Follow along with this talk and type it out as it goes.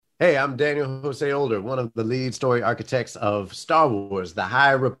Hey, I'm Daniel Jose Older, one of the lead story architects of Star Wars, The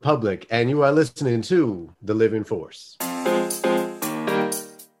High Republic, and you are listening to The Living Force.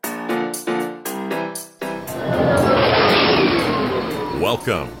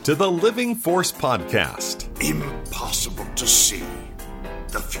 Welcome to the Living Force Podcast. Impossible to see.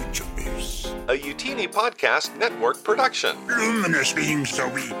 The future is. A Utini Podcast Network production. Luminous beings, so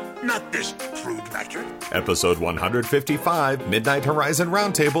we, not this crude matter. Episode 155, Midnight Horizon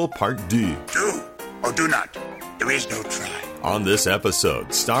Roundtable, Part D. Do or do not. There is no try. On this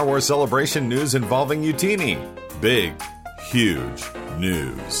episode, Star Wars Celebration news involving Utini. Big, huge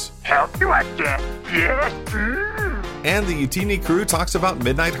news. Help you out there? Yes? And the Utini crew talks about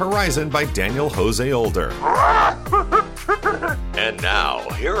Midnight Horizon by Daniel Jose Older. And now,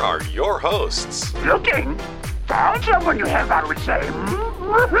 here are your hosts. Looking? Found someone you have, I would say.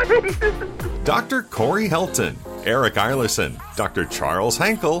 Dr. Corey Helton, Eric Eilerson, Dr. Charles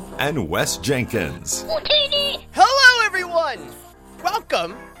Hankel, and Wes Jenkins. Hello, everyone!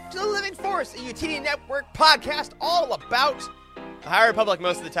 Welcome to the Living Force, a UTD Network podcast all about the High Republic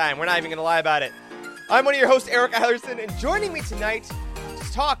most of the time. We're not even going to lie about it. I'm one of your hosts, Eric Eilerson, and joining me tonight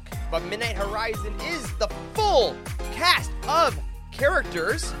to talk about Midnight Horizon is the full cast of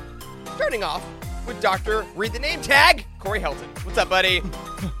characters, starting off with Dr. Read the Name Tag, Corey Helton. What's up, buddy?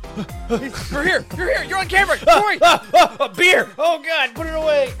 You're here, you're on camera, Corey! A beer! Oh, God, put it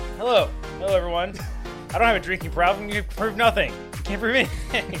away! Hello, everyone. I don't have a drinking problem. You can prove nothing. You can't prove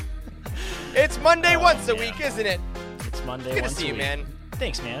anything. It's Monday once a week, isn't it? It's Monday Good once to see a you, week. man.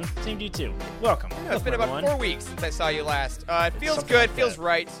 Thanks, man. Same to you, too. Welcome. I know, it's been about 4 weeks since I saw you last. It feels something good, like feels that.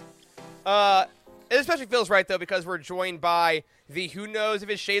 right. It especially feels right, though, because we're joined by the who knows if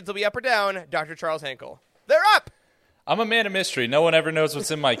his shades will be up or down, Dr. Charles Hankel. They're up! I'm a man of mystery. No one ever knows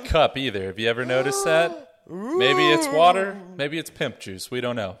what's in my cup either. Have you ever noticed that? Maybe it's water. Maybe it's pimp juice. We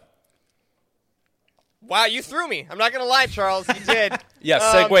don't know. Wow, you threw me. I'm not going to lie, Charles. You did. Yeah,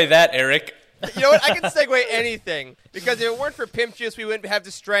 segue that, Eric. You know what? I can segue anything. Because if it weren't for Pimp Juice, we wouldn't have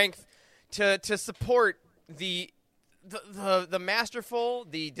the strength to support the masterful,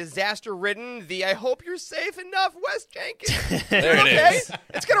 the disaster-ridden, the I hope you're safe enough, Wes Jenkins. There it okay? is.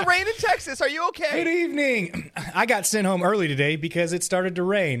 It's going to rain in Texas. Are you okay? Good evening. I got sent home early today because it started to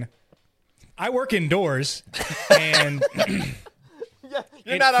rain. I work indoors, and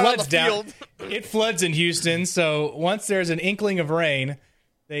You're not out on the down. field. It floods in Houston, so once there's an inkling of rain,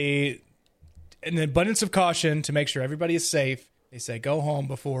 in an abundance of caution to make sure everybody is safe, they say go home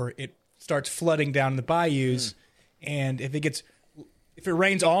before it starts flooding down the bayous. And if it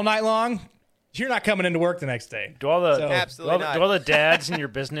rains all night long, you're not coming into work the next day. Do all the Absolutely not. do all the dads in your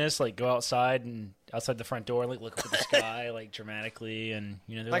business like go outside the front door, like look up at the sky, like dramatically, and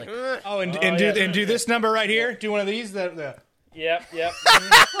they're like, Do this number right here. Do one of these. yep, yeah,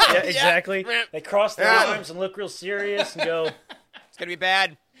 exactly. They cross their arms and look real serious and go, It's going to be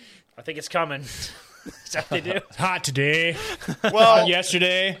bad. I think it's coming. Is that what they do? It's hot today. Well,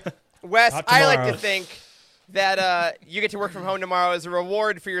 Yesterday. Wes, Not I like tomorrow. to think that you get to work from home tomorrow as a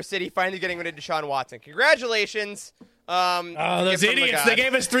reward for your city finally getting rid of Deshaun Watson. Congratulations. Those idiots! They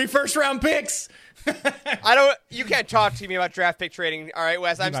gave us 3 first-round picks. You can't talk to me about draft pick trading. All right,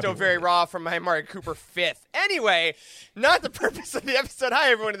 Wes, I'm might still be very right. raw from my Amari Cooper 5th. Anyway, not the purpose of the episode.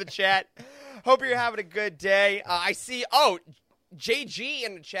 Hi, everyone in the chat. Hope you're having a good day. I see, JG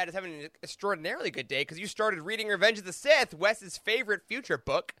in the chat is having an extraordinarily good day because you started reading Revenge of the Sith, Wes's favorite future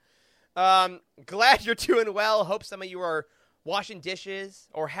book. Glad you're doing well. Hope some of you are washing dishes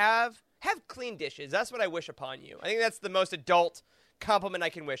or have clean dishes. That's what I wish upon you. I think that's the most adult compliment I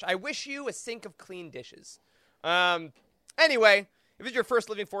can wish. I wish you a sink of clean dishes. Anyway, if it's your first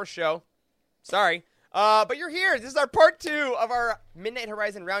Living Force show, sorry. But you're here. This is our part 2 of our Midnight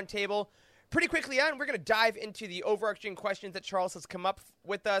Horizon Roundtable. Pretty quickly on, we're going to dive into the overarching questions that Charles has come up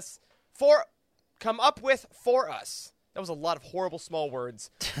with for us. That was a lot of horrible small words.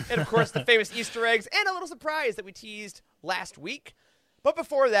 And, of course, the famous Easter eggs and a little surprise that we teased last week. But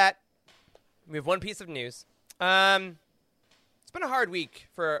before that, we have one piece of news. It's been a hard week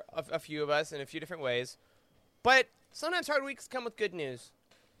for a few of us in a few different ways. But sometimes hard weeks come with good news.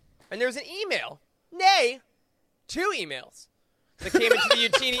 And there's an email, 2 emails, that came into the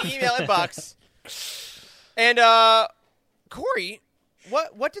Utini email inbox. And, Corey,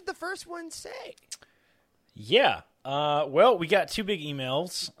 what did the first one say? Yeah. Well, we got 2 big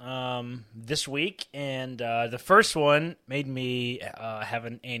emails this week, and the first one made me have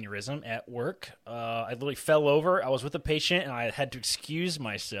an aneurysm at work. I literally fell over. I was with a patient, and I had to excuse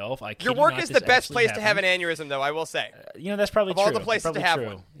myself. Your work is the best place to have an aneurysm, though, I will say. That's probably true. Of all the places to have true.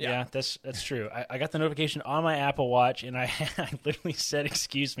 one. Yeah, that's true. I got the notification on my Apple Watch, and I literally said,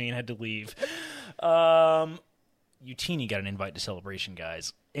 excuse me, and had to leave. Utini got an invite to Celebration,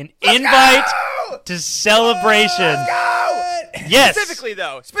 guys. Invite to Celebration. Let's go! Yes.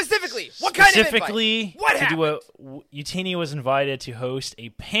 Specifically, what kind of invite? What happened? Utini was invited to host a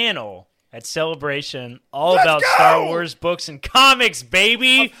panel at Celebration all about Star Wars books and comics,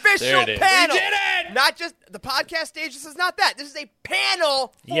 baby. Official panel. We did it! Not just the podcast stage. This is not that. This is a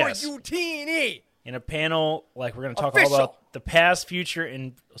panel for Utini. In a panel, like, we're going to talk all about the past, future,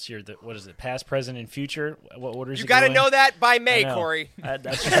 and let's see here. What is it? Past, present, and future. What order is it? You got to going? know that by May, Corey.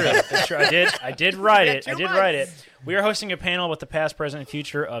 That's true. That's true. I did write it. We are hosting a panel with the past, present, and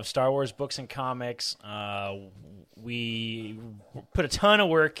future of Star Wars books and comics. We put a ton of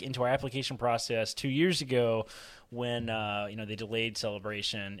work into our application process 2 years ago when they delayed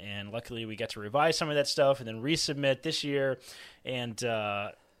Celebration, and luckily we got to revise some of that stuff and then resubmit this year, and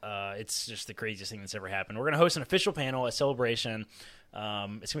it's just the craziest thing that's ever happened. We're going to host an official panel at Celebration. It's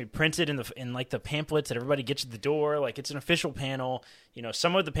going to be printed in the pamphlets that everybody gets at the door. Like, it's an official panel.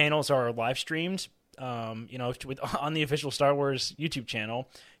 Some of the panels are live streamed. On the official Star Wars YouTube channel.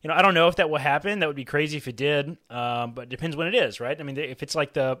 I don't know if that will happen. That would be crazy if it did. But it depends when it is, right? I mean, if it's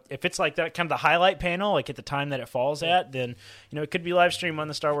like that kind of the highlight panel, like at the time that it falls at, then it could be live streamed on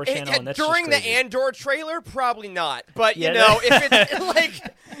the Star Wars channel. And that's during just the Andor trailer, probably not. But if it's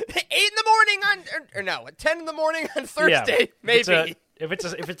like 8 in the morning on 10 in the morning on Thursday, maybe. If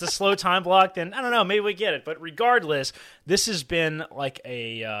it's a slow time block, then I don't know. Maybe we get it. But regardless, this has been like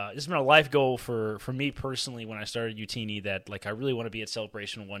a life goal for me personally when I started Utini. That like I really want to be at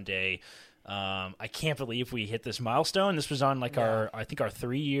Celebration one day. I can't believe we hit this milestone. This was on like our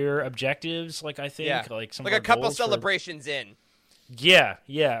 3-year objectives. Like a couple celebrations in. Yeah,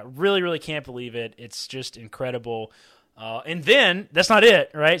 really, really can't believe it. It's just incredible. And then, that's not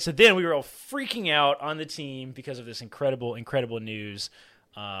it, right? So then we were all freaking out on the team because of this incredible, incredible news.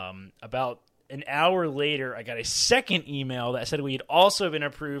 About an hour later, I got a second email that said we had also been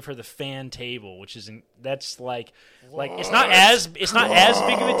approved for the fan table, which is it's not as big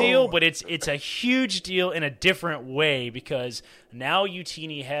of a deal, but it's a huge deal in a different way because now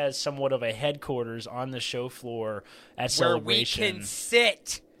Utini has somewhat of a headquarters on the show floor at Celebration. Where we can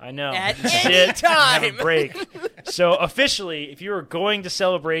sit. I know. At any time. Have a break. So officially, if you are going to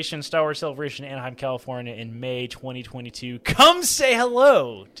Celebration, Star Wars Celebration, Anaheim, California in May 2022, come say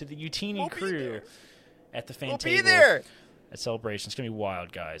hello to the Utini crew at the fan table. We'll be there. At Celebration. It's going to be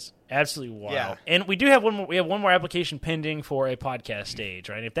wild, guys. Absolutely wild. Yeah. And we do have one more. We have one more application pending for a podcast stage,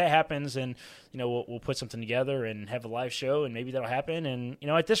 right? If that happens, then we'll put something together and have a live show, and maybe that'll happen. And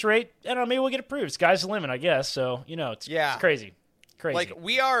at this rate, I don't know, maybe we'll get approved. Sky's the limit, I guess. So it's crazy. Crazy. Like,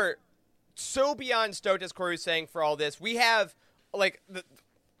 we are so beyond stoked, as Corey was saying, for all this. We have,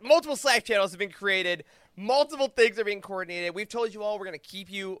 multiple Slack channels have been created. Multiple things are being coordinated. We've told you all we're going to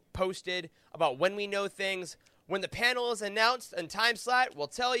keep you posted about when we know things. When the panel is announced and time slot, we'll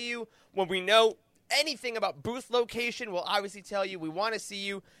tell you. When we know anything about booth location, we'll obviously tell you. We want to see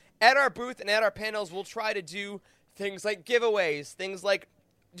you at our booth and at our panels. We'll try to do things like giveaways, things like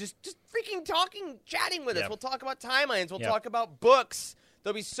just freaking chatting with us. We'll talk about timelines. We'll talk about books.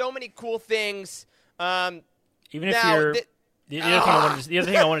 There'll be so many cool things. Even if you're the other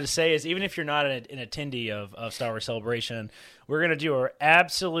thing I wanted to say is even if you're not an attendee of Star Wars Celebration, we're going to do our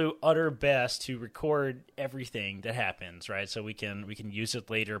absolute utter best to record everything that happens, right? So we can use it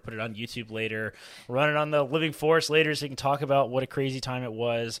later, put it on YouTube later, run it on the Living Force later, so you can talk about what a crazy time it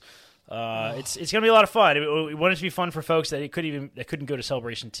was. It's going to be a lot of fun. We want it to be fun for folks that couldn't go to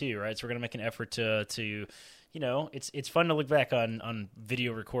Celebration too, right? So we're going to make an effort to it's fun to look back on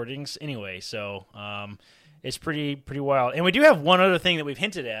video recordings anyway. So it's pretty wild. And we do have one other thing that we've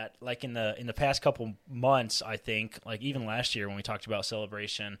hinted at, like in the past couple months, I think, like even last year when we talked about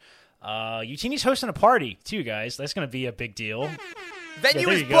Celebration. Utini's hosting a party too, guys. That's going to be a big deal. Venue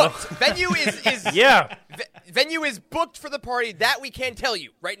is booked. Venue is venue is booked for the party. That we can tell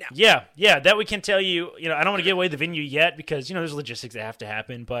you right now. Yeah, that we can tell you. I don't want to give away the venue yet because there's logistics that have to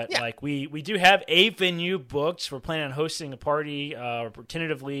happen. But we do have a venue booked. We're planning on hosting a party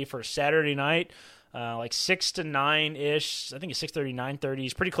tentatively for Saturday night. like 6 to 9-ish. I think it's 6:30, 9:30.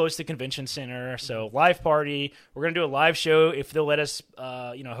 It's pretty close to the convention center. So live party. We're going to do a live show if they'll let us,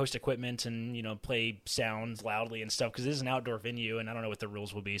 host equipment and, play sounds loudly and stuff because it is an outdoor venue and I don't know what the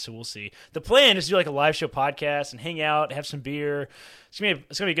rules will be. So we'll see. The plan is to do like a live show podcast and hang out, have some beer. It's gonna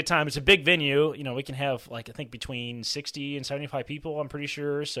be a good time. It's a big venue. We can have I think between 60 and 75 people. I'm pretty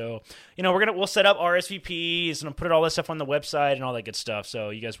sure. So we'll set up RSVPs and put all that stuff on the website and all that good stuff. So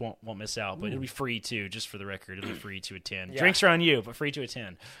you guys won't miss out. But it'll be free too, just for the record. It'll be free to attend. Yeah. Drinks are on you, but free to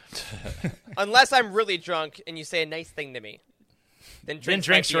attend. Unless I'm really drunk and you say a nice thing to me, then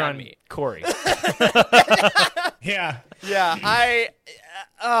drinks are on me. Corey. Yeah. Yeah.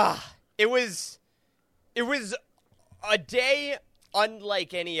 It was a day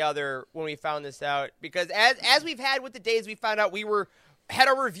unlike any other when we found this out, because as we've had with the days we found out, we had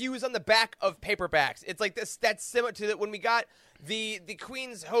our reviews on the back of paperbacks. It's like this. That's similar to when we got the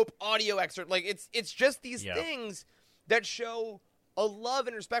Queen's Hope audio excerpt. Like it's just these things that show a love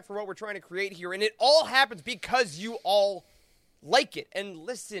and respect for what we're trying to create here, and it all happens because you all like it and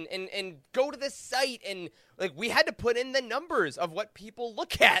listen and go to the site, and we had to put in the numbers of what people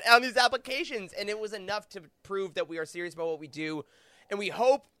look at on these applications, and it was enough to prove that we are serious about what we do. And we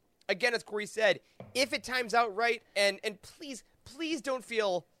hope, again, as Corey said, if it times out right, and please don't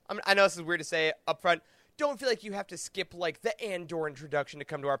feel, I know this is weird to say up front, don't feel like you have to skip the Andor introduction to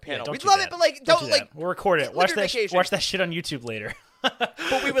come to our panel. Yeah, We'd love it, but don't we'll record it. Watch that shit on YouTube later.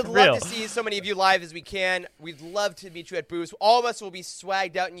 But we would love to see so many of you live as we can. We'd love to meet you at booths. All of us will be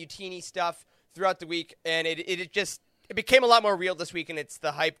swagged out in Utini stuff throughout the week, and it became a lot more real this week, and it's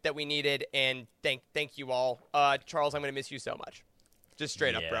the hype that we needed. And thank you all, Charles. I'm going to miss you so much. Just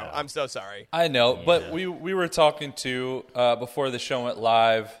straight up, bro. I'm so sorry. I know, but we were talking before the show went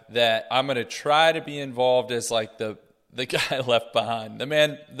live that I'm going to try to be involved as the guy left behind, the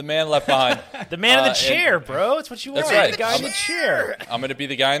man left behind, the man in the chair, bro. It's what you want. That's right. The guy in the chair. I'm going to be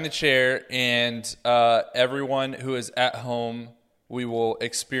the guy in the chair, and everyone who is at home, we will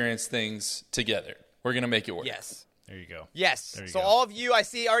experience things together. We're going to make it work. Yes. There you go. Yes. So all of you, I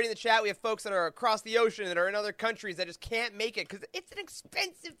see already in the chat, we have folks that are across the ocean that are in other countries that just can't make it because it's an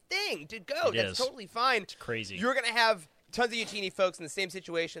expensive thing to go. That's totally fine. It's crazy. You're going to have tons of Utini folks in the same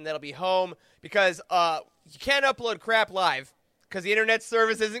situation that'll be home because you can't upload crap live because the internet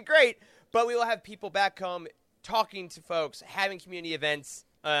service isn't great, but we will have people back home talking to folks, having community events,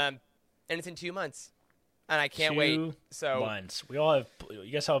 and it's in 2 months. And I can't wait. 2 months. We all have. You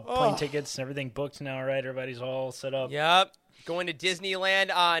guys have plane tickets and everything booked now, right? Everybody's all set up. Yep. Going to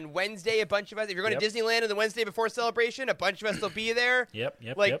Disneyland on Wednesday. A bunch of us. If you're going to Disneyland on the Wednesday before celebration, a bunch of us will be there. Yep.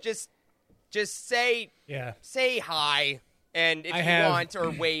 Just say hi, and if you want, or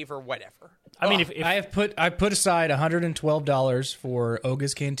wave or whatever. I mean, if I put aside $112 for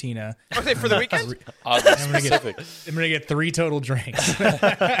Oga's Cantina. Okay, for the weekend. I'm gonna get 3 total drinks. Dude,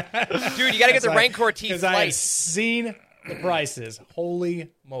 you gotta get the Rancor Tea because I have seen the prices. Holy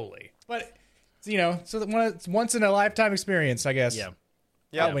moly! But so it's once in a lifetime experience, I guess. Yeah.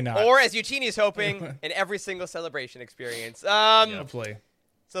 Probably not. Or as Utini is hoping, in every single celebration experience. Hopefully.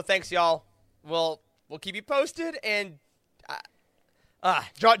 So thanks, y'all. We'll keep you posted, and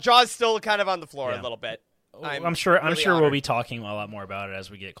Jaw's still kind of on the floor a little bit. I'm sure we'll be talking a lot more about it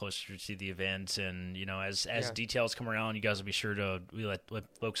as we get closer to the event, and as details come around, you guys will be sure to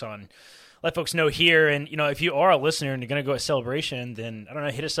let folks know here. And if you are a listener and you're going to go to Celebration, then I don't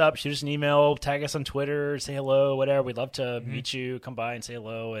know, hit us up, shoot us an email, tag us on Twitter, say hello, whatever. We'd love to meet you, come by and say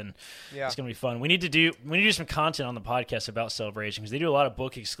hello, and it's going to be fun. We need to do some content on the podcast about Celebration because they do a lot of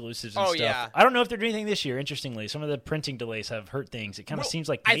book exclusives and stuff. Yeah. I don't know if they're doing anything this year. Interestingly, some of the printing delays have hurt things. It kind of seems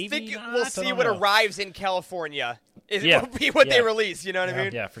like maybe I think not. we'll see what arrives in California. It will be what they release. You know what I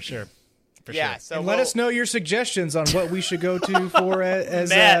mean? Yeah, for sure. So and let us know your suggestions on what we should go to for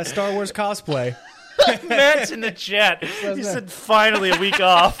as Star Wars cosplay. Matt's in the chat. He said, finally a week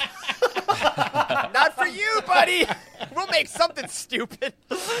off. Not for you, buddy. We'll make something stupid.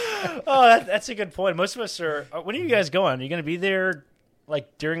 Oh, that's a good point. Most of us are. When are you guys going? Are you going to be there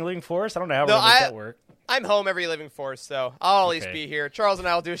during Living Force? I don't know how we're going to make that work. I'm home every Living Force, so I'll at least be here. Charles and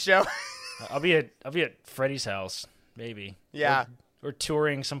I will do a show. I'll be at Freddie's house, maybe. Yeah. We're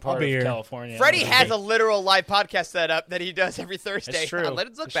touring some part of California. Freddie has a literal live podcast set up that he does every Thursday. That's true. Let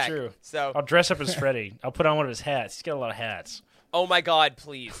us look back. True. So I'll dress up as Freddie. I'll put on one of his hats. He's got a lot of hats. Oh my God!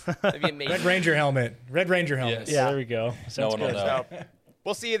 Please, that'd be amazing. Red Ranger helmet. Yes. Yeah, there we go. Sounds good. No. So,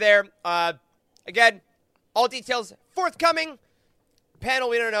 we'll see you there. Again, all details forthcoming. Panel,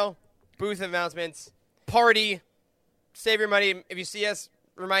 we don't know. Booth announcements. Party. Save your money. If you see us,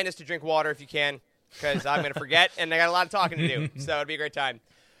 remind us to drink water if you can, because I'm going to forget, and I got a lot of talking to do. So it'll be a great time.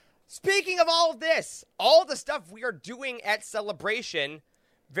 Speaking of all of this, all the stuff we are doing at Celebration,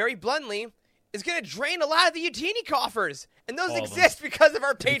 very bluntly, is going to drain a lot of the Utini coffers. And those exist because of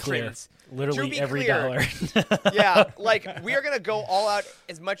our patrons. Literally every dollar. Yeah, like, we are going to go all out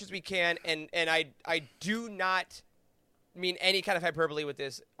as much as we can, and I do not mean any kind of hyperbole with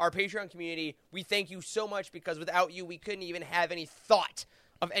this. Our Patreon community, we thank you so much, because without you, we couldn't even have any thought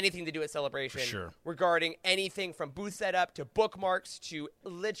of anything to do at Celebration regarding anything from booth setup to bookmarks to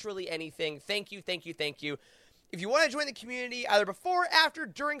literally anything. Thank you, thank you, thank you. If you want to join the community either before, after,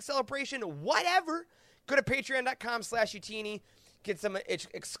 during Celebration, whatever, go to patreon.com/Utini. Get some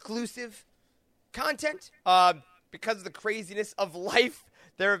exclusive content. Because of the craziness of life,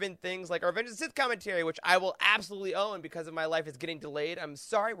 there have been things like our Avengers Sith commentary, which I will absolutely own because of my life is getting delayed. I'm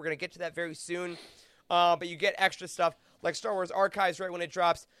sorry. We're going to get to that very soon. But you get extra stuff like Star Wars Archives right when it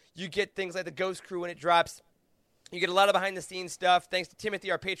drops. You get things like the Ghost Crew when it drops. You get a lot of behind-the-scenes stuff. Thanks to Timothy,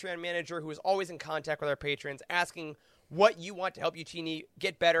 our Patreon manager, who is always in contact with our patrons, asking what you want to help Utini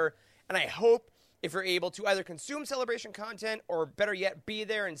get better. And I hope if you're able to either consume Celebration content or, better yet, be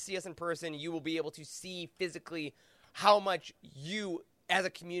there and see us in person, you will be able to see physically how much you, as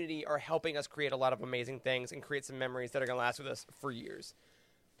a community, are helping us create a lot of amazing things and create some memories that are going to last with us for years.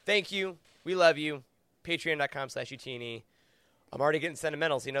 Thank you. We love you. Patreon.com/Utini. I'm already getting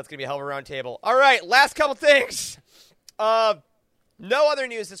sentimental, so you know it's going to be a hell of a round table. All right, last couple things. No other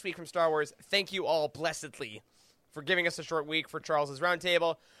news this week from Star Wars. Thank you all blessedly for giving us a short week for Charles's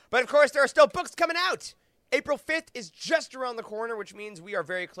Roundtable. But, of course, there are still books coming out. April 5th is just around the corner, which means we are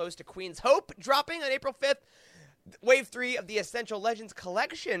very close to Queen's Hope dropping on April 5th. Wave 3 of the Essential Legends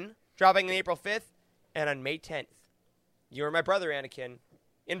Collection dropping on April 5th. And on May 10th, You Are My Brother, Anakin,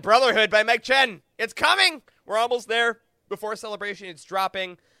 in Brotherhood by Mike Chen. It's coming. We're almost there. Before Celebration, it's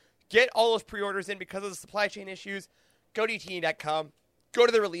dropping. Get all those pre-orders in because of the supply chain issues. Go to utini.com. Go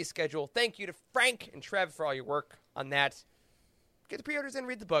to the release schedule. Thank you to Frank and Trev for all your work on that. Get the pre-orders in,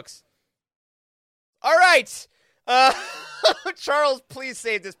 read the books. All right. Charles, please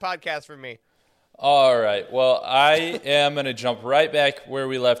save this podcast for me. All right. Well, I am going to jump right back where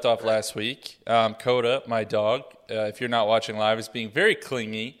we left off last week. Coda, my dog, if you're not watching live, is being very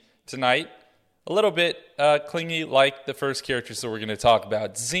clingy tonight. A little bit clingy like the first characters that we're going to talk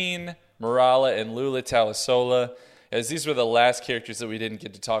about. Zine, Morala, and Lula Talisola, as these were the last characters that we didn't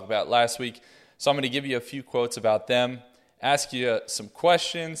get to talk about last week. So I'm going to give you a few quotes about them, ask you some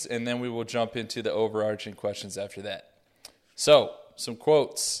questions, and then we will jump into the overarching questions after that. So, some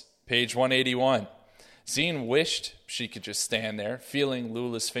quotes. Page 181. Zine wished she could just stand there, feeling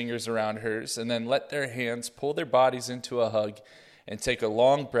Lula's fingers around hers, and then let their hands pull their bodies into a hug and take a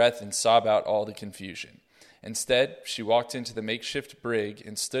long breath and sob out all the confusion. Instead, she walked into the makeshift brig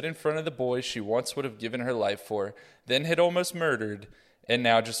and stood in front of the boy she once would have given her life for, then had almost murdered, and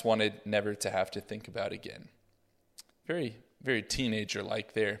now just wanted never to have to think about again. Very, very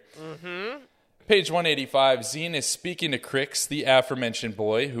teenager-like there. Mm-hmm. Page 185, Zine is speaking to Crix, the aforementioned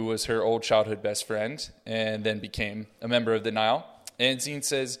boy who was her old childhood best friend and then became a member of the Nile. And Zine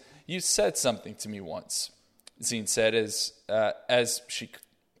says, "You said something to me once." Zine said as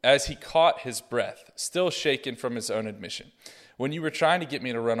he caught his breath, still shaken from his own admission. "When you were trying to get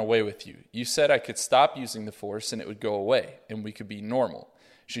me to run away with you, you said I could stop using the Force and it would go away and we could be normal."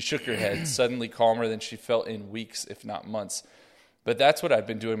 She shook her head, suddenly calmer than she felt in weeks, if not months. "But that's what I've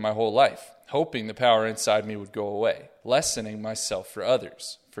been doing my whole life, hoping the power inside me would go away, lessening myself for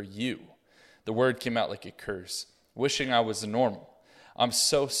others, for you." The word came out like a curse, wishing I was normal. "I'm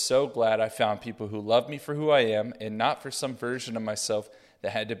so glad I found people who love me for who I am and not for some version of myself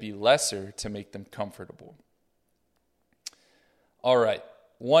that had to be lesser to make them comfortable." All right,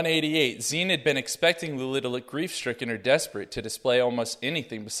 188. Zine had been expecting Lula to look grief-stricken or desperate, to display almost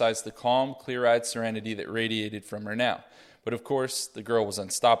anything besides the calm, clear-eyed serenity that radiated from her now. But of course, the girl was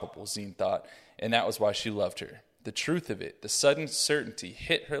unstoppable, Zine thought, and that was why she loved her. The truth of it, the sudden certainty,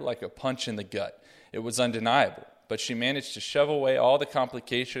 hit her like a punch in the gut. It was undeniable, but she managed to shove away all the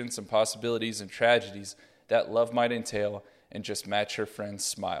complications and possibilities and tragedies that love might entail and just match her friend's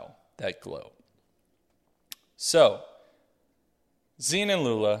smile, that glow. So, Zine and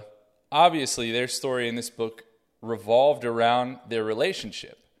Lula, obviously their story in this book revolved around their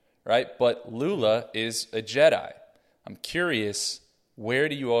relationship, right? But Lula is a Jedi. I'm curious, where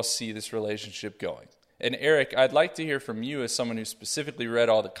do you all see this relationship going? And Eric, I'd like to hear from you as someone who specifically read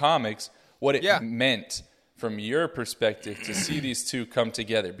all the comics, what it meant from your perspective to see these two come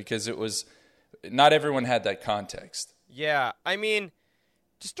together, because it was, not everyone had that context. Yeah, I mean,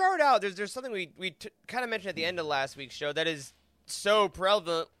 to start out, there's something we kind of mentioned at the end of last week's show that is so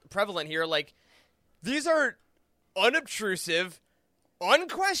prevalent here. Like, these are unobtrusive,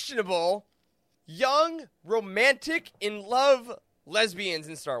 unquestionable, young, romantic, in love lesbians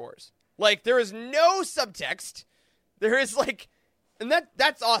in Star Wars. Like, there is no subtext. There is, like, and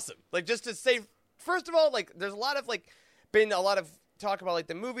that's awesome. Like, just to say, first of all, like, there's been a lot of talk about, like,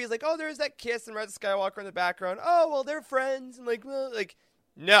 the movies, like, oh, there's that kiss and Rise of Skywalker in the background. Oh, well, they're friends. And, like, well, like,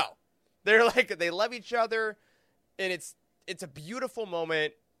 no. They're, like, they love each other, and it's a beautiful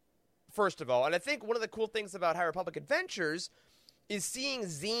moment, first of all. And I think one of the cool things about High Republic Adventures is seeing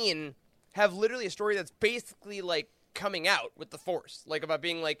Zine have literally a story that's basically, like, coming out with the Force. Like, about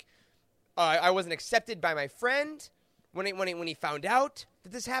being, like, I wasn't accepted by my friend when he found out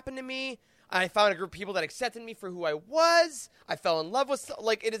that this happened to me. I found a group of people that accepted me for who I was. I fell in love with,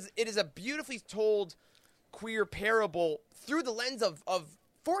 like, it is a beautifully told queer parable through the lens of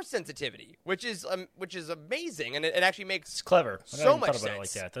Force sensitivity, which is amazing, and it actually makes It's clever. so I much thought about sense. it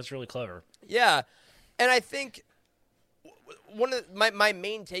like that. That's really clever. Yeah, and I think one of my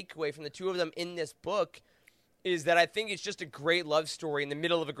main takeaway from the two of them in this book is that I think it's just a great love story in the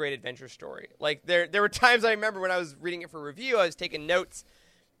middle of a great adventure story. Like, there were times I remember when I was reading it for review, I was taking notes,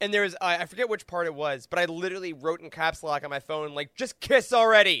 and there was I forget which part it was, but I literally wrote in caps lock on my phone, like, just kiss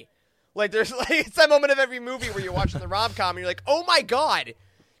already. Like, there's, like, it's that moment of every movie where you're watching the rom-com and you're like, oh my god,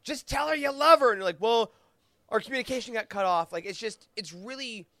 just tell her you love her. And you're like, well, our communication got cut off. Like, it was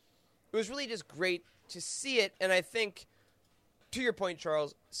really just great to see it. And I think, to your point,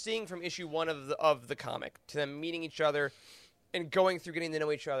 Charles, seeing from issue 1 of the comic to them meeting each other and going through getting to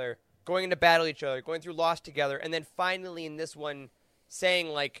know each other, going into battle each other, going through loss together, and then finally in this one saying,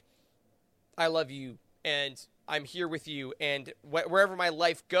 like, I love you and I'm here with you, and wherever my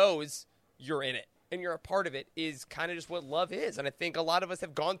life goes, you're in it and you're a part of it, is kind of just what love is. And I think a lot of us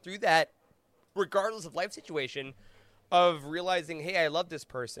have gone through that, regardless of life situation, of realizing, hey, I love this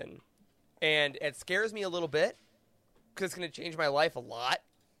person, and it scares me a little bit because it's going to change my life a lot,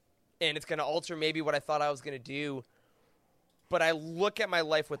 and it's going to alter maybe what I thought I was going to do, but I look at my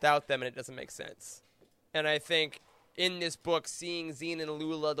life without them and it doesn't make sense. And I think in this book, seeing Zine and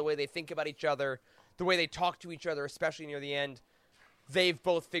Lula, the way they think about each other, the way they talk to each other, especially near the end, they've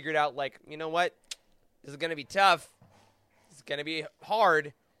both figured out, like, you know what? This is going to be tough. It's going to be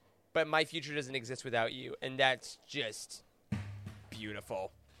hard, but my future doesn't exist without you. And that's just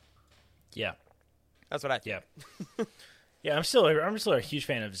beautiful. Yeah. That's what I think. Yeah. Yeah, I'm still a huge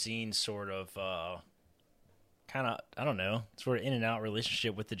fan of Zine's sort of kind of, I don't know, sort of in and out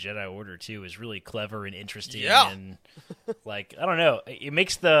relationship with the Jedi Order too is really clever and interesting. Yeah. And like, I don't know, it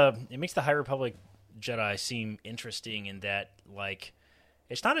makes the High Republic Jedi seem interesting in that, like,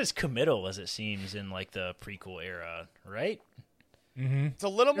 it's not as committal as it seems in, like, the prequel era, right? Mm-hmm. It's a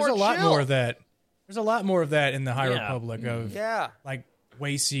little more There's a lot chill. more of that. There's a lot more of that in the High Yeah. Republic of like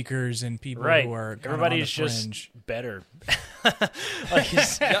way seekers and people Right. who are kinda Everybody's on the just fringe. better. Like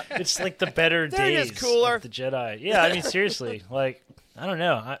it's like the better They're days just cooler. of the Jedi. Yeah, I mean, seriously. Like, I don't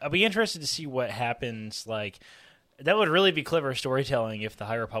know. I'll be interested to see what happens. Like, that would really be clever storytelling if the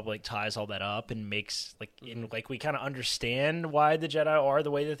High Republic ties all that up and makes, like, we kind of understand why the Jedi are the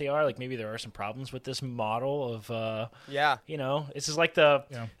way that they are. Like, maybe there are some problems with this model of, you know, this is like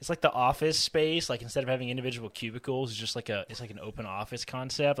it's like the office space. Like, instead of having individual cubicles, it's just like it's like an open office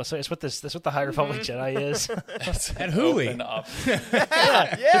concept. That's what the High Republic Jedi is. At Hui. Open up.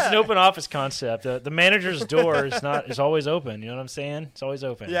 Yeah, just an open office concept. The manager's door is always open. You know what I'm saying? It's always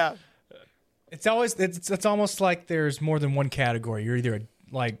open. Yeah. It's almost like there's more than one category. You're either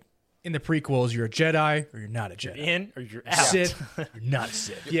like in the prequels, you're a Jedi or you're not a Jedi. In or you're out. Sith, you're not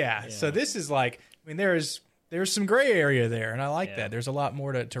Sith. Yeah. So this is like, I mean, there's some gray area there, and I like that. There's a lot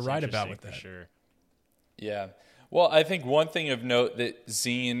more to write about with that. For sure. Yeah. Well, I think one thing of note that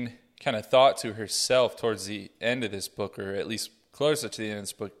Zine kind of thought to herself towards the end of this book, or at least closer to the end of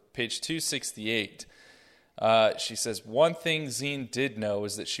this book, page 268, she says, one thing Zine did know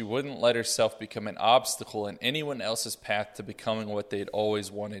is that she wouldn't let herself become an obstacle in anyone else's path to becoming what they'd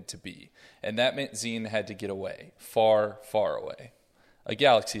always wanted to be. And that meant Zine had to get away, far, far away. A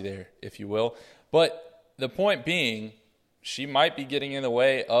galaxy there, if you will. But the point being, she might be getting in the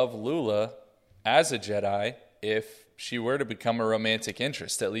way of Lula as a Jedi if she were to become a romantic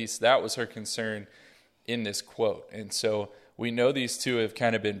interest. At least that was her concern in this quote. And so we know these two have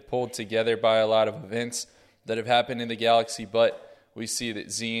kind of been pulled together by a lot of events that have happened in the galaxy, but we see that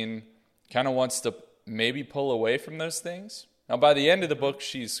Zine kind of wants to maybe pull away from those things. Now, by the end of the book,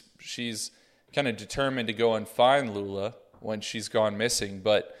 she's kind of determined to go and find Lula when she's gone missing,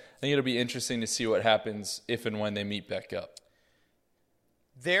 but I think it'll be interesting to see what happens if and when they meet back up.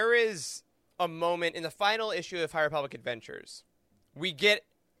 There is a moment in the final issue of High Republic Adventures. We get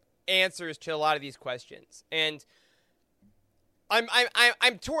answers to a lot of these questions, and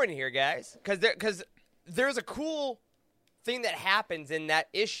I'm torn here, guys, because there's a cool thing that happens in that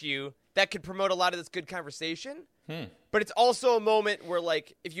issue that could promote a lot of this good conversation. But it's also a moment where,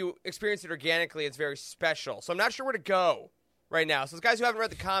 like, if you experience it organically, it's very special. So I'm not sure where to go right now. So, guys who haven't read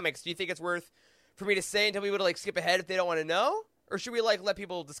the comics, do you think it's worth for me to say and tell people to, like, skip ahead if they don't want to know? Or should we, like, let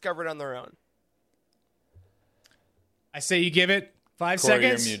people discover it on their own? I say you give it 5 Corey,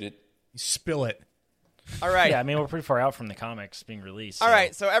 seconds. you're muted. You spill it. All right. Yeah, I mean, we're pretty far out from the comics being released. All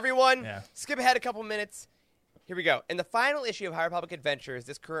right, so everyone, Yeah. skip ahead a couple minutes. Here we go. In the final issue of High Republic Adventures,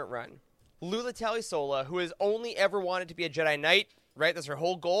 this current run, Lula Talisola, who has only ever wanted to be a Jedi Knight, right? That's her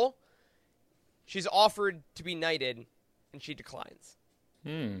whole goal. She's offered to be knighted, and she declines.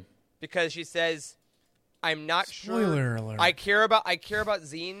 Because she says, I'm not Spoiler sure. alert. I care about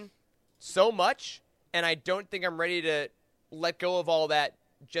Zine so much, and I don't think I'm ready to let go of all that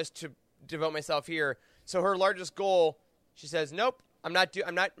just to devote myself here. So her largest goal, she says, nope, I'm not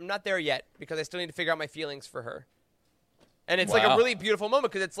there yet because I still need to figure out my feelings for her. And it's like a really beautiful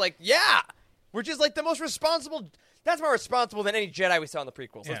moment because it's like, yeah, we're just like the most responsible. That's more responsible than any Jedi we saw in the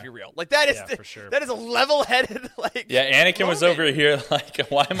prequels. Let's be real. Like that is for sure. That is a level-headed like. Yeah, Anakin was over here like,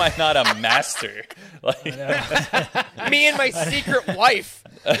 why am I not a master? Like, Me and my secret wife.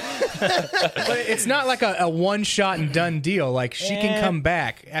 But it's not like a one shot and done deal. Like she can come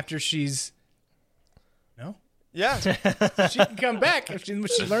back after she's. No. Yeah. She can come back if she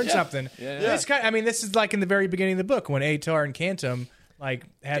learns something. Yeah. It's kind. I mean, this is like in the very beginning of the book when Atar and Cantum like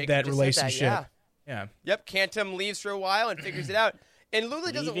had Jacob that just said that, relationship. Yeah. Yep. Cantum leaves for a while and figures it out. And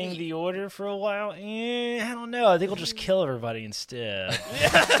Lula doesn't Leaving leave. the order for a while? I don't know. I think we'll just kill everybody instead.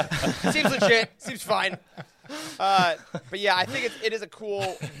 Seems legit. Seems fine. But yeah, I think it is a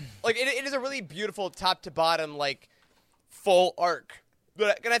cool, like it is a really beautiful top to bottom like full arc.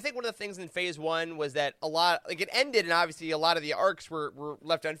 And I think one of the things in Phase 1 was that a lot, like it ended, and obviously a lot of the arcs were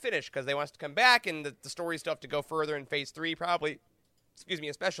left unfinished because they want us to come back, and the story stuff to go further in Phase 3 probably. Excuse me,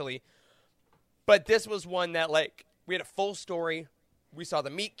 especially. But this was one that like we had a full story. We saw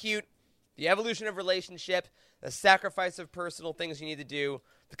the meet cute, the evolution of relationship, the sacrifice of personal things you need to do,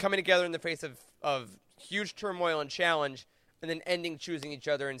 the coming together in the face of huge turmoil and challenge, and then ending choosing each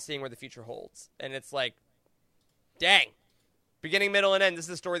other and seeing where the future holds. And it's like, dang. Beginning, middle, and end. This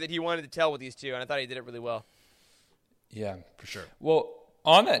is a story that he wanted to tell with these two, and I thought he did it really well. yeah, for sure. Well,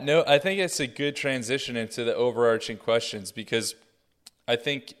 on that note, I think it's a good transition into the overarching questions because I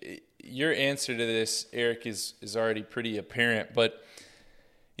think your answer to this, Eric, is already pretty apparent. But,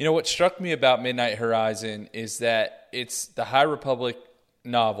 you know, what struck me about Midnight Horizon is that it's the High Republic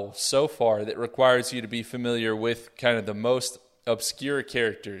novel so far that requires you to be familiar with kind of the most obscure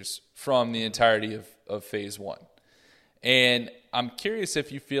characters from the entirety of Phase 1. And I'm curious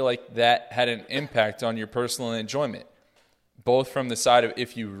if you feel like that had an impact on your personal enjoyment, both from the side of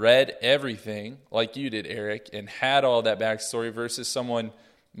if you read everything like you did, Eric, and had all that backstory versus someone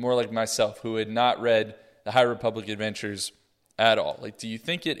more like myself who had not read the High Republic Adventures at all. Like, do you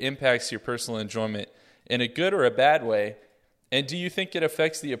think it impacts your personal enjoyment in a good or a bad way? And do you think it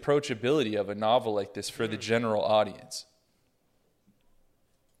affects the approachability of a novel like this for the general audience?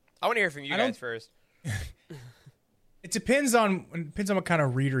 I want to hear from you guys first. It depends on what kind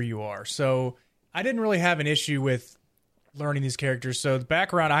of reader you are. So I didn't really have an issue with learning these characters. So the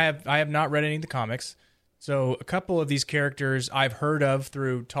background, I have not read any of the comics. So a couple of these characters I've heard of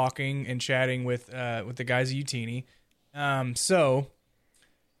through talking and chatting with the guys at Utini. So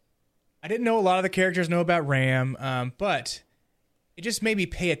I didn't know a lot of the characters, know about Ram, but it just made me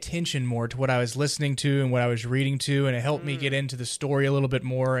pay attention more to what I was listening to and what I was reading to, and it helped me get into the story a little bit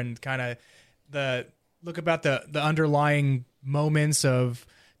more and kind of look about the underlying moments of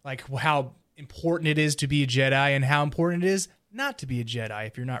like how important it is to be a Jedi and how important it is not to be a Jedi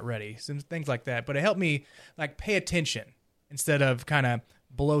if you're not ready. Some things like that. But it helped me like pay attention instead of kind of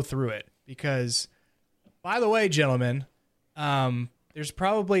blow through it. Because, by the way, gentlemen, there's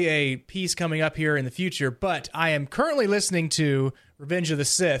probably a piece coming up here in the future, but I am currently listening to Revenge of the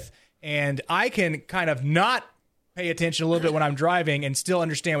Sith, and I can kind of not pay attention a little bit when I'm driving and still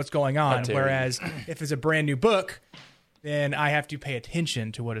understand what's going on. Whereas if it's a brand new book, then I have to pay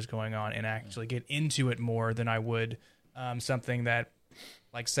attention to what is going on and actually get into it more than I would something that,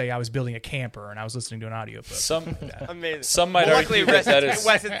 like, say I was building a camper and I was listening to an audiobook. Amazing. Some might luckily, argue that is...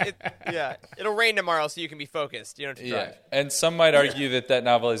 Wes, it'll rain tomorrow so you can be focused. You don't have to drive. And some might argue that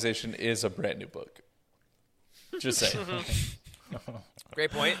novelization is a brand new book. Just saying.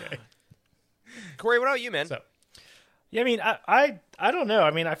 Great point. Corey, what about you, man? Yeah, I mean, I don't know.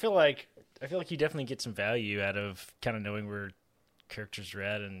 I mean, I feel like you definitely get some value out of kind of knowing where characters are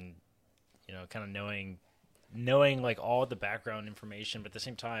at and, you know, kind of knowing knowing like all the background information, but at the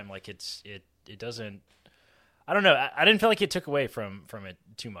same time, like it doesn't. I don't know. I didn't feel like it took away from it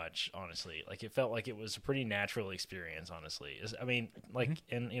too much, honestly. Like it felt like it was a pretty natural experience, honestly. I mean, like,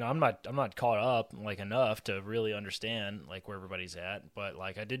 and I'm not caught up like enough to really understand like where everybody's at, but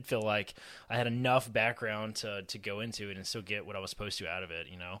like I did feel like I had enough background to go into it and still get what I was supposed to out of it,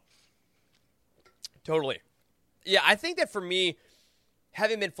 Totally. Yeah, I think that for me,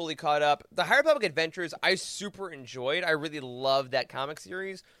 having been fully caught up, the High Republic Adventures I super enjoyed. I really loved that comic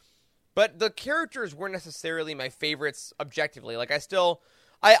series. But the characters weren't necessarily my favorites objectively. Like I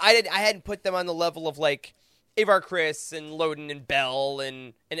hadn't put them on the level of like Avar Kriss and Loden and Bell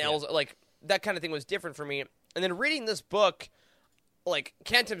and Elza. Like that kind of thing was different for me. And then reading this book, like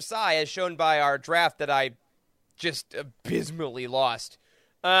Cantum Sai, as shown by our draft that I just abysmally lost.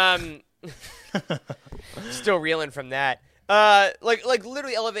 Still reeling from that. Like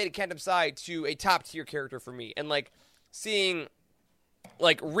literally elevated Cantum Sai to a top tier character for me, and like seeing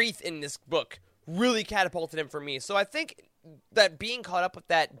like Wreath in this book really catapulted him for me. So I think that being caught up with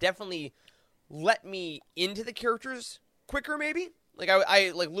that definitely let me into the characters quicker, maybe. Like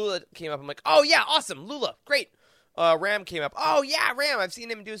I like Lula came up, I'm like, oh yeah, awesome, Lula, great. Ram came up, oh yeah, Ram, I've seen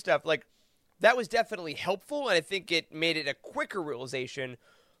him do stuff. Like that was definitely helpful, and I think it made it a quicker realization.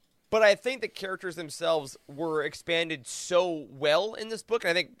 But I think the characters themselves were expanded so well in this book,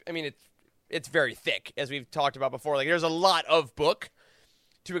 and I mean, it's very thick, as we've talked about before. Like there's a lot of book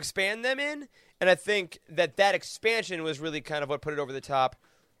to expand them in, and I think that expansion was really kind of what put it over the top,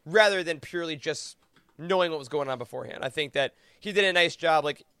 rather than purely just knowing what was going on beforehand. I think that he did a nice job.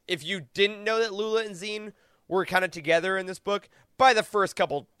 Like, if you didn't know that Lula and Zine were kind of together in this book, by the first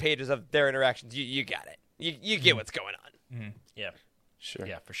couple pages of their interactions, you got it. You get what's going on. Mm-hmm. Yeah. Sure.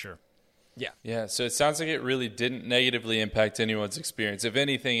 Yeah, for sure. Yeah. Yeah, so it sounds like it really didn't negatively impact anyone's experience. If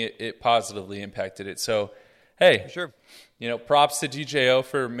anything, it positively impacted it. So, hey, sure. Props to DJO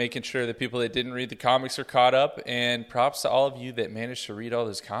for making sure that people that didn't read the comics are caught up, and props to all of you that managed to read all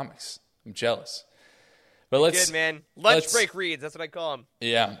those comics. I'm jealous. But good, man. Lunch break reads. That's what I call them.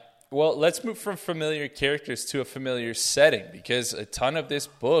 Yeah. Well, let's move from familiar characters to a familiar setting, because a ton of this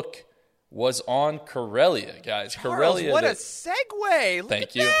book was on Corellia, guys. Charles, Corellia. What a segue!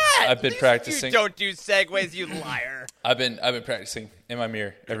 Thank you. That. I've been practicing. You don't do segues, you liar. I've been practicing in my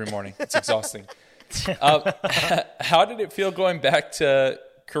mirror every morning. It's exhausting. How did it feel going back to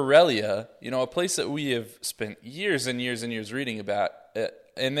Corellia? A place that we have spent years and years and years reading about,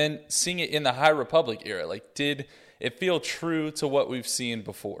 and then seeing it in the High Republic era. Like, did it feel true to what we've seen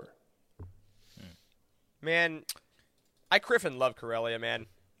before? Man, I Griffin love Corellia, man.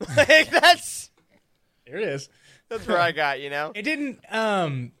 Like that's there it is. That's where I got, It didn't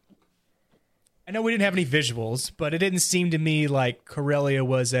I know we didn't have any visuals, but it didn't seem to me like Corellia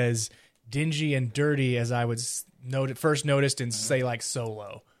was as dingy and dirty as I was first noticed in say like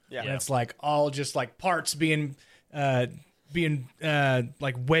Solo. Yeah. And it's like all just like parts being like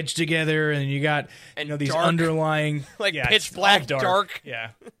wedged together, and you got these dark. Underlying pitch black dark.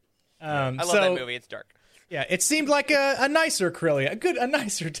 Yeah. I love that movie. It's dark. Yeah, it seemed like a nicer Corellia, a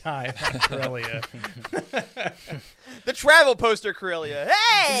nicer time on Corellia. The travel poster Corellia.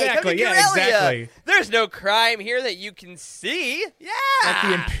 Hey, exactly. Come to Yeah, Corellia. exactly. There's no crime here that you can see. Yeah.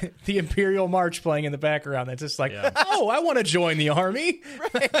 Like the Imperial March playing in the background. That's just like, oh, I want to join the army.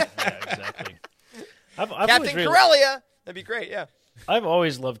 Right. Yeah, exactly. Captain Corellia. That'd be great. Yeah. I've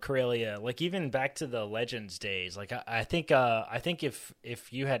always loved Corellia, like even back to the Legends days. Like I think if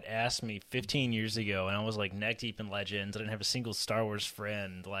you had asked me 15 years ago, and I was like neck deep in Legends, I didn't have a single Star Wars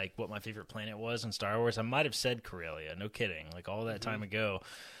friend, like what my favorite planet was in Star Wars, I might have said Corellia. No kidding, like all that time ago,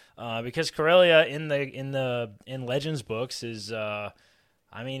 because Corellia in Legends books is,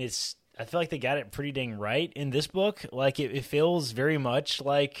 I feel like they got it pretty dang right in this book. Like it feels very much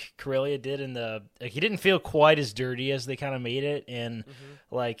like Corellia did in the. Like, it didn't feel quite as dirty as they kind of made it, and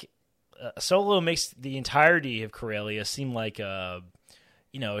Solo makes the entirety of Corellia seem like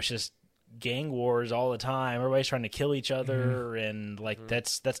it's just gang wars all the time. Everybody's trying to kill each other, and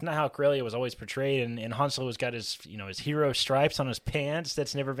that's not how Corellia was always portrayed. And Han Solo's got his his hero stripes on his pants.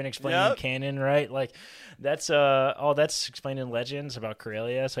 That's never been explained in canon, right? Like that's all that's explained in Legends about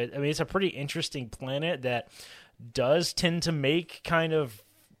Corellia. So it's a pretty interesting planet that does tend to make kind of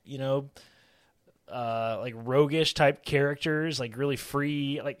like roguish type characters, like really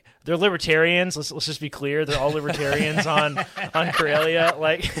free, like they're libertarians. Let's just be clear, they're all libertarians on Corellia.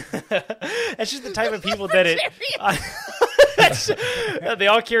 Like it's just the type of people that they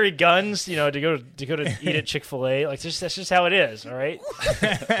all carry guns, to go to eat at Chick-fil-A. Like that's just how it is. All right.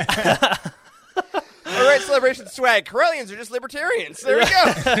 All right, celebration swag. Corellians are just libertarians. There we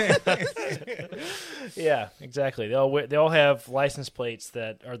go. Yeah, exactly. They all have license plates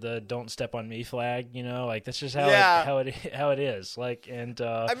that are the "Don't step on me" flag. Like that's just how it is. Like, and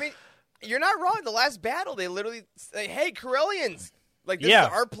I mean, you're not wrong. The last battle, they literally say, "Hey, Corellians, like this is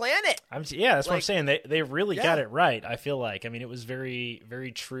our planet." That's what I'm saying. They really got it right. I feel like. I mean, it was very,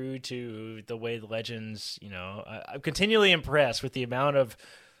 very true to the way the Legends. I'm continually impressed with the amount of.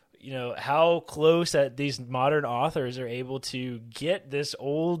 How close that these modern authors are able to get this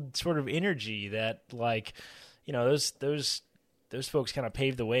old sort of energy that, like, those folks kind of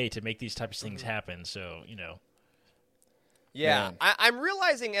paved the way to make these types of things happen. So, Yeah, I'm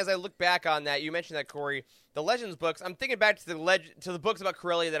realizing as I look back on that, you mentioned that, Corey, the Legends books, I'm thinking back to the books about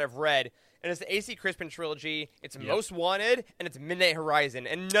Corellia that I've read, and it's the A.C. Crispin trilogy, it's Most Wanted, and it's Midnight Horizon,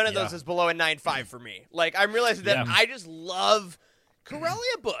 and none of those is below a 9.5 for me. Like, I'm realizing that I just love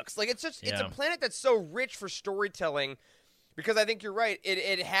Corellia books. Like, it's a planet that's so rich for storytelling, because I think you're right.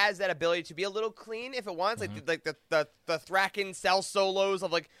 It has that ability to be a little clean if it wants. Like the Thraken cell solos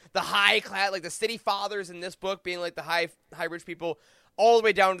of like the high class, like the city fathers in this book being like the high rich people, all the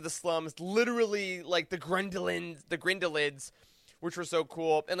way down to the slums. Literally like the Grindelids, which were so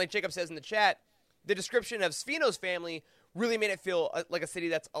cool. And like Jacob says in the chat, the description of Spheno's family really made it feel like a city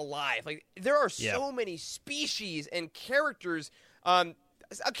that's alive. Like there are so many species and characters.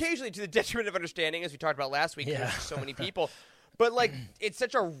 Occasionally to the detriment of understanding, as we talked about last week, there's so many people. But, like, it's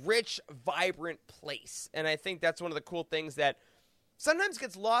such a rich, vibrant place. And I think that's one of the cool things that sometimes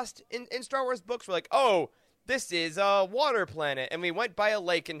gets lost in Star Wars books. We're like, oh, this is a water planet. And we went by a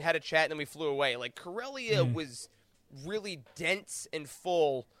lake and had a chat, and then we flew away. Like, Corellia was really dense and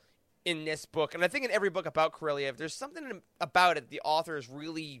full in this book. And I think in every book about Corellia, if there's something about it the authors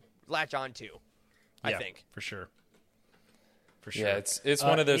really latch onto, I think. For sure. For sure. Yeah, it's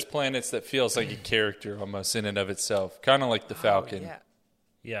one of those planets that feels like a character almost in and of itself, kind of like the Falcon.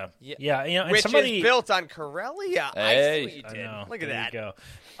 Yeah. And which somebody is built on Corellia. Hey. I see what you did. Look at there that. You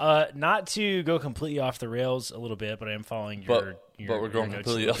go. Not to go completely off the rails a little bit, but I am following your. But we're going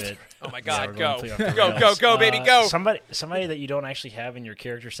completely off. Oh my God, go, go, go, baby, go! Somebody that you don't actually have in your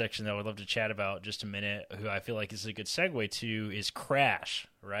character section that I would love to chat about just a minute, who I feel like is a good segue to, is Crash.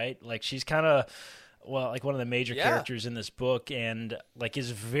 Right, like she's kind of. Well, like one of the major characters in this book, and like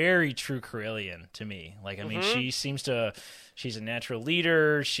is very true Corellian to me. Like, I mean, she's a natural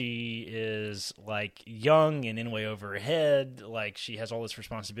leader. She is like young and in way over her head. Like she has all this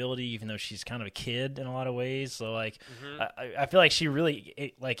responsibility, even though she's kind of a kid in a lot of ways. So like, I feel like she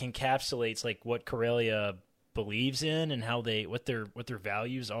really like encapsulates like what Corellia believes in and how what their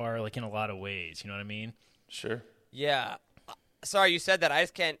values are, like in a lot of ways. You know what I mean? Sure. Yeah. Sorry, you said that.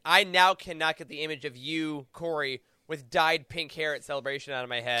 I now cannot get the image of you, Corey, with dyed pink hair at Celebration out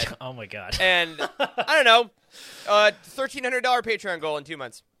of my head. Oh my God. And I don't know, $1,300 Patreon goal in 2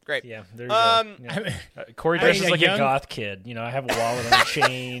 months. Great. Yeah, there you go. Yeah. Corey dresses like a goth kid. I have a wallet on a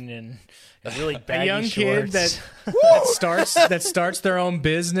chain and a really baggy a young shorts. kid that starts their own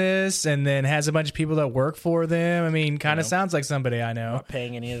business and then has a bunch of people that work for them. I mean, kind of sounds like somebody I know. Not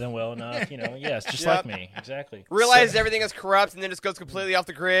paying any of them well enough. Yes, just like me. Exactly. Realizes everything is corrupt and then just goes completely off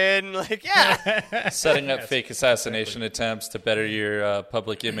the grid. And like, setting up fake assassination attempts to better your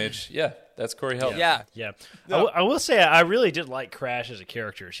public image. Yeah. That's Corey Helton. Yeah. No. I will say I really did like Crash as a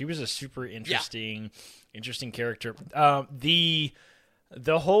character. She was a super interesting character.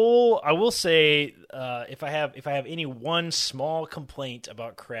 The whole, I will say, if I have any one small complaint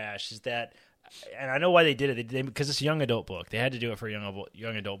about Crash is that, and I know why they did it, because it's a young adult book. They had to do it for a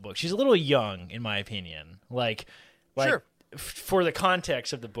young adult book. She's a little young, in my opinion. Like sure. For the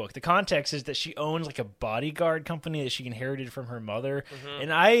context of the book. The context is that she owns like a bodyguard company that she inherited from her mother. Mm-hmm.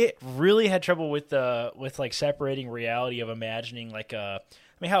 And I really had trouble with like separating reality of imagining like I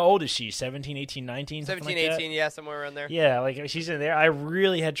mean, how old is she? 17, 18, 19? 17, like 18, yeah, somewhere around there. Yeah, like she's in there. I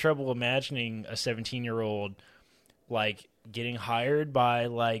really had trouble imagining a 17-year-old like getting hired by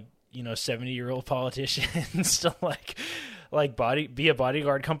like, 70-year-old politicians to be a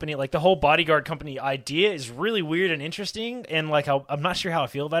bodyguard company. Like the whole bodyguard company idea is really weird and interesting, and like I'm not sure how I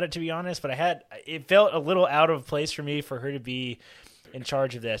feel about it, to be honest, but it felt a little out of place for me for her to be in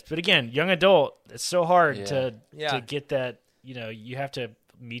charge of this. But again, young adult, it's so hard to get that, you have to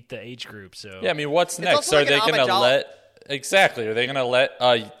meet the age group. So yeah, I mean, what's next? Are they going to let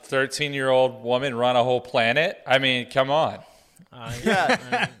a 13-year-old woman run a whole planet? I mean, come on. You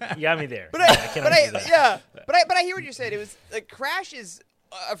got me there. But I hear what you said. It was like Crash is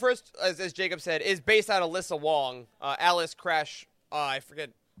first, as Jacob said, is based on Alyssa Wong, Alice Crash. I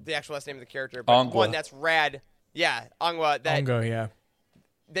forget the actual last name of the character, but Ongwa. one that's rad. Yeah, Ongwa. Ongo, yeah.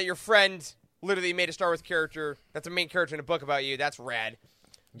 That your friend literally made a Star Wars character that's a main character in a book about you. That's rad.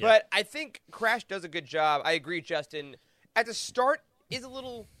 Yeah. But I think Crash does a good job. I agree, Justin. At the start, is a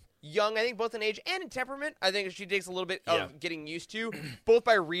little young, I think, both in age and in temperament. I think she takes a little bit of getting used to, both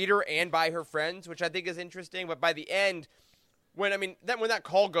by reader and by her friends, which I think is interesting. But by the end, when that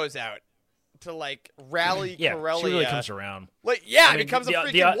call goes out to like rally Corellia, she really comes around. Like, it becomes a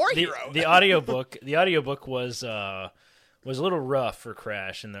freaking war hero. The audiobook was a little rough for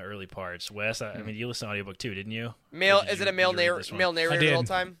Crash in the early parts. Wes, I mean, you listened to the audiobook too, didn't you? Is it a male narrator the whole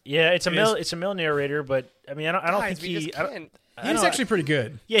time? Yeah, it's a male narrator, but I mean, I don't think he. He was actually pretty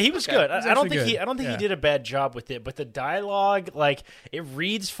good. Yeah, he was good. I don't think good. he did a bad job with it. But the dialogue, like, it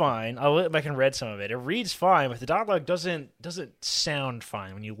reads fine. I went back and read some of it. It reads fine, but the dialogue doesn't sound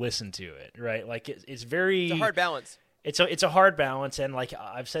fine when you listen to it, right? Like it's very. It's a hard balance. It's a hard balance, and like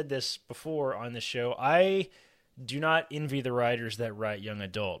I've said this before on the show, I do not envy the writers that write young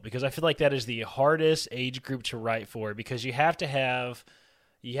adult, because I feel like that is the hardest age group to write for, because you have to have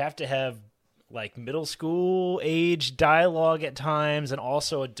like middle school age dialogue at times, and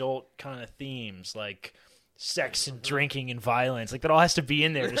also adult kind of themes like sex and drinking and violence. Like that all has to be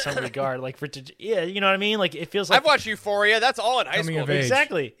in there to some regard. Like you know what I mean? Like it feels like I've watched Euphoria. That's all in high school.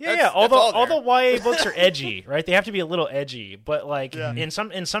 Exactly. Yeah. All the YA books are edgy, right? They have to be a little edgy, but like and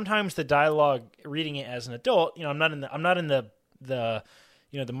sometimes the dialogue, reading it as an adult, you know, I'm not in the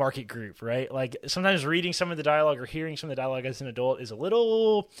you know, the market group, right? Like sometimes reading some of the dialogue or hearing some of the dialogue as an adult is a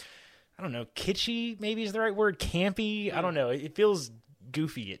little, I don't know, kitschy maybe is the right word, campy. I don't know. It feels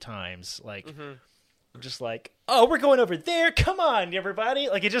goofy at times. Like, just like, oh, we're going over there. Come on, everybody.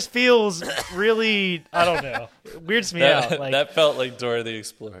 Like, it just feels really, I don't know. It weirds me out. Like, that felt like Dora the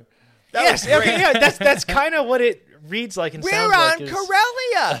Explorer. Yes, okay, yeah, that's kind of what it reads like and sounds like. We're on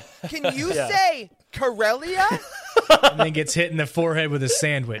Corellia. Can you say Corellia? And then gets hit in the forehead with a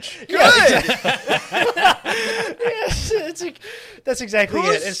sandwich. Good. Yes, that's exactly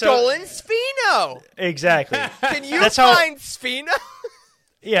Who's it. And stolen Spheno? Exactly. Can you find Spheno?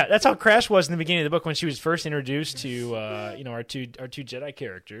 Yeah, that's how Crash was in the beginning of the book when she was first introduced to you know, our two Jedi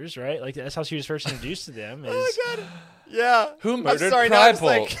characters, right? Like that's how she was first introduced to them. Oh my god. Yeah. Who murdered Pridebolt?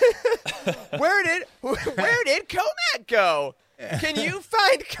 like, where did Comac go? Can you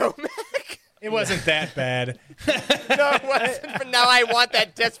find Comac? It wasn't that bad. No, it wasn't. But now I want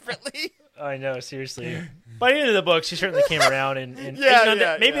that desperately. I know, seriously. By the end of the book, she certainly came around, and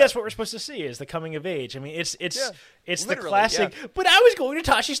maybe that's what we're supposed to see is the coming of age. I mean, it's the classic. Yeah. But I was going to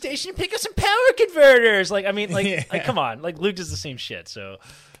Tashi Station and pick up some power converters. Like, I mean, like come on, like Luke does the same shit. So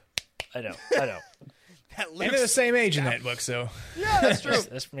I know. And they're the same age in that book, so yeah, that's true.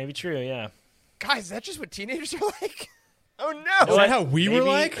 That's maybe true. Yeah, guys, is that just what teenagers are like? Oh no! Is that how we were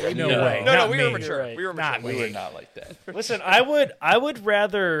like? No way. No, Not we me. were mature. Right. We were mature. we were not like that. Listen, I would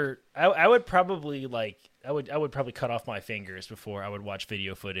rather I would probably like I would probably cut off my fingers before I would watch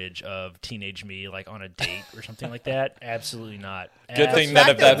video footage of teenage me like on a date or something like that. Absolutely not. Good thing none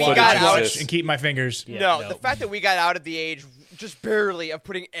of that we footage got out exists. And keep my fingers. Yeah, No, the fact that we got out at the age just barely of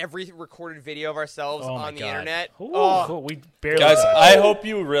putting every recorded video of ourselves on the internet. Ooh, we barely. Guys, I hope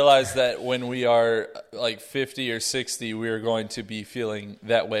you realize that when we are like 50 or 60, we are going to be feeling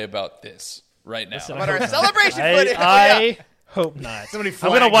that way about this right now. Listen, About our celebration footage. I hope not. Somebody I'm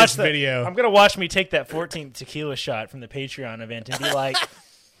flagged gonna watch this video. I'm gonna watch me take that 14th tequila shot from the Patreon event and be like,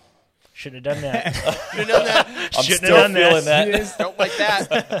 shouldn't have done that. Should've done that. I'm Shouldn't still have done feeling that. that. Don't like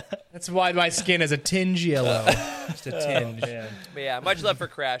that. That's why my skin is a tinge yellow. Just a tinge. Man. But yeah, much love for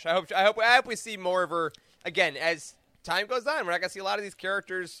Crash. I hope we see more of her again as time goes on. We're not gonna see a lot of these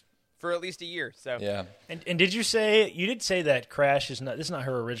characters for at least a year. So Yeah. And did you did say that Crash is not? This is not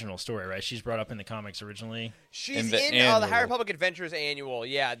her original story, right? She's brought up in the comics originally. she's In in the the annual. High Republic Adventures annual.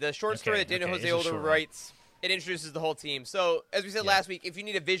 Yeah, the short story that Daniel it's Jose a Older short one. writes. It introduces the whole team. So as we said last week, if you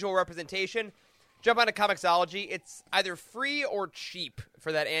need a visual representation, jump onto Comixology. It's either free or cheap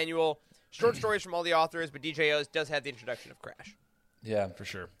for that annual. Short stories from all the authors, but DJO's does have the introduction of Crash. Yeah, for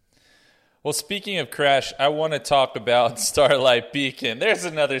sure. Well, speaking of Crash, I want to talk about Starlight Beacon. There's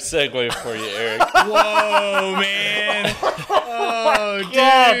another segue for you, Eric. Whoa, man. Oh,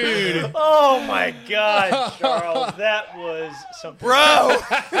 dude. Oh my God, Charles, that was something. Bro!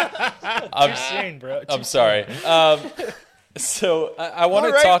 Too soon, bro. I'm sorry. So I want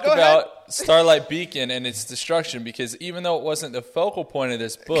All to right, talk go about Starlight Beacon and its destruction, because even though it wasn't the focal point of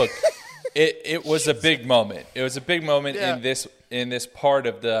this book, it was a big moment. It was a big moment in this part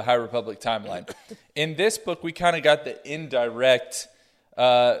of the High Republic timeline. In this book, we kind of got the indirect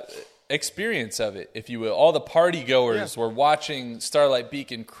experience of it, if you will. All the party goers were watching Starlight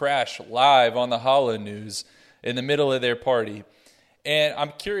Beacon crash live on the Holo News in the middle of their party. And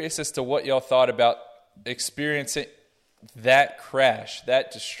I'm curious as to what y'all thought about experiencing that crash,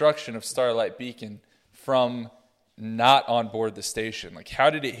 that destruction of Starlight Beacon from not on board the station. Like, how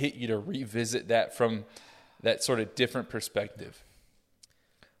did it hit you to revisit that from that sort of different perspective?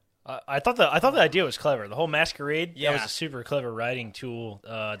 I thought the idea was clever. The whole masquerade, Yeah. that was a super clever writing tool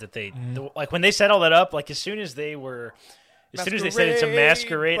that they like when they set all that up. Like as soon as they said it's a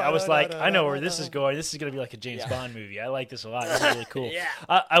masquerade, I was like, I know where this is going. This is going to be like a James Bond movie. I like this a lot. This is really cool. Yeah.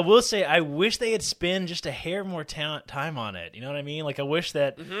 I will say, I wish they had spent just a hair more time on it. You know what I mean? Like, I wish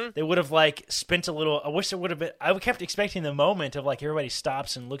that they would have like spent a little. I wish there would have been. I kept expecting the moment of like everybody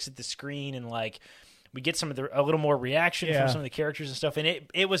stops and looks at the screen and like we get a little more reaction from some of the characters and stuff. And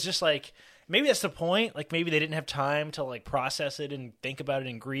it was just like. Maybe that's the point. Like, maybe they didn't have time to, like, process it and think about it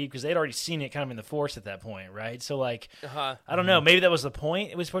and grieve because they'd already seen it kind of in the force at that point, right? So, like, I don't know. Maybe that was the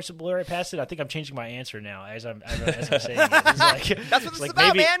point. It was supposed to blur right past it. I think I'm changing my answer now as I'm saying it. It's like, That's what this is like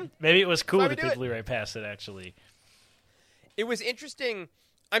about, maybe, man. Maybe it was cool That's why that we they do blew right past it, actually. It was interesting.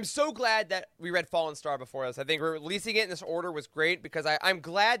 I'm so glad that we read Fallen Star before this. I think releasing it in this order was great because I'm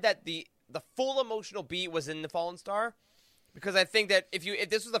glad that the full emotional beat was in the Fallen Star. Because I think that if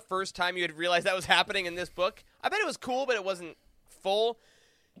this was the first time you had realized that was happening in this book, I bet it was cool, but it wasn't full.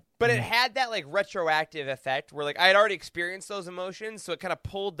 But it had that like retroactive effect where like I had already experienced those emotions, so it kind of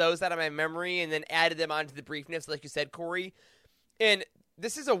pulled those out of my memory and then added them onto the briefness, like you said, Corey. And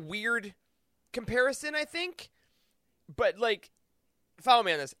this is a weird comparison, I think. But like, follow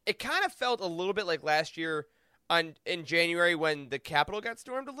me on this. It kind of felt a little bit like last year in January when the Capitol got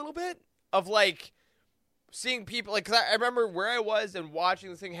stormed a little bit of like. Seeing people, like, cause I remember where I was and watching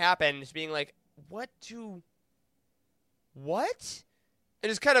this thing happen, just being like, what? And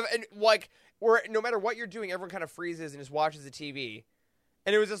just kind of, and like, where no matter what you're doing, everyone kind of freezes and just watches the TV.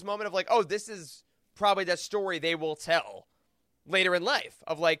 And it was this moment of like, oh, this is probably that story they will tell later in life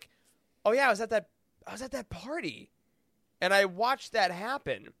of like, oh yeah, I was at that party. And I watched that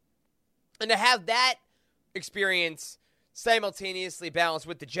happen. And to have that experience simultaneously balanced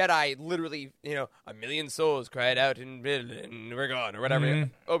with the Jedi, literally, a million souls cried out and we're gone, or whatever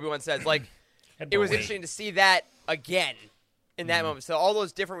Obi-Wan says. Like, it was interesting to see that again in that moment. So all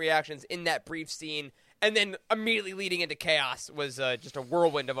those different reactions in that brief scene, and then immediately leading into chaos was just a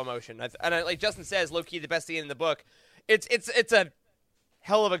whirlwind of emotion. And like Justin says, low-key the best scene in the book. It's a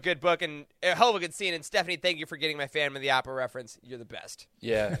hell of a good book and a hell of a good scene. And Stephanie, thank you for getting my Phantom of the Opera reference. You're the best.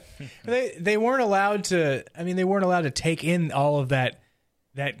 Yeah. They weren't allowed to. I mean, they weren't allowed to take in all of that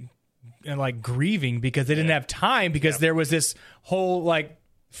like grieving because they didn't have time because there was this whole like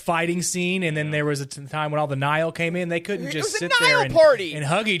fighting scene and then there was a time when all the Nile came in. They couldn't just sit there and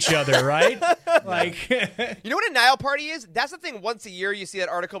hug each other, right? Like, you know what a Nile party is? That's the thing. Once a year, you see that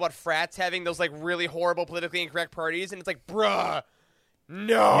article about frats having those like really horrible politically incorrect parties, and it's like, bruh.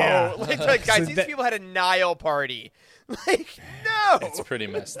 No, Yeah. like guys, these people had a Nile party. Like, no, It's pretty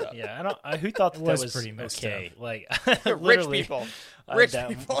messed up. Yeah, who thought that was pretty messed okay? Like, rich people. Rich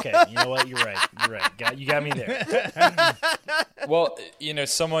people. Okay, you know what? You're right. You got me there. Well,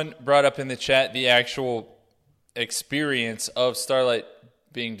 someone brought up in the chat the actual experience of Starlight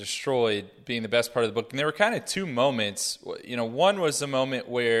being destroyed being the best part of the book. And there were kind of two moments. One was the moment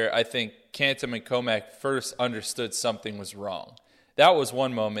where I think Cantum and Comac first understood something was wrong. That was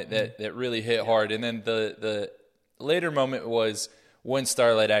one moment that really hit hard. And then the later moment was when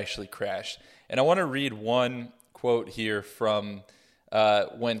Starlight actually crashed. And I want to read one quote here from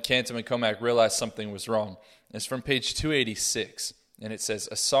when Cantum and Comac realized something was wrong. It's from page 286. And it says,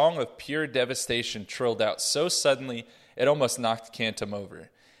 "A song of pure devastation trilled out so suddenly it almost knocked Cantum over.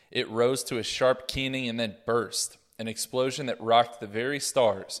 It rose to a sharp keening and then burst, an explosion that rocked the very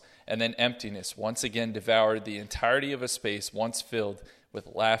stars. And then emptiness once again devoured the entirety of a space once filled with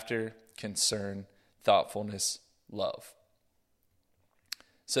laughter, concern, thoughtfulness, love."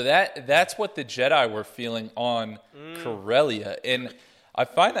 So that's what the Jedi were feeling on Corellia. And I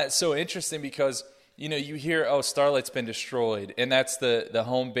find that so interesting because, you hear, oh, Starlight's been destroyed. And that's the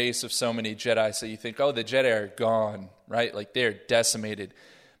home base of so many Jedi. So you think, oh, the Jedi are gone, right? Like they're decimated.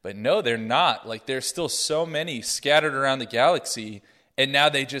 But no, they're not. Like there's still so many scattered around the galaxy. And now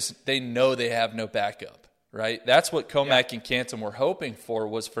they know they have no backup, right? That's what Comac and Cantum were hoping for,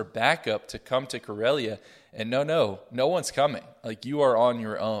 was for backup to come to Corellia. And no one's coming. Like you are on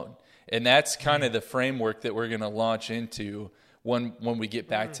your own. And that's kind of the framework that we're going to launch into when we get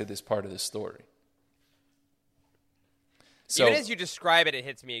back to this part of the story. So, even as you describe it, it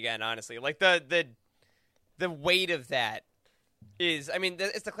hits me again, honestly. Like the weight of that is, I mean,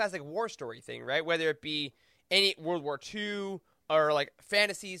 it's the classic war story thing, right? Whether it be any World War II or like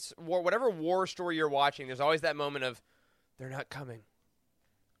fantasies, war, whatever war story you're watching, there's always that moment of, they're not coming.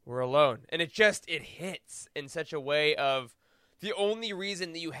 we're alone. And it hits in such a way of the only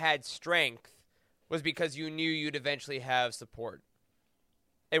reason that you had strength was because you knew you'd eventually have support.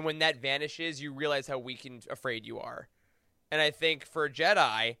 And when that vanishes, you realize how weak and afraid you are. And I think for a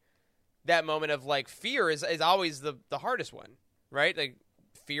Jedi, that moment of like fear is always the hardest one, right? Like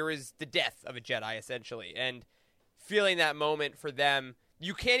fear is the death of a Jedi essentially. And feeling that moment for them,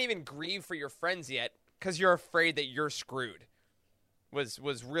 you can't even grieve for your friends yet because you're afraid that you're screwed. Was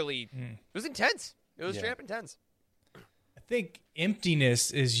really it was intense. It was straight up intense. I think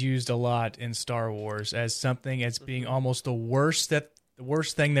emptiness is used a lot in Star Wars as something as being almost the worst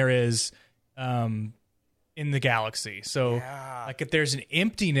thing there is in the galaxy. So like if there's an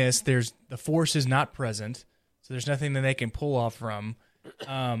emptiness, the Force is not present. So there's nothing that they can pull off from.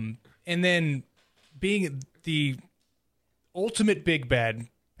 And then being the ultimate big bad,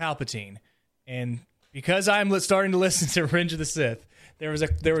 Palpatine. And because I'm starting to listen to Revenge of the Sith, there was a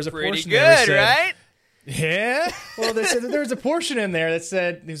Pretty portion good, there that said, right? Yeah. Well, they said that there was a portion in there that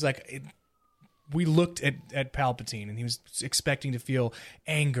said, he was like, we looked at Palpatine and he was expecting to feel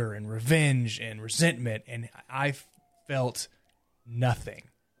anger and revenge and resentment. And I felt nothing.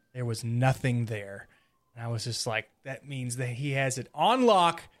 There was nothing there. And I was just like, that means that he has it on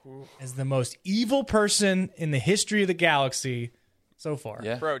lock as the most evil person in the history of the galaxy so far.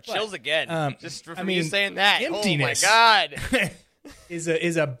 Yeah. Bro, chills again. Just from you mean, saying that. emptiness. Oh my God. is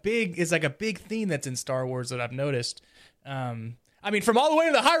like a big theme that's in Star Wars that I've noticed. I mean, from all the way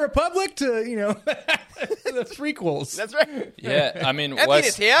to the High Republic to the prequels. That's right. Yeah, I mean,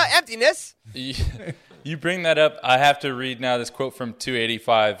 Emptiness here. Emptiness. You bring that up. I have to read now this quote from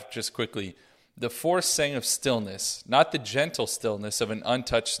 285 just quickly. The Force sang of stillness, not the gentle stillness of an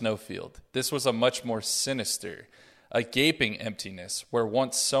untouched snowfield. This was a much more sinister, a gaping emptiness, where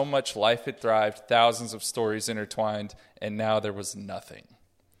once so much life had thrived, thousands of stories intertwined, and now there was nothing.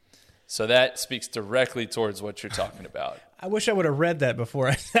 So that speaks directly towards what you're talking about. I wish I would have read that before.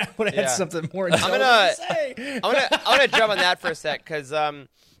 I would have had something more intelligent to say. I'm gonna jump on that for a sec because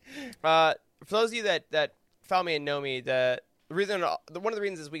for those of you that follow me and know me, one of the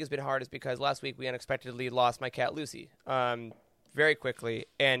reasons this week has been hard is because last week we unexpectedly lost my cat Lucy very quickly,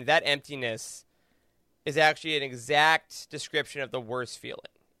 and that emptiness is actually an exact description of the worst feeling.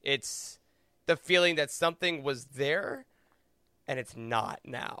 It's the feeling that something was there and it's not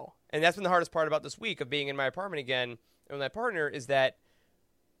now. And that's been the hardest part about this week of being in my apartment again with my partner is that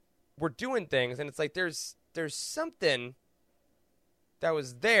we're doing things and it's like there's something that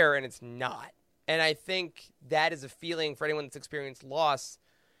was there and it's not. And I think that is a feeling for anyone that's experienced loss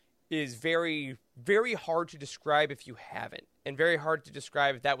is very, very hard to describe if you haven't, and very hard to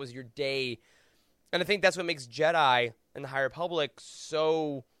describe if that was your day. And I think that's what makes Jedi and the High Republic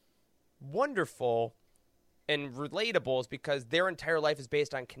so wonderful and relatable is because their entire life is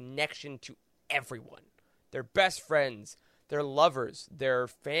based on connection to everyone. Their best friends, their lovers, their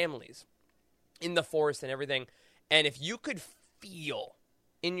families, in the Force and everything. And if you could feel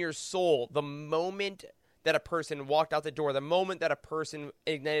in your soul the moment that a person walked out the door, the moment that a person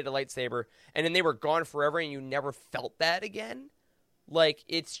ignited a lightsaber, and then they were gone forever and you never felt that again, like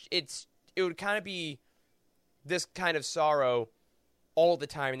it would kind of be this kind of sorrow all the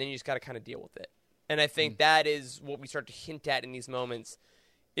time, and then you just got to kind of deal with it. And I think that is what we start to hint at in these moments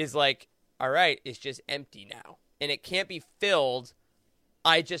is like, all right, it's just empty now. And it can't be filled.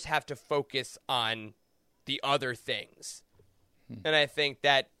 I just have to focus on the other things. And I think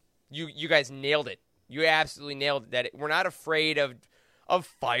that you guys nailed it. You absolutely nailed it. That we're not afraid of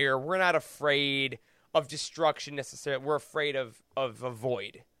fire. We're not afraid of destruction necessarily. We're afraid of a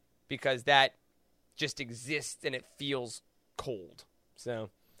void because that just exists and it feels cold. So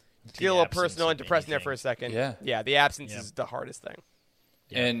to get a little personal and depressing there for a second. Yeah, the absence is the hardest thing.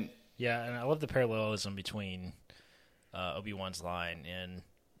 Yeah. And I love the parallelism between Obi-Wan's line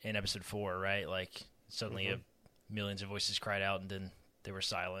in Episode 4, right? Like suddenly millions of voices cried out and then they were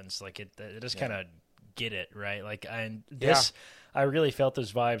silenced. Like it just kind of get it, right? Like I really felt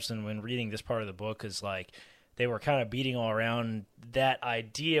those vibes, and when reading this part of the book is like they were kind of beating all around that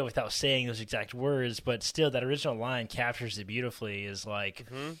idea without saying those exact words, but still that original line captures it beautifully. Is like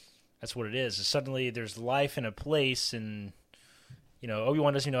that's what it is. Suddenly there's life in a place, and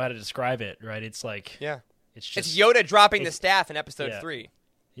Obi-Wan doesn't know how to describe it, right? It's like it's Yoda dropping the staff in Episode 3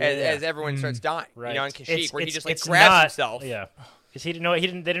 as everyone starts dying, right? On Kashyyyk, where he just grabs himself. Yeah, because they didn't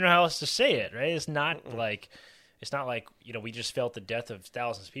know how else to say it, right? It's not like. It's not like, we just felt the death of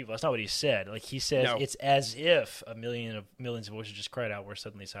thousands of people. That's not what he said. Like, he says it's as if millions of voices just cried out where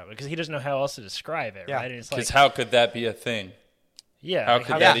suddenly silent. Because he doesn't know how else to describe it, right? Because how could that be a thing? Yeah. How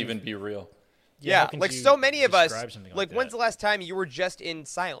could that even be real? Yeah, how can like you so many of us. describe something Like, that? when's the last time you were just in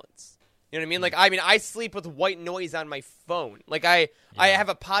silence? You know what I mean? Like, I mean, I sleep with white noise on my phone. Like, I have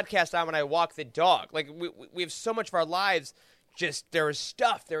a podcast on when I walk the dog. Like, we have so much of our lives. Just there is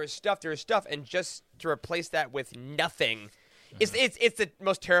stuff, and just to replace that with nothing, it's the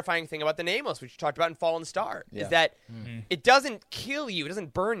most terrifying thing about the Nameless, which you talked about in Fallen Star, is that it doesn't kill you, it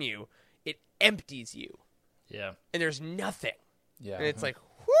doesn't burn you, it empties you. Yeah. And there's nothing. Yeah. And it's like,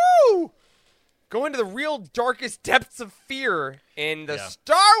 whoo! Go into the real darkest depths of fear in the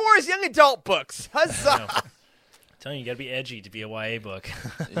Star Wars young adult books. Huzzah! I'm telling you, you got to be edgy to be a YA book.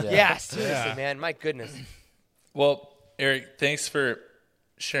 Yeah, seriously, man. My goodness. Well, Eric, thanks for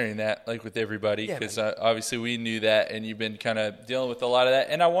sharing that with everybody, because obviously we knew that, and you've been kind of dealing with a lot of that.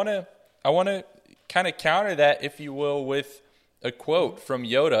 And I want to kind of counter that, if you will, with a quote from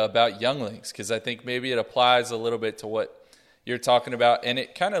Yoda about younglings, because I think maybe it applies a little bit to what you're talking about, and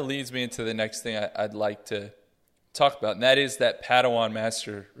it kind of leads me into the next thing I'd like to talk about, and that is that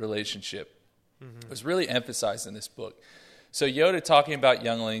Padawan-master relationship. It was really emphasized in this book. So Yoda, talking about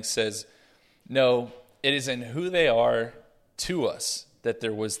younglings, says, "No, it is in who they are to us that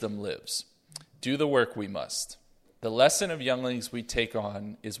their wisdom lives. Do the work we must. The lesson of younglings we take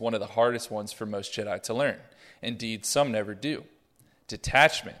on is one of the hardest ones for most Jedi to learn. Indeed, some never do.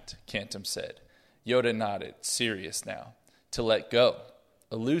 Detachment," Cantum said. Yoda nodded, serious now. "To let go.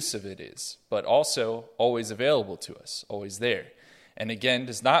 Elusive it is, but also always available to us, always there. And again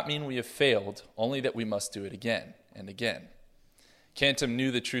does not mean we have failed, only that we must do it again and again." Cantum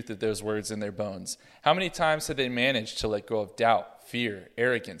knew the truth of those words in their bones. How many times had they managed to let go of doubt, fear,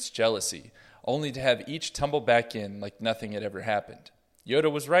 arrogance, jealousy, only to have each tumble back in like nothing had ever happened?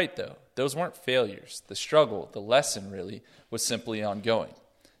 Yoda was right, though. Those weren't failures. The struggle, the lesson, really, was simply ongoing.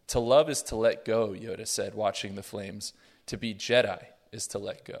 To love is to let go, Yoda said, watching the flames. To be Jedi is to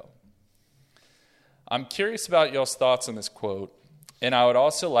let go. I'm curious about y'all's thoughts on this quote, and I would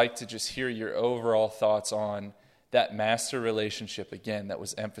also like to just hear your overall thoughts on that master relationship, again, that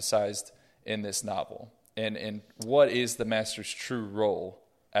was emphasized in this novel. And what is the master's true role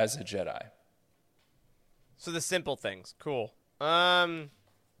as a Jedi? So the simple things. Cool. One,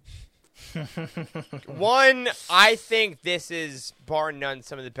 I think this is, bar none,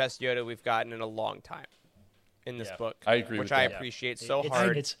 some of the best Yoda we've gotten in a long time in this book. I agree which with I that. appreciate so It's-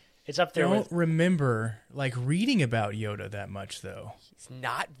 hard. It's up there I don't with... remember reading about Yoda that much, though. It's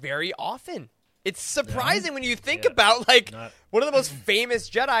not very often. It's surprising when you think about one of the most famous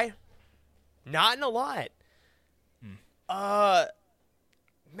Jedi. Not in a lot.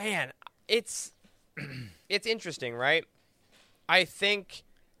 Man, it's interesting, right? I think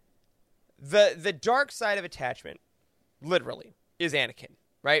the dark side of attachment, literally, is Anakin,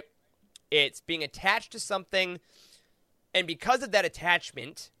 right? It's being attached to something, and because of that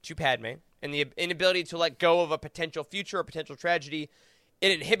attachment to Padme and the inability to let go of a potential future or potential tragedy,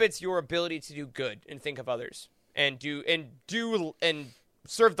 it inhibits your ability to do good and think of others and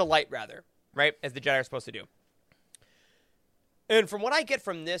serve the light, rather, right? As the Jedi are supposed to do. And from what I get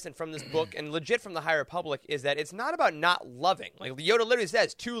from this and from this book, and legit from the High Republic, is that it's not about not loving. Like Yoda literally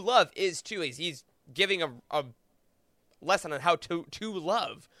says, to love is to. He's giving a lesson on how to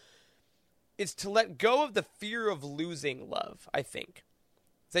love. It's to let go of the fear of losing love, I think.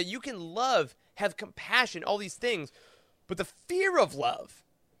 It's that you can love, have compassion, all these things, but the fear of love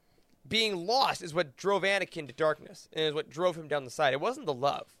being lost is what drove Anakin to darkness and is what drove him down the side. It wasn't the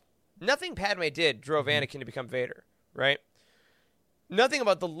love. Nothing Padme did drove Anakin to become Vader, right? Nothing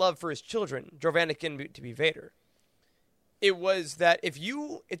about the love for his children drove Anakin to be Vader. It was that if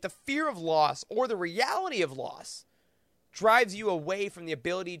the fear of loss or the reality of loss drives you away from the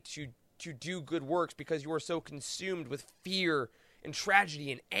ability to do good works because you are so consumed with fear and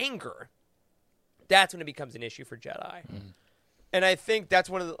tragedy and anger, that's when it becomes an issue for Jedi. And I think that's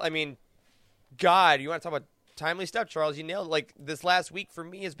one of the, God, you want to talk about timely stuff, Charles, you nailed it. This last week for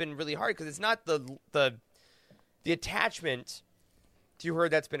me has been really hard because it's not the attachment to her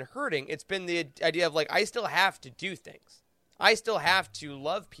that's been hurting. It's been the idea of I still have to do things. I still have to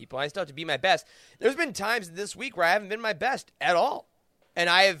love people. I still have to be my best. There's been times this week where I haven't been my best at all. And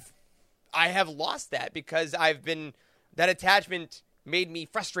I have lost that because that attachment made me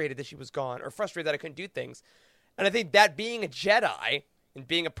frustrated that she was gone or frustrated that I couldn't do things. And I think that being a Jedi and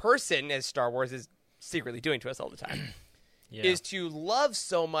being a person, as Star Wars is secretly doing to us all the time, is to love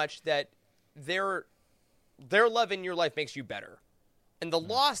so much that their love in your life makes you better. And the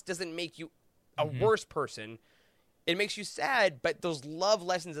loss doesn't make you a worse person. It makes you sad, but those love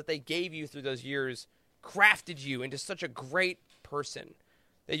lessons that they gave you through those years crafted you into such a great person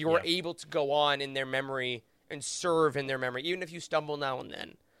that you were able to go on in their memory and serve in their memory, even if you stumble now and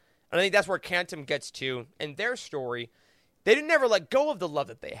then. And I think that's where Cantum gets to in their story. They didn't ever let go of the love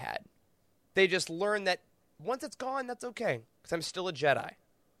that they had. They just learned that once it's gone, that's okay, because I'm still a Jedi.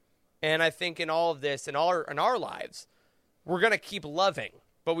 And I think in all of this, in our lives, we're going to keep loving,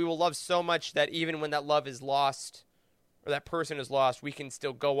 but we will love so much that even when that love is lost or that person is lost, we can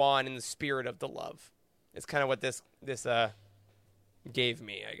still go on in the spirit of the love. It's kind of what this gave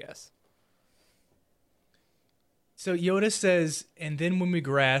me, I guess. So Yoda says, and then when we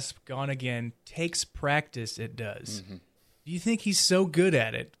grasp, gone again, takes practice, it does. Mm-hmm. Do you think he's so good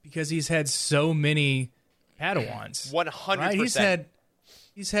at it because he's had so many Padawans? 100%. Right?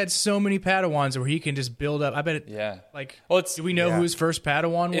 He's had so many Padawans where he can just build up. I bet it. Yeah. Like, Well, do we know who his first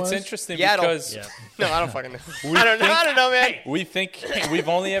Padawan was? It's interesting Yaddle. because No, I don't fucking know. I don't know, man. we think we've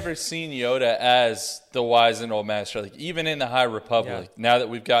only ever seen Yoda as the wise and old master. Like even in the High Republic, now that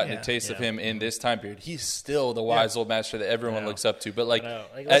we've gotten a taste of him in this time period, he's still the wise old master that everyone looks up to. But like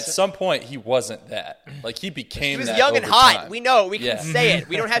at some point, he wasn't that. Like he became. He was that young and over hot. time. We know. We can say it.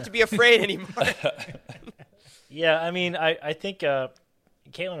 We don't have to be afraid anymore. Yeah, I mean, I think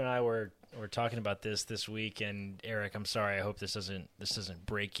Caitlin and I were talking about this week, and Eric, I'm sorry, I hope this doesn't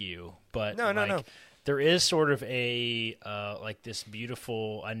break you, but No. There is sort of a like this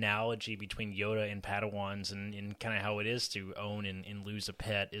beautiful analogy between Yoda and Padawans, and kind of how it is to own and lose a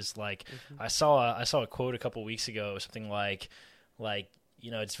pet. Is like I saw a quote a couple weeks ago, something like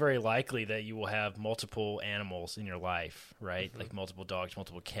it's very likely that you will have multiple animals in your life, right? Mm-hmm. Like multiple dogs,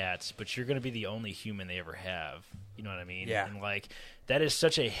 multiple cats, but you're going to be the only human they ever have. You know what I mean? Yeah. And like that is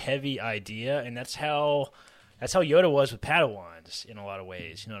such a heavy idea, and that's how Yoda was with Padawans in a lot of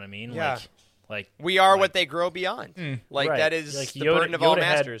ways. You know what I mean? Yeah. Like We are what they grow beyond. Like right. that is like the burden of all Yoda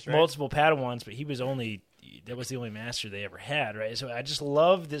masters, had right? multiple Padawans, but that was the only master they ever had, right? So I just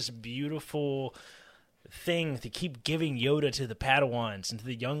love this beautiful thing to keep giving Yoda to the Padawans and to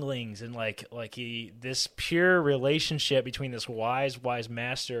the younglings, and this pure relationship between this wise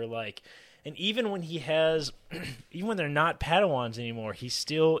master, and even when even when they're not Padawans anymore, he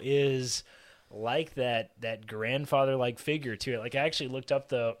still is like that grandfather-like figure to it. Like I actually looked up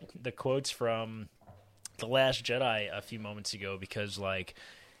the quotes from The Last Jedi a few moments ago because like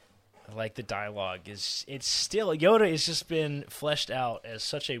the dialogue it's still Yoda has just been fleshed out as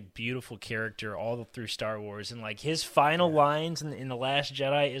such a beautiful character all through Star Wars, and like his final lines in The Last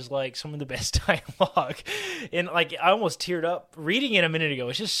Jedi is like some of the best dialogue, and like I almost teared up reading it a minute ago.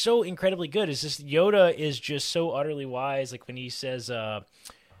 It's just so incredibly good. It's just Yoda is just so utterly wise. Like when he says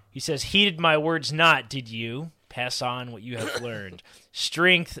heeded my words not, did you? Pass on what you have learned.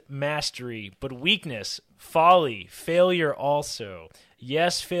 Strength, mastery, but weakness, folly, failure also.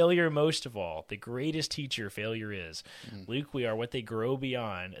 Yes, failure most of all. The greatest teacher failure is. Luke, we are what they grow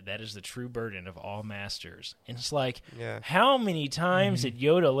beyond. That is the true burden of all masters. And it's like, how many times did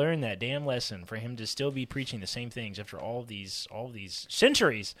Yoda learn that damn lesson for him to still be preaching the same things after all these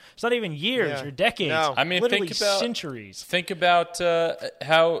centuries? It's not even years or decades. No. I mean, literally think about centuries. Think about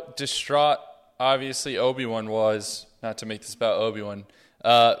how distraught, obviously, Obi-Wan was. Not to make this about Obi-Wan,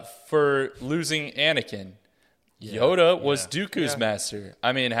 for losing Anakin. Yoda was Dooku's master.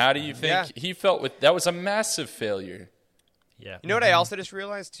 I mean, how do you think he felt with that? Was a massive failure. Yeah. You know what I also just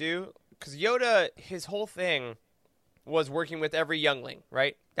realized too? Because Yoda, his whole thing was working with every youngling,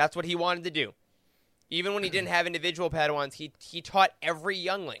 right? That's what he wanted to do. Even when he didn't have individual Padawans, he taught every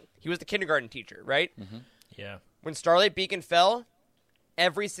youngling. He was the kindergarten teacher, right? Mm-hmm. Yeah. When Starlight Beacon fell,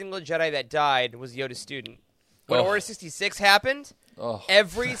 every single Jedi that died was Yoda's student. When Order 66 happened,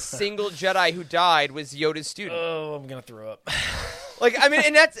 every single Jedi who died was Yoda's student. Oh, I'm gonna throw up. Like, I mean,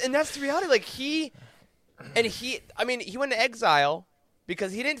 and that's the reality. Like he went to exile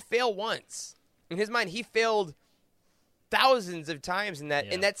because he didn't fail once. In his mind, he failed thousands of times in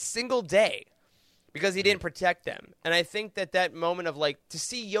that single day because he didn't protect them. And I think that moment of like to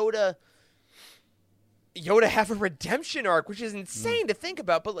see Yoda have a redemption arc, which is insane to think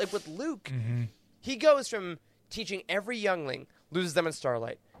about. But like with Luke, he goes from teaching every youngling, loses them in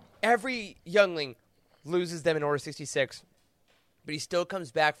Starlight. Every youngling loses them in Order 66. But he still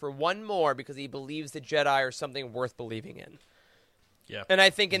comes back for one more because he believes the Jedi are something worth believing in. Yeah. And I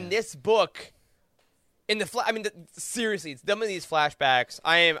think in this book, seriously, some of these flashbacks,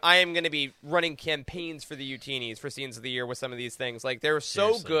 I am going to be running campaigns for the Utinis for Scenes of the Year with some of these things. Like, they're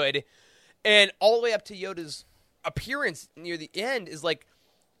so good. And all the way up to Yoda's appearance near the end is like,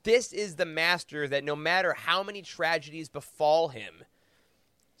 this is the master that no matter how many tragedies befall him,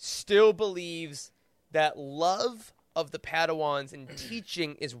 still believes that love of the Padawans and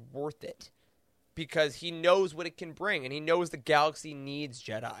teaching is worth it because he knows what it can bring, and he knows the galaxy needs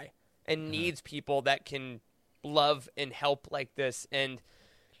Jedi and needs people that can love and help like this. And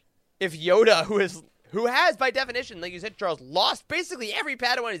if Yoda, who has by definition, like you said, Charles, lost basically every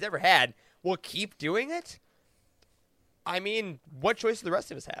Padawan he's ever had, will keep doing it. I mean, what choice do the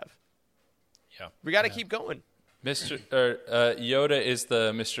rest of us have? Yeah, we got to keep going. Yoda is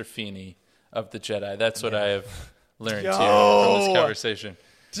the Mr. Feeney of the Jedi. That's what I have learned here from this conversation.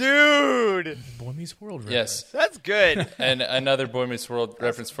 Dude! Boy Meets World reference. Yes. That's good. And another Boy Meets World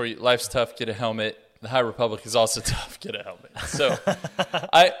reference for you. Life's tough, get a helmet. The High Republic is also tough, get a helmet. So,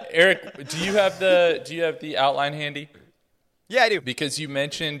 Eric, do you have the outline handy? Yeah, I do. Because you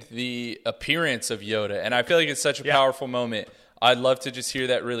mentioned the appearance of Yoda, and I feel like it's such a powerful moment. I'd love to just hear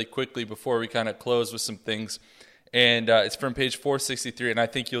that really quickly before we kind of close with some things. And it's from page 463, and I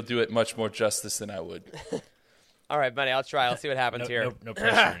think you'll do it much more justice than I would. All right, buddy, I'll try. I'll see what happens here. No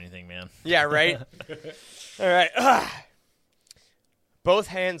pressure or anything, man. Yeah, right? All right. Both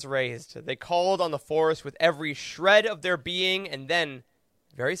hands raised, they called on the Force with every shred of their being, and then,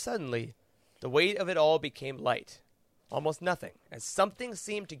 very suddenly, the weight of it all became light. Almost nothing, as something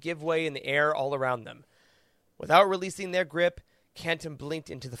seemed to give way in the air all around them. Without releasing their grip, Canton blinked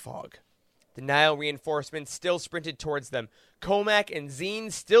into the fog. The Nile reinforcements still sprinted towards them. Comac and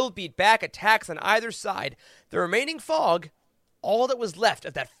Zine still beat back attacks on either side. The remaining fog, all that was left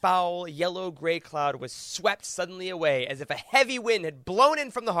of that foul, yellow-gray cloud, was swept suddenly away as if a heavy wind had blown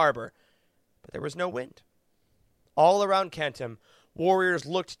in from the harbor. But there was no wind. All around Canton, warriors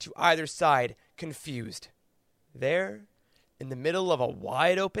looked to either side, confused. There, in the middle of a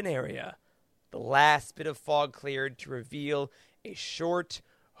wide-open area, the last bit of fog cleared to reveal a short,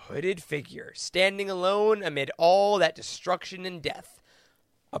 hooded figure standing alone amid all that destruction and death.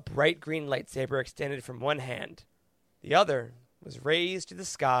 A bright green lightsaber extended from one hand. The other was raised to the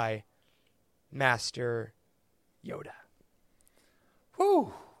sky. Master Yoda.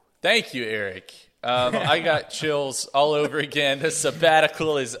 Whew. Thank you, Eric. I got chills all over again. The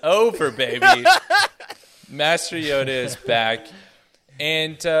sabbatical is over, baby. Master Yoda is back.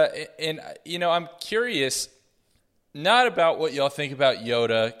 And you know, I'm curious, not about what y'all think about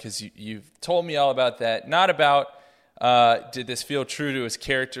Yoda, because you've told me all about that. Not about did this feel true to his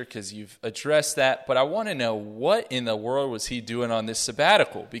character, because you've addressed that. But I want to know, what in the world was he doing on this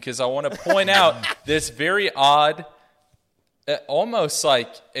sabbatical? Because I want to point out this very odd, almost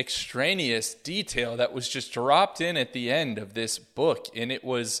like extraneous detail that was just dropped in at the end of this book. And it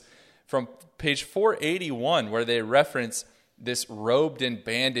was from page 481, where they reference this robed and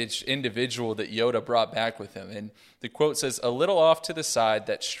bandaged individual that Yoda brought back with him. And the quote says, "A little off to the side,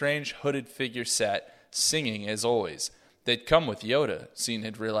 that strange hooded figure sat, singing as always. They'd come with Yoda," Zine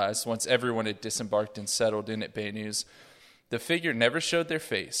had realized once everyone had disembarked and settled in at Bay News. The figure never showed their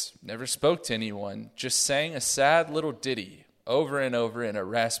face, never spoke to anyone, just sang a sad little ditty over and over in a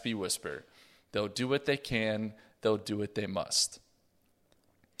raspy whisper. "They'll do what they can, they'll do what they must."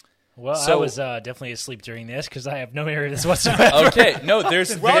 Well, I was definitely asleep during this because I have no memory of this whatsoever. Okay, no,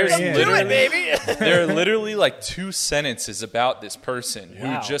 there's literally, baby. There are literally like 2 sentences about this person who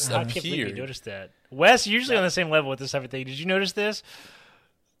just I can't believe you appeared. noticed that. Wes, you're usually on the same level with this type of thing. Did you notice this?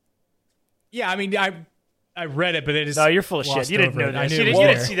 Yeah, I mean, I read it, but it is. No, you're full of shit. You didn't know I that. knew You it was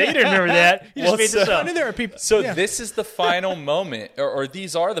didn't there. see that. You didn't remember that. You just made this I up. knew there are people. So yeah. this is the final moment, or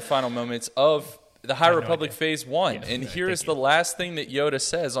these are the final moments of the High Republic Phase 1. Yeah, and here is the last thing that Yoda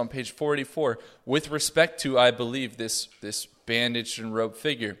says on page 484 with respect to, I believe, this bandaged and robed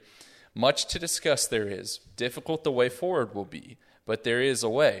figure. "Much to discuss there is. Difficult the way forward will be. But there is a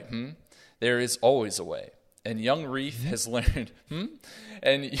way. There is always a way. And young Reith has learned.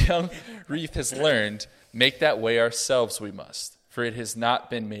 And young Reith has learned, make that way ourselves we must. For it has not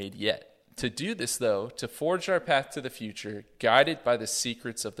been made yet. To do this, though, to forge our path to the future, guided by the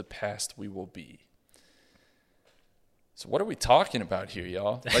secrets of the past we will be." So what are we talking about here,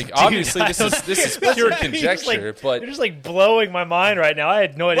 y'all? Like, Dude, obviously, this is pure conjecture, but you're just like blowing my mind right now. I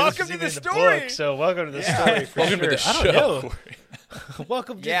had no idea Welcome this to was the even in story. the book. So welcome to the story. For welcome sure. to the I don't show. know.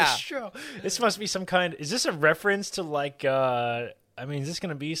 Welcome to the show. This must be some kind. Is this a reference to like? I mean, is this going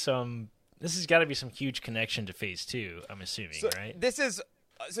to be some? This has got to be some huge connection to Phase 2. I'm assuming, right? This is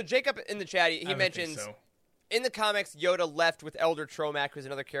so Jacob in the chat. He mentions in the comics Yoda left with Elder Tromac, who's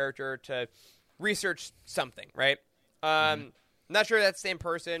another character, to research something. Right. Not sure that's the same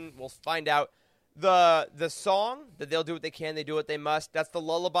person. We'll find out. The song that they'll do what they can, they do what they must. That's the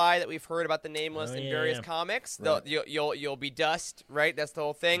lullaby that we've heard about the Nameless in various comics. Right. You'll be dust, right? That's the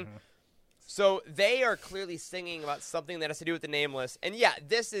whole thing. So they are clearly singing about something that has to do with the Nameless. And yeah,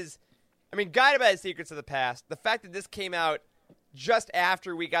 this is, I mean, guided by the secrets of the past. The fact that this came out just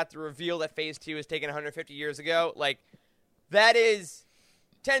after we got the reveal that Phase 2 was taken 150 years ago, like, that is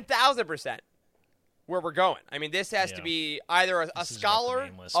 10,000%. where we're going. I mean, this has to be either a scholar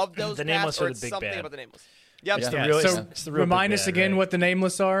of those paths or it's something about the Nameless. Yep. It's the remind us again what the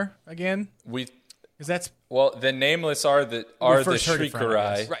Nameless are again. The Nameless are the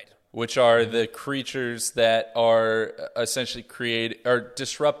Shrikerai, right? Which are the creatures that are essentially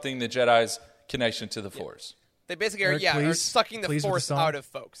disrupting the Jedi's connection to the Force. They basically are sucking the Force out of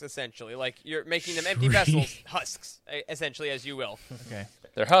folks, essentially. Like, you're making them empty vessels, husks, essentially, as you will. Okay.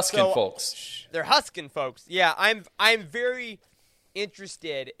 They're husking folks. They're husking folks. Yeah, I'm very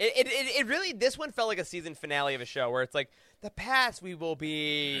interested. It really, this one felt like a season finale of a show where it's like, the past we will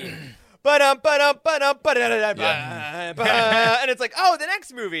be... and it's like, oh, the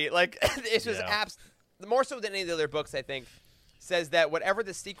next movie. Like, it's just more so than any of the other books, I think, says that whatever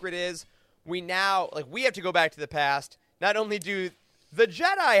the secret is, we have to go back to the past. Not only do the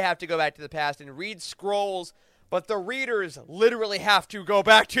Jedi have to go back to the past and read scrolls, but the readers literally have to go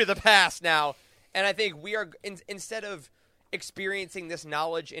back to the past now. And I think we are, instead of experiencing this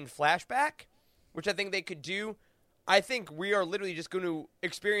knowledge in flashback, which I think they could do, I think we are literally just going to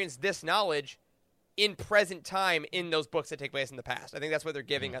experience this knowledge in present time in those books that take place in the past. I think that's what they're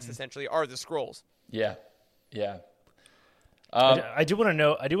giving us, essentially, are the scrolls. Yeah. I do want to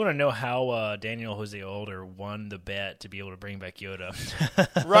know. I do want to know how Daniel Jose Older won the bet to be able to bring back Yoda.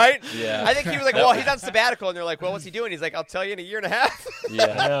 Right? Yeah. I think he was like, "Well, he's on sabbatical," and they're like, "Well, what's he doing?" He's like, "I'll tell you in a year and a half."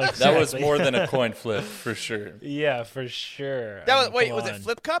 Yeah, that was more than a coin flip for sure. Yeah, for sure. Was it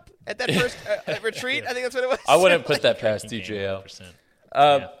Flip Cup at that first retreat? I think that's what it was. I wouldn't put that past DJL.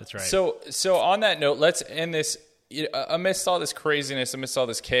 Yeah, that's right. So on that note, let's end this. Amidst all this craziness, amidst all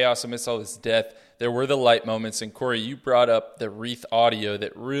this chaos, amidst all this death, there were the light moments. And Corey, you brought up the Wreath audio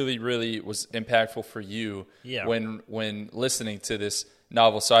that really, really was impactful for you when listening to this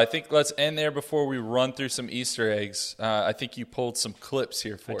novel. So I think let's end there before we run through some Easter eggs. I think you pulled some clips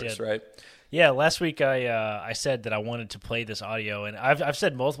here for us, right? Yeah, last week I said that I wanted to play this audio, and I've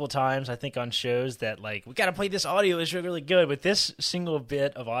said multiple times, I think on shows, that like we got to play this audio. It's really, really good. But this single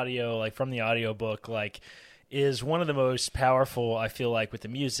bit of audio, like from the audiobook, like, is one of the most powerful, I feel like, with the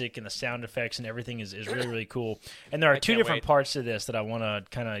music and the sound effects and everything is really, really cool. And there are two different parts to this that I want to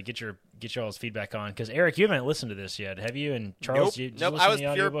kind of get y'all's feedback on. Because, Eric, you haven't listened to this yet, have you? And Charles, Nope, I was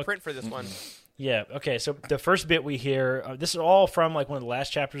pure print for this one. Yeah, okay. So the first bit we hear, this is all from like one of the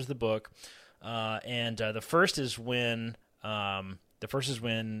last chapters of the book. And the first is when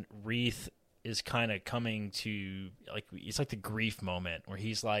Wreath is kind of coming to, like, it's like the grief moment where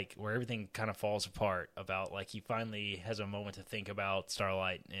he's like, where everything kind of falls apart about, like, he finally has a moment to think about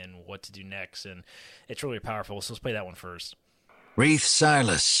Starlight and what to do next, and it's really powerful. So let's play that one first. Wreath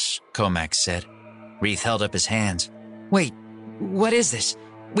Silas, Comac said. Wreath held up his hands. Wait, what is this?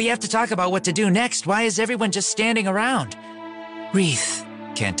 We have to talk about what to do next. Why is everyone just standing around? Wreath,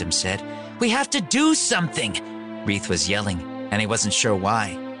 Kentum said. We have to do something. Wreath was yelling, and he wasn't sure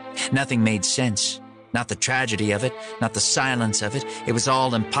why. Nothing made sense. Not the tragedy of it, not the silence of it. It was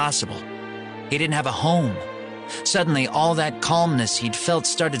all impossible. He didn't have a home. Suddenly, all that calmness he'd felt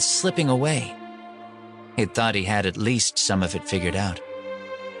started slipping away. He'd thought he had at least some of it figured out.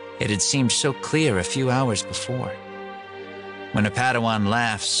 It had seemed so clear a few hours before. When a Padawan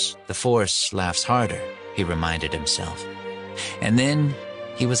laughs, the Force laughs harder, he reminded himself. And then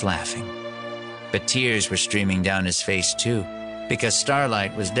he was laughing. But tears were streaming down his face, too, because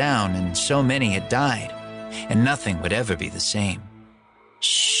Starlight was down and so many had died, and nothing would ever be the same.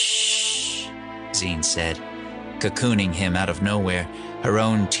 Shh, Zine said, cocooning him out of nowhere, her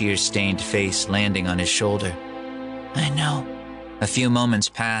own tear-stained face landing on his shoulder. I know. A few moments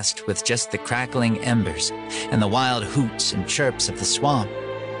passed with just the crackling embers and the wild hoots and chirps of the swamp.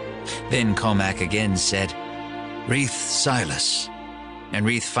 Then Comac again said, Wreath Silas. And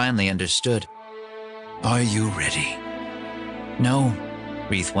Wreath finally understood. Are you ready? No,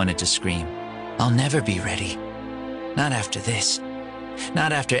 Wreath wanted to scream. I'll never be ready. Not after this.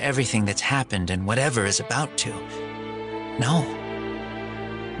 Not after everything that's happened and whatever is about to. No.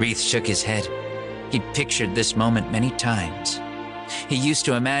 Wreath shook his head. He'd pictured this moment many times. He used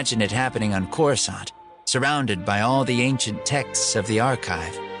to imagine it happening on Coruscant, surrounded by all the ancient texts of the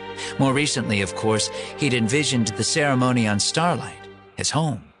archive. More recently, of course, he'd envisioned the ceremony on Starlight, his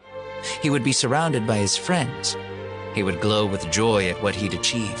home. He would be surrounded by his friends. He would glow with joy at what he'd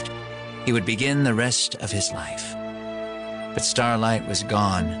achieved. He would begin the rest of his life. But Starlight was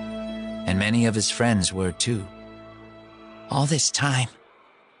gone, and many of his friends were too. All this time,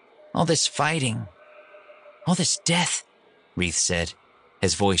 all this fighting, all this death, Wreath said,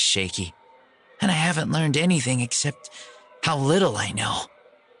 his voice shaky. And I haven't learned anything except how little I know.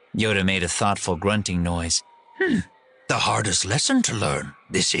 Yoda made a thoughtful grunting noise. The hardest lesson to learn,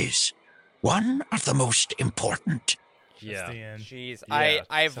 this is. One of the most important. Yeah. The end. Jeez, Yeah,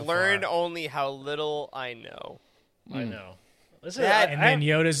 I've so learned far. only how little I know. I know. Listen, That- And then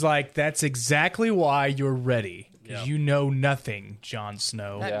Yoda's like, "That's exactly why you're ready, because Yeah. you know nothing, Jon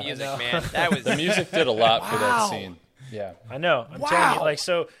Snow." That Yeah. music, man, that was The music did a lot for that scene. Yeah. I know. I'm telling you, like,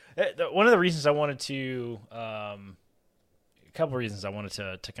 so one of the reasons I wanted to, a couple of reasons I wanted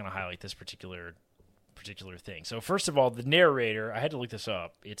to kind of highlight this particular thing. So first of all, the narrator, I had to look this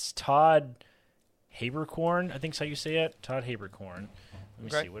up. It's Todd Haberkorn, I think is how you say it. Todd Haberkorn. Let me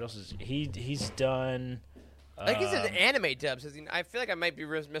Okay. see. What else is he's done? I think he's an anime dub. So I feel like I might be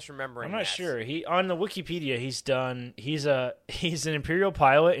misremembering. I'm not that. sure. He on the Wikipedia, he's an Imperial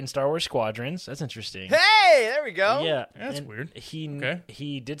pilot in Star Wars Squadrons. That's interesting. Hey, there we go. Yeah, That's and weird.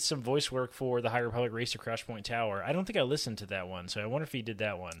 He did some voice work for the High Republic Race to Crash Point Tower. I don't think I listened to that one, so I wonder if he did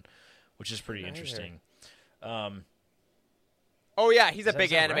that one, which is pretty interesting. Oh yeah, he's a that big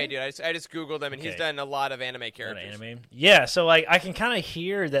sound anime right? dude. I just googled him, and he's Okay. done a lot of anime Not characters. anime. Yeah, so like I can kind of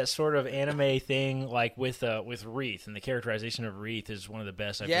hear that sort of anime thing, like with Wreath, and the characterization of Wreath is one of the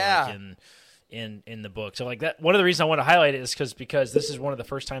best I feel like in the book. So like that, one of the reasons I want to highlight it is because this is one of the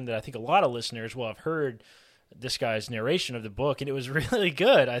first time that I think a lot of listeners will have heard this guy's narration of the book, and it was really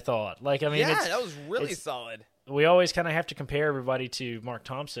good. I thought, like, I mean, Yeah, it's, that was really it's- solid. we always kind of have to compare everybody to Mark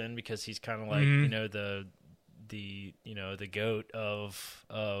Thompson because he's kind of like Mm-hmm. you know the goat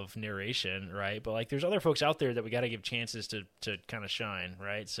of narration, right? But like there's other folks out there that we got to give chances to kind of shine,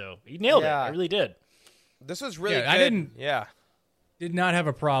 right? So he nailed it. Yeah. I really did. This was really Yeah, good. I didn't- Yeah. Did not have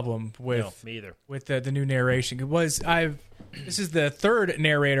a problem No, with me either. with the new narration. This is the third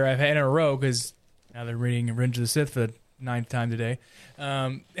narrator I've had in a row, because now they're reading Revenge of the Sith for the 9th time today.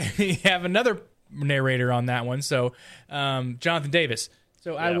 You have another narrator on that one, so Jonathan Davis.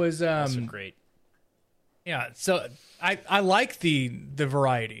 So I Yeah, was also great. yeah. So I like the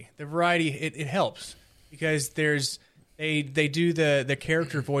variety. The variety it helps because they do the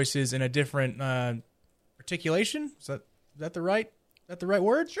character voices in a different articulation. Is that the right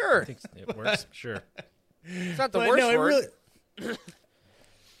word? Sure. I think it works. Sure. It's not the But worst no, word.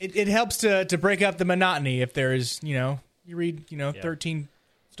 it helps to break up the monotony. If there's, you read, 13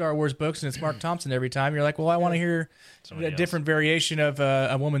 Star Wars books and it's Mark Thompson every time, you're like, well, I want to hear Somebody a else. different variation of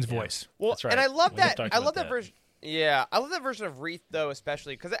a woman's voice. Well, That's right. and I love We have that. talked I about love that that. version. Yeah, I love that version of Wreath though,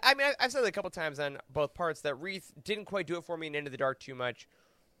 especially because I mean I've said it a couple times on both parts that Wreath didn't quite do it for me in Into the Dark too much,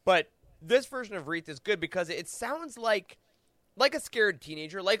 but this version of Wreath is good because it sounds like a scared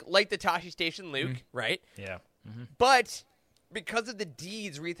teenager, like the Tashi Station Luke, right? Yeah. But because of the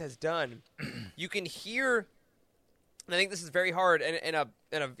deeds Wreath has done, you can hear, and I think this is very hard and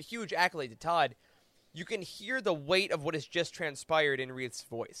a huge accolade to Todd. You can hear the weight of what has just transpired in Wreath's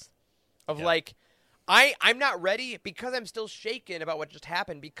voice, of like, I'm not ready because I'm still shaken about what just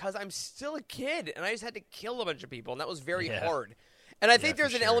happened because I'm still a kid and I just had to kill a bunch of people and that was very hard. And I think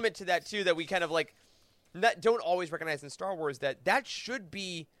there's an element to that too that we kind of like don't always recognize in Star Wars that should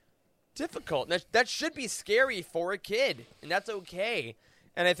be difficult. That should be scary for a kid, and that's okay.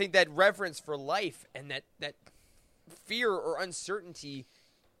 And I think that reverence for life and that fear or uncertainty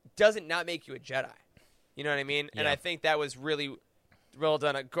doesn't not make you a Jedi. You know what I mean? And Yeah. I think that was really well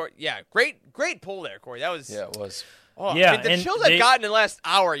done. Yeah, great pull there, Corey. That was Yeah, it was. Oh, Yeah, I mean, the and chills they- I've gotten in the last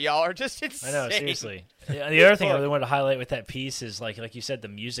hour, y'all, are just insane. I know, seriously. Yeah, the other thing I really wanted to highlight with that piece is like you said, the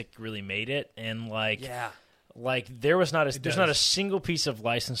music really made it, and like there's not a single piece of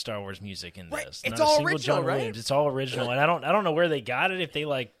licensed Star Wars music in Right. this. It's Not a all single original, John right? Williams. It's all original, and I don't know where they got it. If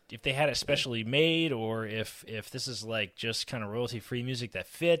they had it specially made, or if this is like just kind of royalty free music that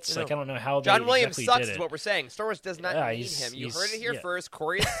fits. Like I don't know how John they Williams exactly sucks, did is it. what we're saying. Star Wars does not need him. You heard it here first.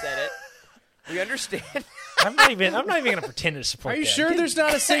 Corey has said it. We understand. I'm not even going to pretend to support. Are you that. sure there's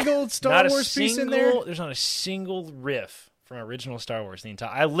not a single Star Not a Wars piece in there? There's not a single riff from original Star Wars.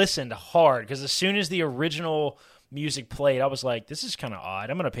 I listened hard because as soon as the original music played, I was like, "This is kind of odd.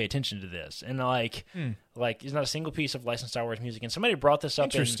 I'm going to pay attention to this." And like there's not a single piece of licensed Star Wars music. And somebody brought this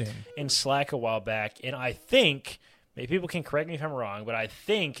up in Slack a while back, and I think maybe people can correct me if I'm wrong, but I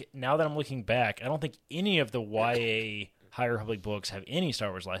think now that I'm looking back, I don't think any of the YA High Republic books have any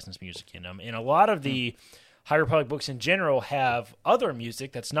Star Wars licensed music in them, and a lot of the High Republic books in general have other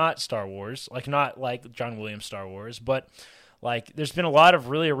music that's not Star Wars, like not like John Williams Star Wars, but like there's been a lot of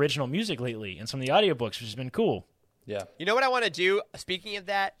really original music lately in some of the audiobooks, which has been cool. Yeah. You know what I want to do? Speaking of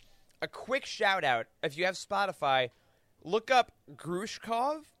that, a quick shout out. If you have Spotify, look up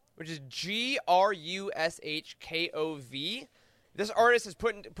Grushkov, which is Grushkov. This artist has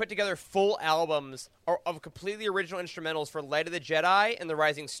put together full albums of completely original instrumentals for Light of the Jedi and The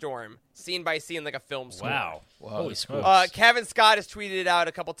Rising Storm, scene by scene like a film score. Wow. Holy smokes. Kevin Scott has tweeted it out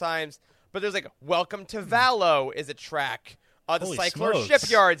a couple times. But there's like Welcome to Valo is a track. The Holy Cyclor smokes.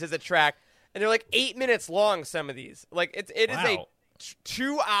 Shipyards is a track. And they're like 8 minutes long, some of these. Like it is a Wow.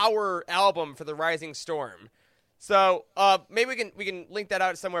 2-hour album for the Rising Storm. So maybe we can link that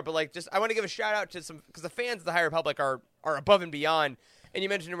out somewhere. But like, just I want to give a shout out to some, because the fans of the High Republic are above and beyond. And you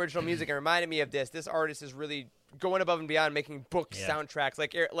mentioned original music, and reminded me of this. This artist is really going above and beyond, making book soundtracks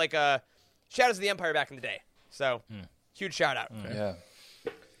like Shadows of the Empire back in the day. So huge shout out. Yeah.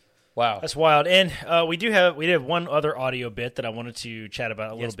 Wow. That's wild. And we have one other audio bit that I wanted to chat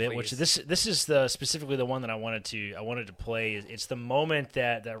about a little bit, please. which this is specifically the one that I wanted to play. It's the moment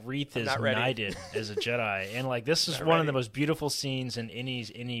that Reith is knighted as a Jedi, and like this is one of the most beautiful scenes in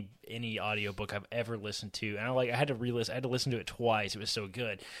any audiobook I've ever listened to. And I had to listen to it twice. It was so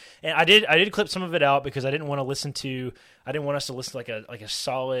good. And I did clip some of it out because I didn't want us to listen to like a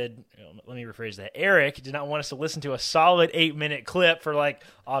solid, let me rephrase that. Eric did not want us to listen to a solid 8-minute clip for like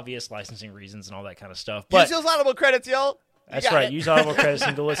obvious licensing reasons and all that kind of stuff. But use those Audible credits, y'all. That's right. Use Audible credits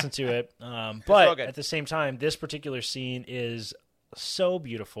and go listen to it. real But good. at the same time, this particular scene is so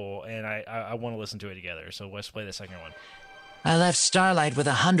beautiful, and I want to listen to it together. So let's play the second one. I left Starlight with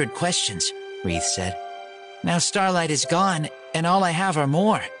 100 questions, Reith said. Now Starlight is gone, and all I have are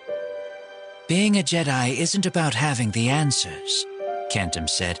more. Being a Jedi isn't about having the answers, Cantum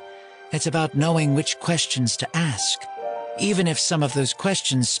said. It's about knowing which questions to ask, even if some of those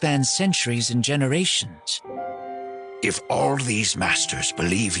questions span centuries and generations. If all these masters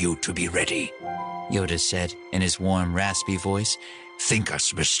believe you to be ready, Yoda said in his warm, raspy voice. think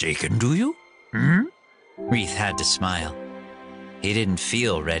us mistaken, do you? Reith had to smile. He didn't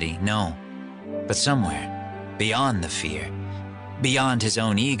feel ready, no. But somewhere, beyond the fear, beyond his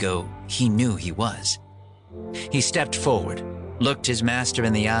own ego, he knew he was. He stepped forward, looked his master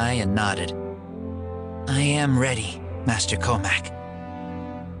in the eye, and nodded. I am ready, Master Comac.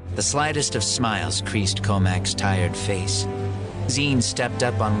 The slightest of smiles creased Comac's tired face. Zine stepped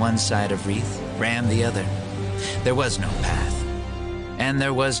up on one side of Reith, Ram the other. There was no path. And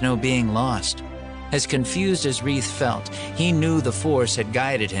there was no being lost. As confused as Reith felt, he knew the Force had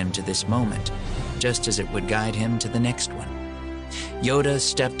guided him to this moment, just as it would guide him to the next one. Yoda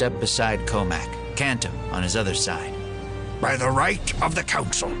stepped up beside Comac, Cantum on his other side. By the right of the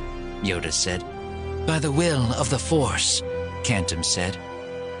Council, Yoda said. By the will of the Force, Cantum said.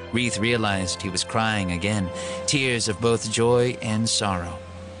 Reith realized he was crying again, tears of both joy and sorrow.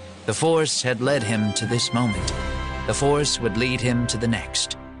 The Force had led him to this moment. The Force would lead him to the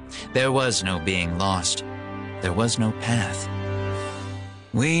next. There was no being lost. There was no path.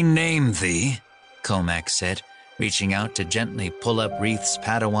 we name thee. Comac said, reaching out to gently pull up Reith's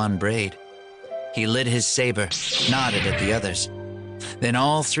Padawan braid. He lit his saber, nodded at the others. Then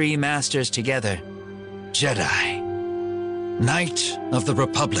all three masters together. Jedi, Knight of the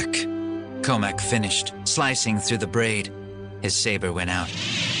Republic. Comac finished, slicing through the braid. His saber went out.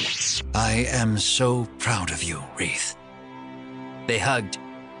 I am so proud of you, Reith. They hugged,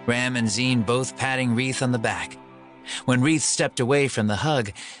 Ram and Zine both patting Reith on the back. When Reith stepped away from the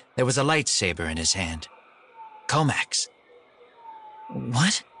hug, there was a lightsaber in his hand. Comac's.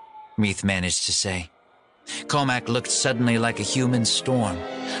 What? Reith managed to say. Comac looked suddenly like a human storm,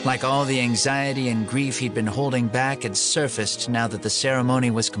 like all the anxiety and grief he'd been holding back had surfaced now that the ceremony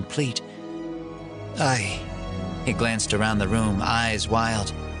was complete. He glanced around the room, eyes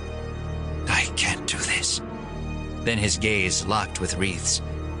wild. I can't do this. Then his gaze locked with Reith's.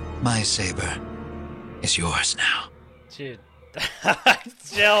 My saber is yours now. Dude, I'm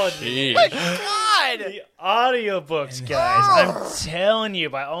telling you. God! The audiobooks, guys. I'm telling you,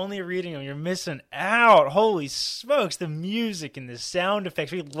 by only reading them, you're missing out. Holy smokes, the music and the sound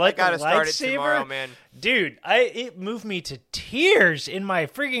effects. We like I gotta a start it lightsaber. tomorrow, man. Dude, it moved me to tears in my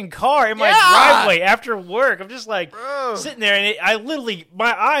freaking car, in my Yeah! driveway after work. I'm just like Bro. sitting there, and I literally,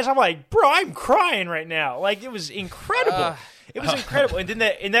 my eyes, I'm like, bro, I'm crying right now. Like, it was incredible. It was incredible. And then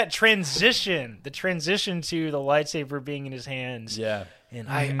in that transition, the transition to the lightsaber being in his hands. Yeah. And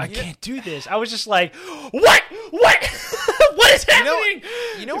I can't do this. I was just like, what? What? What is happening?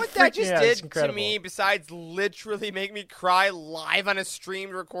 You know what It that freaked just me out. It's did to incredible. me, besides literally make me cry live on a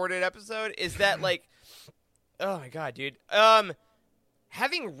streamed, recorded episode, is that, like, oh my God, dude.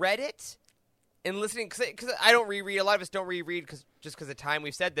 Having read it and listening, because I don't reread, a lot of us don't reread just because of time,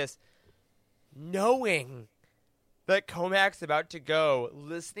 we've said this, knowing that Comac's about to go,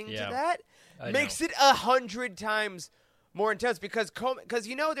 listening to that makes it 100 times more intense, because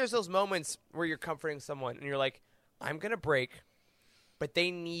you know there's those moments where you're comforting someone and you're like, I'm going to break, but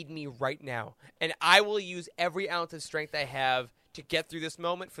they need me right now, and I will use every ounce of strength I have to get through this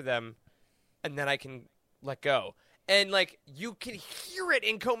moment for them, and then I can let go. And, like, you can hear it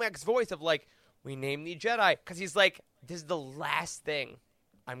in Comac's voice of, like, we named the Jedi. Because he's like, this is the last thing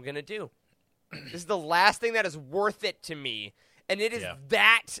I'm going to do. This is the last thing that is worth it to me. And it is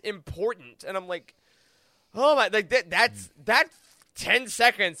that important. And I'm like, oh, my. Like, that 10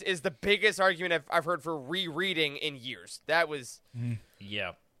 seconds is the biggest argument I've heard for rereading in years. That was.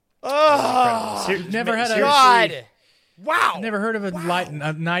 Yeah. Oh, You've never had God. Wow. I've never heard of a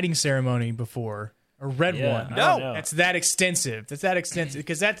knighting ceremony before. Or read one. No. That's that extensive. Because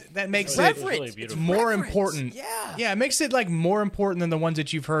that makes it really it's more reverence. important. Yeah, it makes it like more important than the ones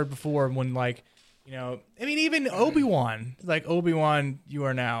that you've heard before. When like, I mean, even Obi-Wan, like Obi-Wan, you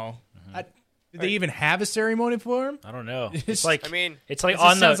are now. Did they even have a ceremony for him? I don't know. It's like it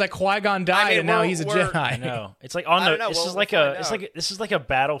sounds like Qui-Gon died and now he's a Jedi. I know. It's like this is like a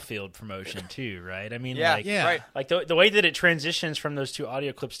Battlefield promotion too, right? I mean, right. Like the way that it transitions from those two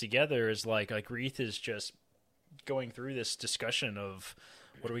audio clips together is like Reith is just going through this discussion of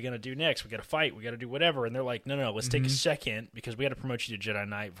what are we going to do next? We got to fight. We got to do whatever. And they're like, no, let's take a second because we got to promote you to Jedi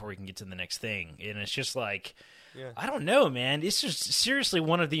Knight before we can get to the next thing. And it's just like. Yeah. I don't know, man. It's just seriously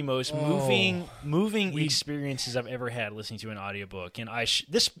one of the most moving experiences I've ever had listening to an audiobook. And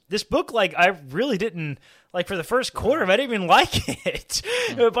this book, like, I really didn't like for the first quarter of it, I didn't even like it.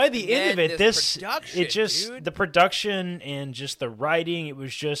 But by the end of it, the production and just the writing, it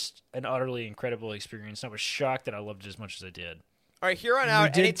was just an utterly incredible experience. I was shocked that I loved it as much as I did. All right, here on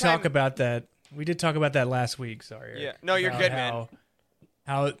out, we did talk about that. We did talk about that last week. Sorry. Yeah. No, you're good, man.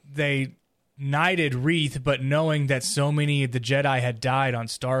 How they knighted Reith, but knowing that so many of the Jedi had died on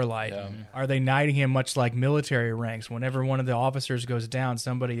Starlight, are they knighting him much like military ranks? Whenever one of the officers goes down,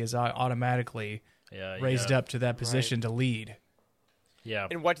 somebody is automatically raised up to that position to lead. Yeah.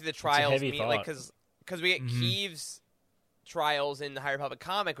 And what do the trials mean? Thought. Like, because we get Keeve's trials in the High Republic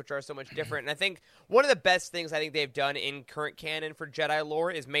comic, which are so much different. And I think one of the best things I think they've done in current canon for Jedi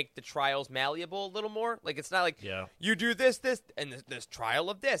lore is make the trials malleable a little more. Like, it's not like you do this, and this trial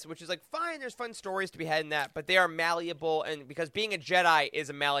of this, which is like, fine, there's fun stories to be had in that, but they are malleable, and because being a Jedi is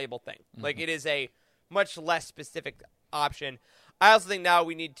a malleable thing. Like, it is a much less specific option. I also think now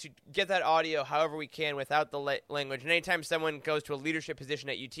we need to get that audio however we can without the language. And anytime someone goes to a leadership position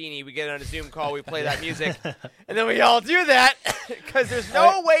at UTini, we get on a Zoom call, we play that music, and then we all do that because there's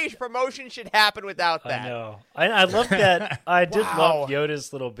no way promotion should happen without that. I know. I love that. I did love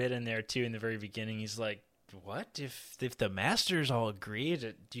Yoda's little bit in there, too, in the very beginning. He's like, what? If the masters all agree,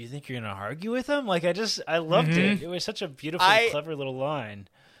 do you think you're going to argue with them? Like, I loved it. It was such a beautiful, clever little line.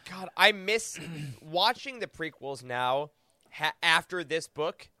 God, I miss watching the prequels now. After this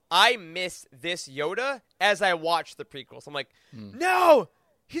book, I miss this Yoda as I watch the prequels. I'm like, no,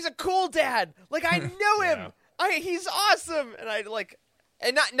 he's a cool dad. Like, I know him. He's awesome. And I like,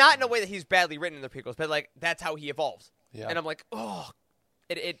 and not in a way that he's badly written in the prequels, but like that's how he evolves. Yeah. And I'm like, oh,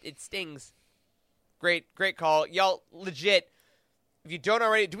 it stings. Great call, y'all. Legit. If you don't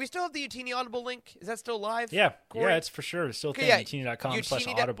already, do we still have the Utini Audible link? Is that still live? Yeah, Corey? yeah, it's for sure. It's still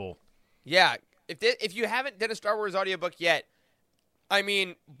Utini.com/audible. Yeah. If you haven't done a Star Wars audiobook yet, I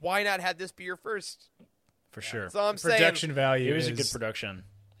mean, why not have this be your first? For sure. So I'm saying production value. It was a good production.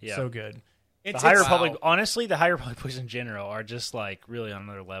 Yeah. So good. The High Republic, honestly, the High Republic books in general are just like really on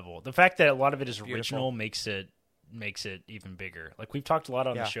another level. The fact that a lot of it is original makes it even bigger. Like we've talked a lot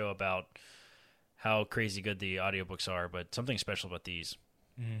on the show about how crazy good the audiobooks are, but something special about these.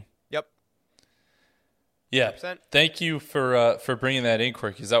 Yep. Yeah. 100%. Thank you for bringing that in,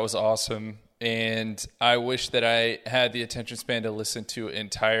 Corey, because that was awesome. And I wish that I had the attention span to listen to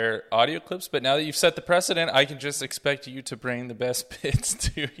entire audio clips. But now that you've set the precedent, I can just expect you to bring the best bits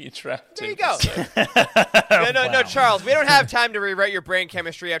to each round. There you go. No, Charles, we don't have time to rewrite your brain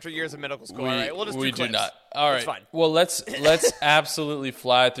chemistry after years of medical school. All right, we'll just do clips. We do not. All right. That's fine. Well, let's absolutely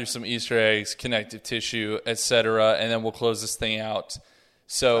fly through some Easter eggs, connective tissue, etc., and then we'll close this thing out.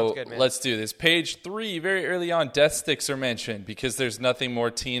 So let's do this. Page 3, very early on, death sticks are mentioned because there's nothing more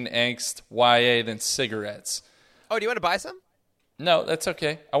teen angst YA than cigarettes. Oh, do you want to buy some? No, that's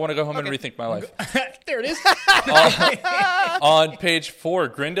okay. I want to go home and rethink my life. There it is. On page 4,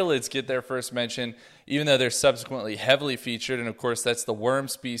 Grindelids get their first mention, even though they're subsequently heavily featured. And, of course, that's the worm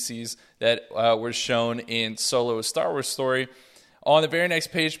species that were shown in Solo's Star Wars story. On the very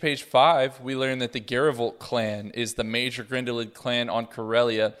next page, page 5, we learn that the Garivolt clan is the major Grindelid clan on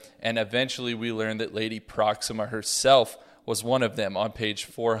Corellia, and eventually we learn that Lady Proxima herself was one of them on page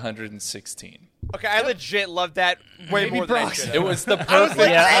 416. Okay, I legit love that way more than I should. It was the perfect.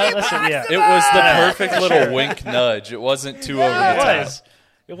 It was the perfect little wink nudge. It wasn't too over the top.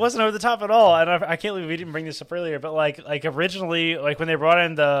 It It wasn't over the top at all, and I can't believe we didn't bring this up earlier. But like originally, like when they brought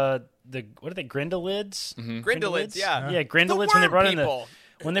in the what are they, Grindelids? Grindelids, yeah. Yeah, Grindelids. The When they brought worm in the people.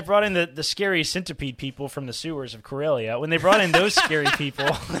 when they brought in the scary centipede people from the sewers of Corellia, when they brought in those scary people,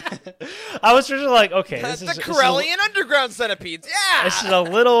 I was just like, okay, this The is Corellian underground centipedes, yeah! this is a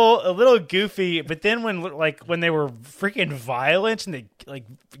little goofy. But then when they were freaking violent and they like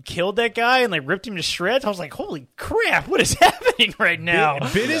killed that guy and like ripped him to shreds, I was like, holy crap, what is happening right now?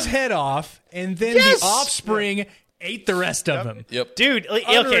 Bit his head off, and then Yes! the offspring ate the rest of him. Yep. Dude,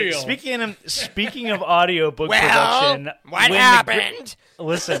 okay. Unreal. Speaking of audiobook Well, production, what when happened?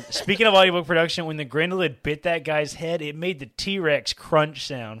 Listen, speaking of audiobook production, when the Grindelid bit that guy's head, it made the T-Rex crunch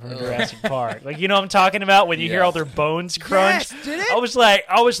sound from Jurassic Park. Like, you know what I'm talking about when you hear all their bones crunch? Yes, did it? I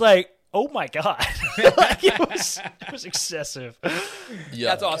was like, oh my god, like, it was excessive. Yeah.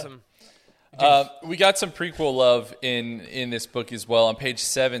 That's awesome. We got some prequel love in this book as well. On page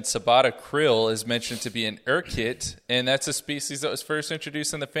 7, Sabata krill is mentioned to be an urkit, and that's a species that was first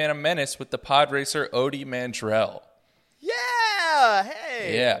introduced in the Phantom Menace with the pod racer Odie Mandrell. Yeah,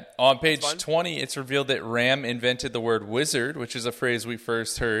 hey. Yeah. On page fun. 20, it's revealed that Ram invented the word wizard, which is a phrase we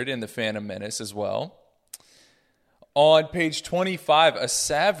first heard in the Phantom Menace as well. On page 25, a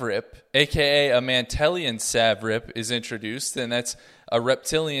savrip, a.k.a. a Mantellian savrip, is introduced, and that's a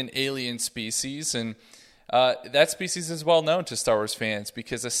reptilian alien species. And that species is well known to Star Wars fans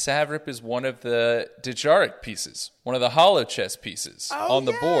because a savrip is one of the Dejaric pieces, one of the hollow chess pieces on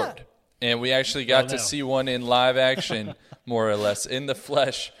the board. And we actually got to see one in live action, more or less, in the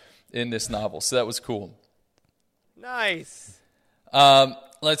flesh in this novel. So that was cool. Nice.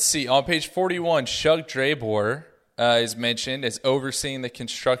 Let's see. On page 41, Shug Drabor is mentioned as overseeing the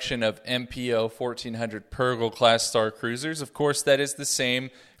construction of MPO 1400 Purgle-class star cruisers. Of course, that is the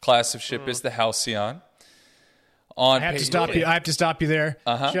same class of ship as the Halcyon. I have to stop you there.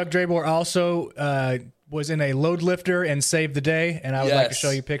 Chuck Drabor also was in a load lifter and saved the day, and I would like to show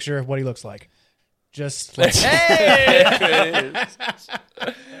you a picture of what he looks like. Just like Hey!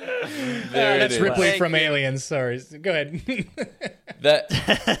 that's Ripley from Aliens. Sorry, go ahead.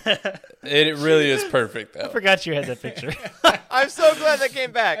 It really is perfect, though. I forgot you had that picture. I'm so glad that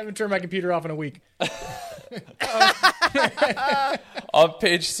came I back. haven't turned my computer off in a week. On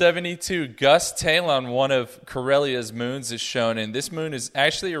page 72, Gus Talon, one of Corellia's moons, is shown, and this moon is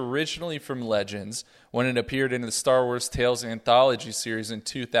actually originally from Legends when it appeared in the Star Wars Tales Anthology series in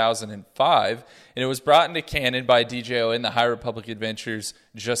 2005, and it was brought into canon by DJO in the High Republic Adventures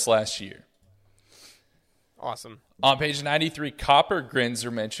just last year. Awesome. On page 93, copper grins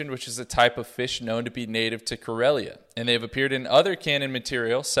are mentioned, which is a type of fish known to be native to Corellia. And they've appeared in other canon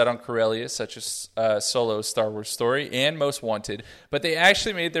material set on Corellia, such as Solo's Star Wars story and Most Wanted. But they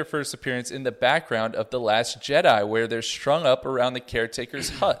actually made their first appearance in the background of The Last Jedi, where they're strung up around the caretakers'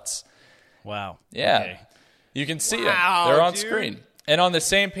 huts. Wow. Yeah. Okay. You can see them. Wow, They're on dude. screen. And on the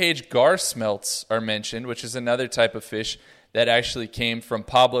same page, gar smelts are mentioned, which is another type of fish that actually came from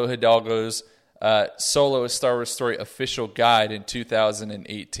Pablo Hidalgo's Solo: A Star Wars Story official guide in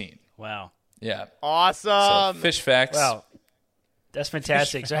 2018. Wow. Yeah. Awesome. So fish facts. Wow. That's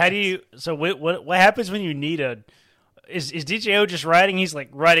fantastic. So how do you? So what happens when you need a? Is DJO just writing? He's like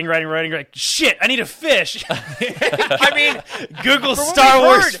writing. Like, shit, I need a fish. I mean, Google from what Star we've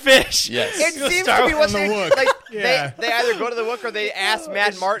Wars heard, fish. Yes. it Google seems Star to be what Wars on they the Wook. like. Yeah. They either go to the Wook or they ask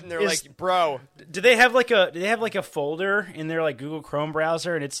Matt Martin. They're like, bro. Do they have like a folder in their like Google Chrome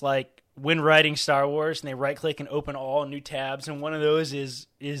browser, and it's like when writing Star Wars, and they right click and open all new tabs, and one of those is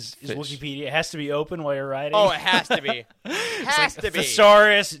Wikipedia. It has to be open while you're writing. Oh, it has to be. Has to be.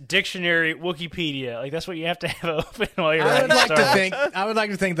 Thesaurus, dictionary, Wikipedia. Like that's what you have to have open while you're I writing would like Star to Wars. think. I would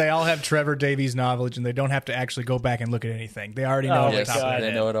like to think they all have Trevor Davies knowledge, and they don't have to actually go back and look at anything. They already know. Oh, off the Yes, top of their God. they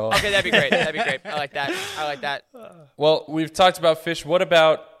head. know it all. Okay, that'd be great. That'd be great. I like that. Well, we've talked about fish. What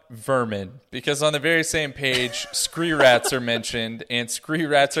about vermin? Because on the very same page, scree rats are mentioned, and scree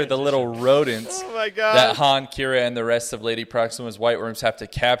rats are the little rodents Oh my god. that Han, Kira, and the rest of Lady Proxima's white worms have to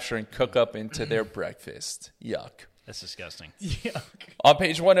capture and cook up into their breakfast. Yuck. That's disgusting. On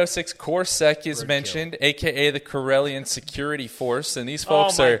page 106, Corsec is mentioned, a.k.a. the Corellian Security Force, and these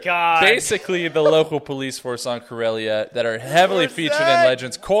folks Oh my are God. basically the local police force on Corellia that are heavily featured in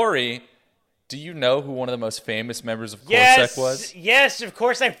Legends. Corey, do you know who one of the most famous members of Corsec was? Yes, of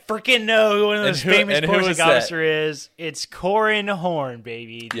course I freaking know who one of those famous and who was Corsec that? officer is. It's Corin Horn,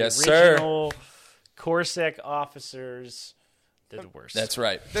 baby. The Yes, sir. original Corsec officers. They're the worst. That's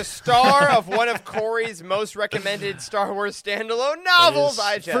right. The star of one of Corey's most recommended Star Wars standalone novels,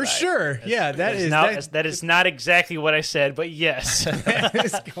 I Jedi. For sure. Yeah, that is not exactly what I said, but yes. that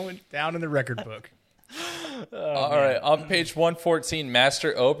is going down in the record book. All right, on page 114,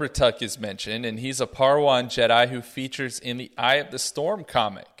 Master Obratuk is mentioned, and he's a Parwan Jedi who features in the Eye of the Storm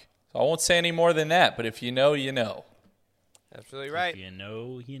comic. So I won't say any more than that, but if you know, you know. Absolutely right. If you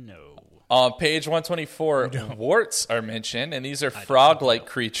know, you know. On page 124, warts are mentioned, and these are frog-like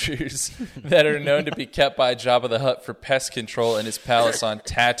creatures that are known to be kept by Jabba the Hutt for pest control in his palace on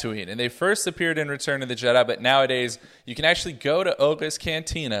Tatooine. And they first appeared in Return of the Jedi, but nowadays you can actually go to Oga's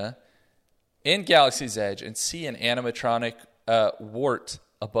Cantina in Galaxy's Edge and see an animatronic wart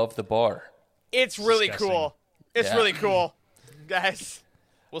above the bar. It's really Disgusting. cool. It's really cool. Guys,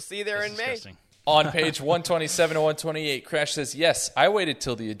 we'll see you there in May. Disgusting. On page 127 to 128, Crash says, yes, I waited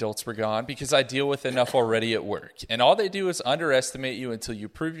till the adults were gone because I deal with enough already at work. And all they do is underestimate you until you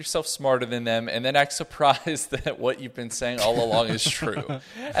prove yourself smarter than them and then act surprised that what you've been saying all along is true.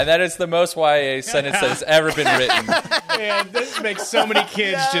 And that is the most YA sentence that has ever been written. Man, this makes so many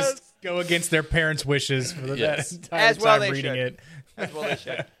kids just go against their parents' wishes for Yes. that entire As well time they reading should. it. As well they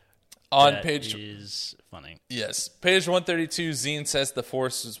should. On That page is funny. Yes. Page 132, Zine says the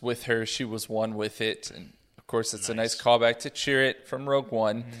Force was with her. She was one with it. And, of course, it's a nice callback to Cheer It from Rogue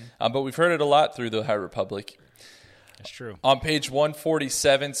One. But we've heard it a lot through the High Republic. That's true. On page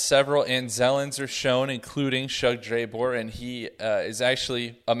 147, several Anzellans are shown, including Shug Drabor, and he is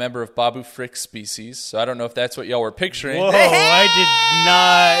actually a member of Babu Frick's species. So I don't know if that's what y'all were picturing. Whoa, I did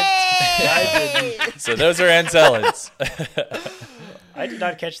not. So those are Anzellans. I did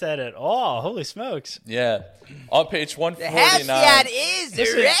not catch that at all. Holy smokes. Yeah. On page 149. Hashtag is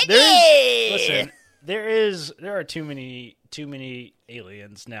ready. There are too many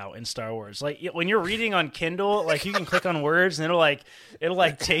aliens now in Star Wars. Like when you're reading on Kindle, like you can click on words and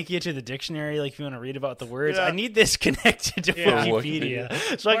it'll take you to the dictionary. Like if you want to read about the words, I need this connected to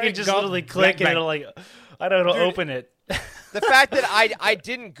Wikipedia, so I can just literally click and it'll it'll open it. The fact that I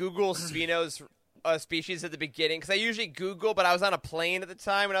didn't Google Svino's species at the beginning, because I usually Google, but I was on a plane at the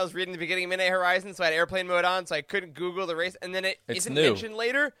time when I was reading the beginning of Midnight Horizon, so I had airplane mode on, so I couldn't Google the race, and then it isn't mentioned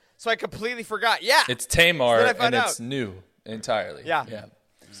later, so I completely forgot. Yeah. It's Tamar, So then I found and it's out. new entirely. Yeah.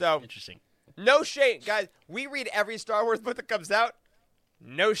 So, Interesting. no shade. Guys, we read every Star Wars book that comes out.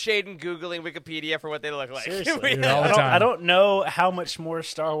 No shade in Googling Wikipedia for what they look like. Seriously. do it all the time. I don't know how much more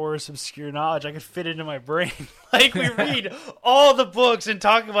Star Wars obscure knowledge I could fit into my brain. Like, we read all the books and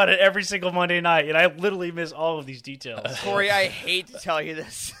talk about it every single Monday night, and I literally miss all of these details. Corey, I hate to tell you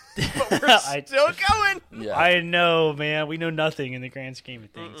this, but we're still going. Yeah. I know, man. We know nothing in the grand scheme of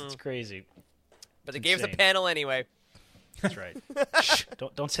things. It's crazy. But they gave us a insane. panel anyway. That's right. Shh,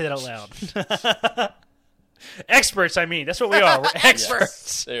 don't say that out loud. Experts, I mean. That's what we are. We're experts.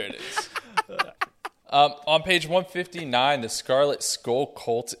 Yes, there it is. On page 159, the Scarlet Skull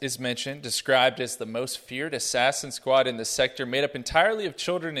cult is mentioned, described as the most feared assassin squad in the sector, made up entirely of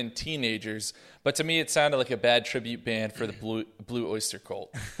children and teenagers. But to me, it sounded like a bad tribute band for the Blue Oyster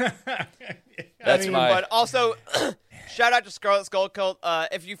Cult. But also, shout out to Scarlet Skull Cult.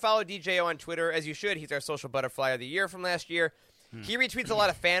 If you follow DJO on Twitter, as you should, he's our social butterfly of the year from last year. He retweets a lot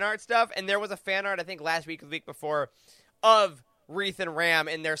of fan art stuff, and there was a fan art, I think, last week or the week before, of Wreath and Ram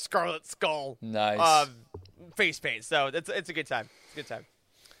in their Scarlet Skull face paint. So it's a good time. It's a good time.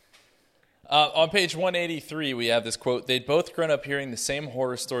 On page 183, we have this quote, "They'd both grown up hearing the same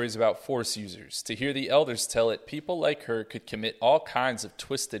horror stories about Force users. To hear the elders tell it, people like her could commit all kinds of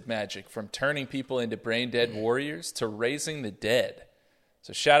twisted magic, from turning people into brain-dead warriors to raising the dead."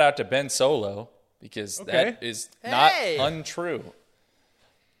 So shout out to Ben Solo, because that is not untrue.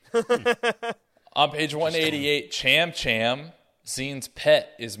 On page 188, Cham Cham, Zine's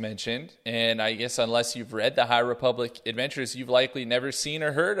pet, is mentioned. And I guess unless you've read the High Republic Adventures, you've likely never seen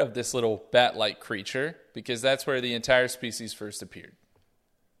or heard of this little bat-like creature, because that's where the entire species first appeared.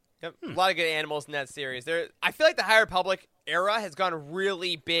 Yep. A lot of good animals in that series. I feel like the High Republic era has gone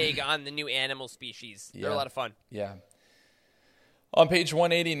really big on the new animal species. They're a lot of fun. Yeah. On page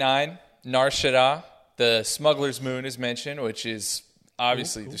 189, Nar Shaddaa, the Smuggler's Moon, is mentioned, which is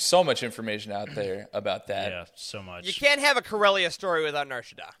obviously there's so much information out there about that. Yeah, so much. You can't have a Corellia story without Nar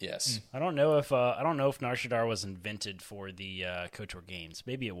Shaddaa. Yes. I don't know if Nar Shaddaa was invented for the KOTOR games.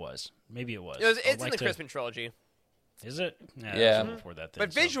 Maybe it was. It's in the Crispin trilogy. Is it? Yeah. It was before that. Then,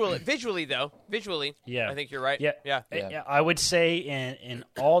 But visually, yeah, I think you're right. Yeah. Yeah. I would say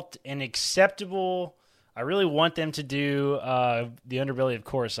an acceptable. I really want them to do the Underbelly of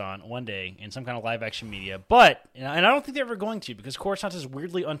Coruscant one day in some kind of live-action media. But, and I don't think they're ever going to, because Coruscant is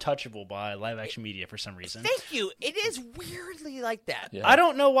weirdly untouchable by live-action media for some reason. Thank you. It is weirdly like that. Yeah. I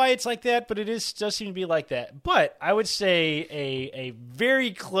don't know why it's like that, but it does seem to be like that. But I would say a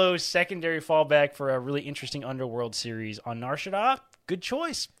very close secondary fallback for a really interesting Underworld series on Nar Shaddaa Good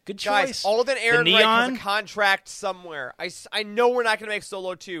choice. Good Guys, choice. Alden Ehrenreich has a neon. contract somewhere. I know we're not going to make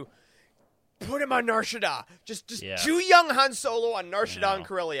Solo 2. Put him on Nar Shaddaa. Just do young Han Solo on Nar Shaddaa and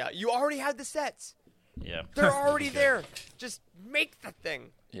Corellia. You already have the sets. Yeah. They're already there. Just make the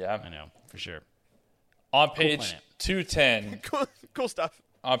thing. Yeah. I know, for sure. On page planet. 210. Cool stuff.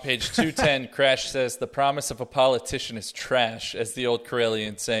 On page 210, Crash says, the promise of a politician is trash, as the old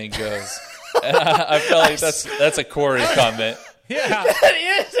Corellian saying goes. And I feel like that's a Corey comment. Yeah.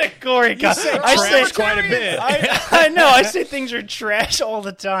 That is a Corey comment. I say quite a bit. I know. I say things are trash all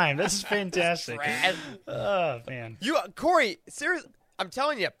the time. This is fantastic. Oh, man. Corey, seriously, I'm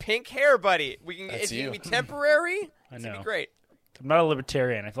telling you, pink hair, buddy. It's going to be temporary. I It's know. going to be great. I'm not a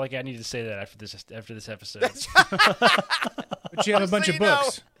libertarian. I feel like I need to say that after this episode. But you have a bunch of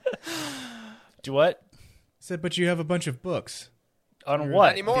books. Do what? I said, but you have a bunch of books. On what?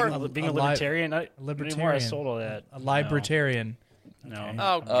 Not anymore. Being a libertarian? Not libertarian. anymore. I sold all that. A libertarian. No.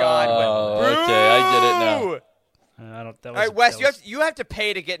 Oh, God. Okay, I get it now. I don't. That All was, right, Wes, that was, you have to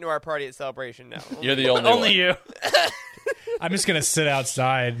pay to get into our party at Celebration now. You're the only only one. you. I'm just going to sit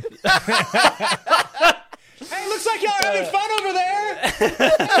outside. Hey, looks like y'all are having fun over there.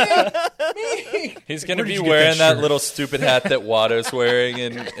 Me. He's going to be did you get wearing that that shirt? little stupid hat that Watto's wearing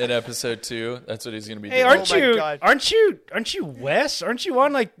in episode 2. That's what he's going to be Hey, doing. aren't Oh my you? God. Aren't you Wes? Aren't you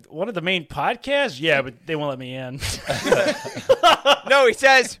on like one of the main podcasts? Yeah, but they won't let me in. No, he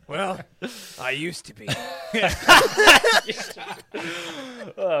says, well, I used to be.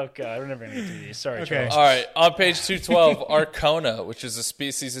 Oh God, we're never gonna get through these. Sorry, Okay. Charles. All right, on page 212, Arcona, which is a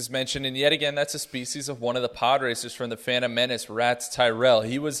species, is mentioned, and yet again, that's a species of one of the pod racers from the Phantom Menace, Rats Tyrell.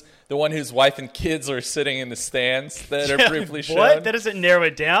 He was the one whose wife and kids are sitting in the stands that are briefly shown. What? That doesn't narrow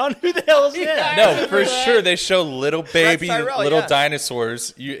it down. Who the hell is that? No, for sure, they show little baby, Tyrell, little yeah.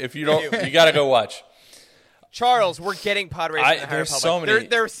 dinosaurs. If you don't, you got to go watch. Charles, we're getting pod racing in the High there's Republic. so many-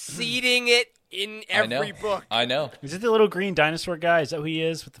 They're seeding it in every book. I know. Is it the little green dinosaur guy? Is that who he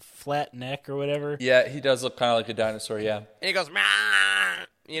is with the flat neck or whatever? Yeah, he does look kind of like a dinosaur. Yeah. And he goes, "Mah."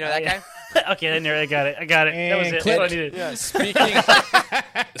 You know that guy? Okay, I got it. That was it. That's click. what I needed.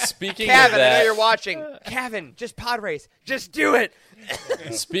 Speaking Kevin, of that, I know you're watching. Kevin, just pod race. Just do it.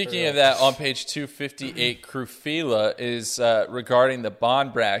 Speaking of that, on page 258, Crufila is regarding the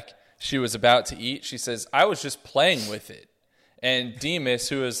Bond brack she was about to eat. She says, I was just playing with it. And Demas,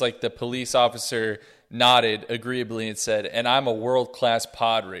 who is like the police officer, nodded agreeably and said, and I'm a world-class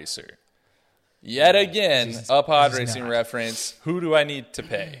pod racer. Yet again, a pod racing reference. Who do I need to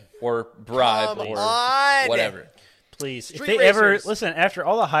pay? Or bribe Come or on. whatever. Please, if Street they ever racers. listen, after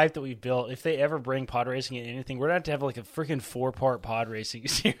all the hype that we've built, if they ever bring pod racing in anything, we're gonna have to have like a freaking 4-part pod racing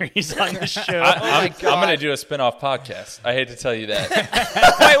series on the show. I'm going to do a spin-off podcast. I hate to tell you that.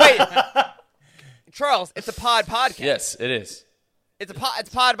 Wait. Charles, it's a podcast. Yes, it is. It's a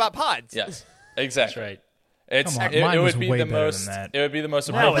pod about pods. Yes, exactly. That's right. It's Come on, it mine was would be way the better most than that. it would be the most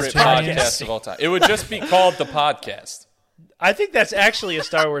No, appropriate it's podcast podcasting. of all time. It would just be called the podcast. I think that's actually a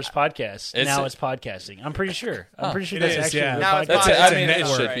Star Wars podcast. Is now it? it's podcasting. I'm pretty sure. I'm pretty sure It that's is, actually yeah. a Now podcast. it's That's it. podcast. I It's a mean, it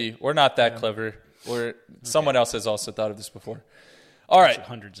network. should be. We're not that clever. Someone else has also thought of this before. All right.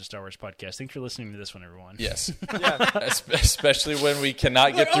 Hundreds of Star Wars podcasts. Thanks for listening to this one, everyone. Yes. Especially when we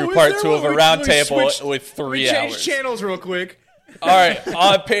cannot get through is part there 2 of a one? round We table switched- with 3 We changed hours. channels real quick. All right,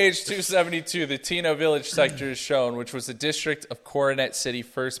 on page 272, the Tino Village sector is shown, which was the district of Coronet City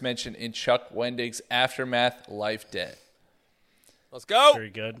first mentioned in Chuck Wendig's Aftermath Life Debt. Let's go. Very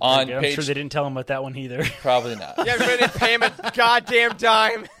good. On Very good. I'm page- sure they didn't tell him about that one either. Probably not. Yeah, we didn't pay him a goddamn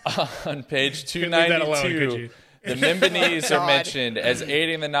dime. On page Couldn't leave that alone, 292, could you? the Mimbanese are God. mentioned as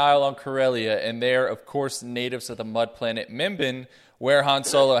aiding the Nile on Corellia, and they are, of course, natives of the mud planet Mimban, where Han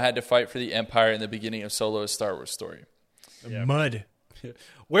Solo had to fight for the Empire in the beginning of Solo's Star Wars story. Mud.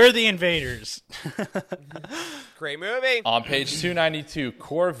 We're the invaders. Great movie. On page 292,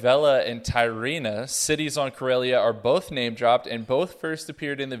 Corvella and Tyrina, cities on Corellia, are both name dropped and both first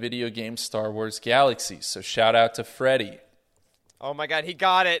appeared in the video game Star Wars Galaxy. So shout out to Freddy. Oh my God, he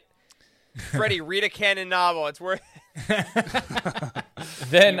got it. Freddie, read a canon novel. It's worth.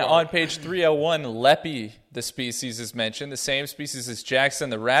 Then on page 301, Leppy, the species, is mentioned. The same species as Jackson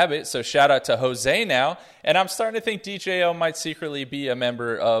the rabbit. So shout out to Jose now. And I'm starting to think DJO might secretly be a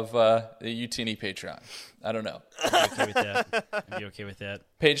member of the UTN Patreon. I don't know. I'd be okay with that. I'd be okay with that.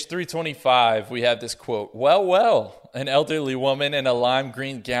 Page 325, we have this quote. Well, well, an elderly woman in a lime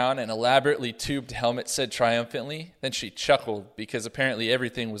green gown and elaborately tubed helmet said triumphantly. Then she chuckled because apparently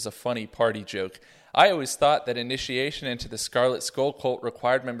everything was a funny party joke. I always thought that initiation into the Scarlet Skull cult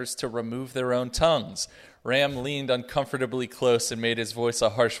required members to remove their own tongues. Ram leaned uncomfortably close and made his voice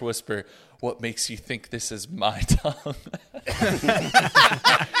a harsh whisper. What makes you think this is my tongue?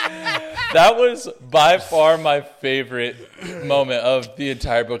 That was by far my favorite moment of the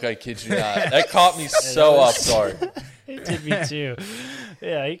entire book, I kid you not. That caught me so off guard. It did me too.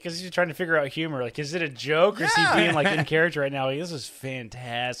 Yeah, because he's trying to figure out humor. Like, is it a joke or is he being like in character right now? Like, this is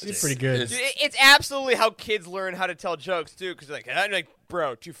fantastic. It's pretty good. It's absolutely how kids learn how to tell jokes too. Because I'm like,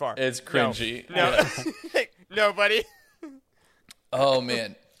 bro, too far. It's cringy. No, no, buddy. Oh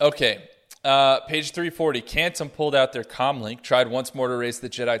man. Okay. Page 340. Canton pulled out their comlink, tried once more to raise the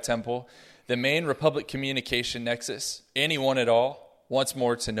Jedi Temple, the main Republic communication nexus. Anyone at all, once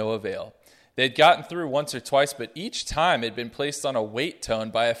more to no avail. They'd gotten through once or twice, but each time had been placed on a wait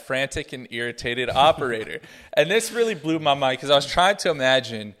tone by a frantic and irritated operator. And this really blew my mind because I was trying to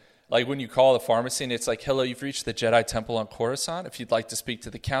imagine, like when you call the pharmacy and it's like, hello, you've reached the Jedi Temple on Coruscant. If you'd like to speak to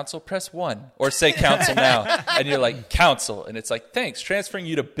the council, press 1. Or say council now. And you're like, council. And it's like, thanks, transferring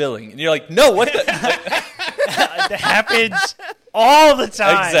you to billing. And you're like, no, what the? That happens all the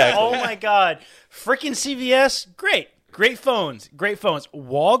time. Exactly. Oh, my God. Freaking CVS, great. Great phones.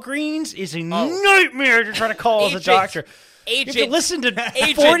 Walgreens is a nightmare to try to call the doctor. You have to listen to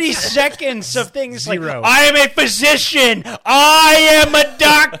 40 seconds of things Zero. like, I am a physician. I am a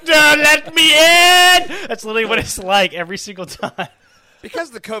doctor. Let me in. That's literally what it's like every single time. Because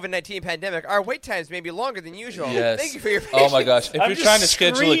of the COVID-19 pandemic, our wait times may be longer than usual. Yes. Thank you for your patience. Oh my gosh. If you're trying to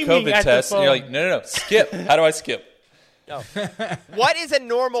schedule a COVID test and you're like, no, skip. How do I skip? No. What is a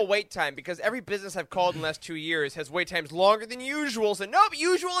normal wait time? Because every business I've called in the last 2 years has wait times longer than usual. So, nope,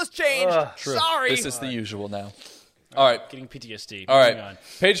 usual has changed. True. Sorry. This is the usual now. All right. Getting PTSD. All Moving right. on.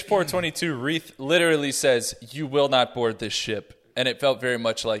 Page 422, Reith literally says, you will not board this ship. And it felt very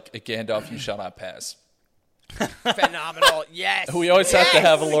much like a Gandalf, you shall not pass. Phenomenal. Yes. We always have to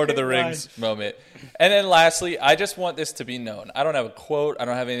have a Lord of the Good Rings moment. And then lastly, I just want this to be known. I don't have a quote. I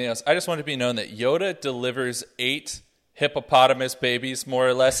don't have anything else. I just want it to be known that Yoda delivers 8 hippopotamus babies, more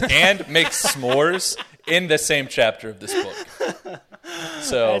or less, and makes s'mores in the same chapter of this book.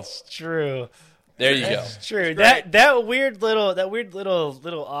 So That's true. there you go. That's true. That weird little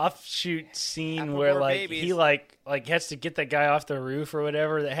offshoot scene Applecore where like babies. he like has to get that guy off the roof or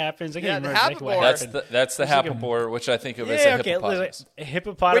whatever that happens. I can't Yeah, even the remember exactly what Applecore. happened. That's the It's like a- Happapore, which I think of as Yeah, a okay. hippopotamus. A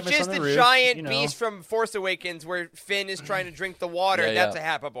hippopotamus Which is on the roof, giant you know. beast from Force Awakens where Finn is trying to drink the water. Yeah, That's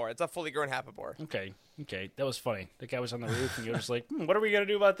yeah. a Happabore. It's a fully grown Happabore. Okay, that was funny. The guy was on the roof, and Yoda's like, "What are we gonna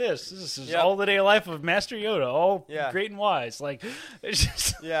do about this? This is Yep. all the day life of Master Yoda, all Yeah. great and wise." Like, it's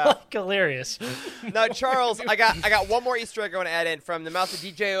just Yeah. like, hilarious. Now, Charles, I got one more Easter egg I want to add in from the mouth of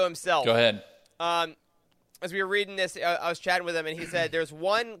DJO himself. Go ahead. As we were reading this, I was chatting with him, and he said there's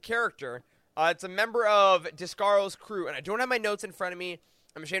one character. It's a member of Descaro's crew, and I don't have my notes in front of me.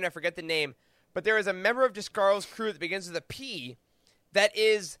 I'm ashamed I forget the name. But there is a member of Descaro's crew that begins with a P that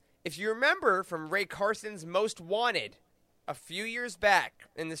is, if you remember from Ray Carson's Most Wanted a few years back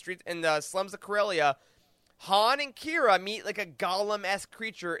in the streets in the slums of Corellia, Han and Kira meet like a golem-esque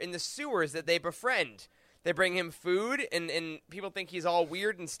creature in the sewers that they befriend. They bring him food, and people think he's all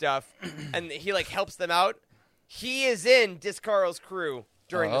weird and stuff, and he like helps them out. He is in Descaro's crew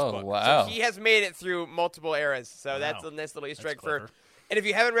during this book. Wow. So he has made it through multiple eras. So that's a nice little Easter egg for. And if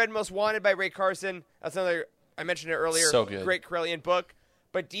you haven't read Most Wanted by Ray Carson, that's another, I mentioned it earlier, So good. great Corellian book.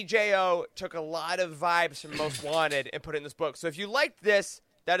 But DJO took a lot of vibes from Most Wanted and put it in this book. So if you liked this,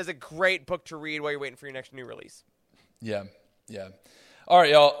 that is a great book to read while you're waiting for your next new release. Yeah. All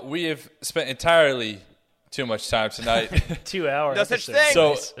right, y'all. We have spent entirely too much time tonight. 2 hours. No such thing.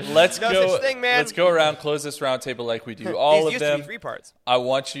 So let's No go. such thing, man. Let's go around, close this roundtable like we do all These of used to them. be 3 parts. I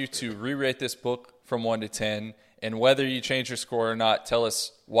want you to re-rate this book from 1 to 10, and whether you change your score or not, tell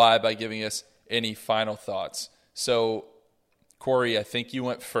us why by giving us any final thoughts. So, Corey, I think you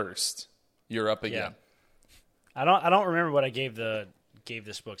went first. You're up again. I don't remember what I gave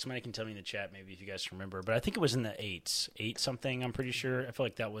this book. Somebody can tell me in the chat maybe if you guys remember. But I think it was in the 8s. 8 something, I'm pretty sure. I feel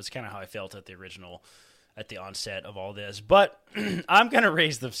like that was kind of how I felt at the original, at the onset of all this. But I'm going to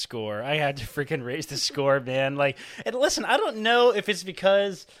raise the score. I had to freaking raise the score, man. Like, and listen, I don't know if it's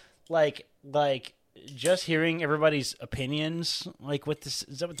because, like just hearing everybody's opinions, like what this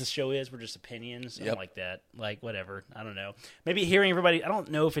is that what this show is? We're just opinions, something like that. Like whatever, I don't know. Maybe hearing everybody. I don't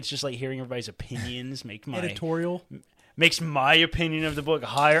know if it's just like hearing everybody's opinions makes my opinion of the book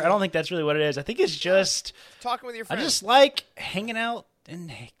higher. I don't think that's really what it is. I think it's just Talking with your friends. I just like hanging out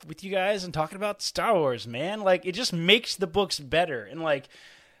and with you guys and talking about Star Wars, man. Like it just makes the books better, and like.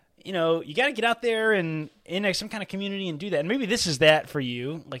 You know, you got to get out there and in some kind of community and do that. And maybe this is that for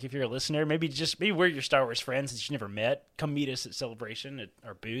you. Like if you're a listener, maybe we're your Star Wars friends that you never met. Come meet us at Celebration at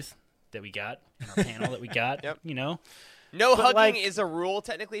our booth. that we got, in our panel that we got. Yep. No but hugging like, is a rule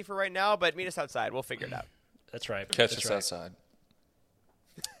technically for right now, but meet us outside. We'll figure it out. That's right. Catch That's us right. outside.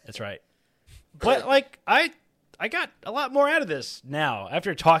 That's right. But like I got a lot more out of this now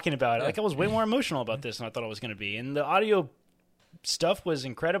after talking about it. Like I was way more emotional about this than I thought I was going to be. And the audio stuff was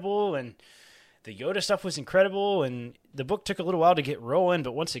incredible, and the Yoda stuff was incredible, and the book took a little while to get rolling,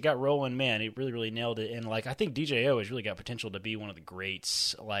 but once it got rolling, man, it really, really nailed it. And like I think DJO has really got potential to be one of the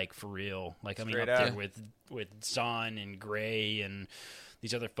greats, like for real. Like I mean, Straight up up. there with Zahn and Gray and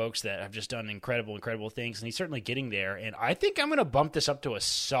these other folks that have just done incredible, incredible things, and he's certainly getting there. And I think I'm going to bump this up to a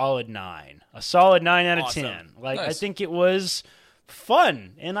solid 9 out of Awesome. 10. Like I Nice. think it was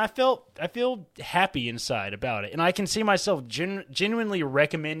fun, and I feel happy inside about it, and I can see myself genuinely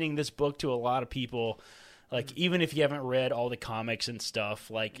recommending this book to a lot of people. Like even if you haven't read all the comics and stuff,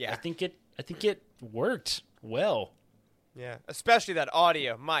 like Yeah. I think it worked well, Yeah, especially that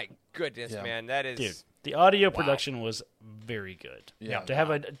audio. My goodness, Yeah. man, that is. dude. The audio production was very good. Yeah. To have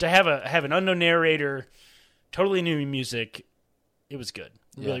an unknown narrator, totally new music, it was good.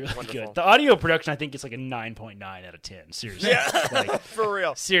 Really, really Wonderful. good. The audio production, I think, is like a 9.9 out of 10. Seriously, like, For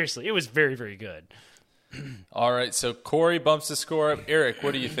real. seriously, it was very, very good. All right, so Corey bumps the score up. Eric,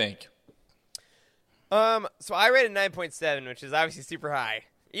 what do you think? So I rated 9.7, which is obviously super high,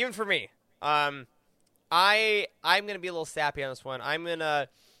 even for me. I'm gonna be a little sappy on this one. I'm gonna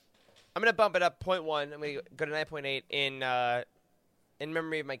bump it up 0.1. I'm gonna go to 9.8 in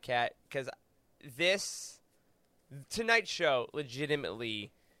memory of my cat, because this tonight's show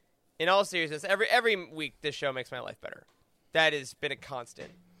legitimately, in all seriousness, every week this show makes my life better. That has been a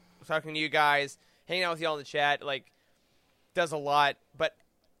constant. Talking to you guys, hanging out with y'all in the chat, like, does a lot. But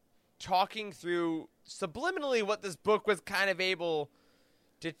talking through subliminally what this book was kind of able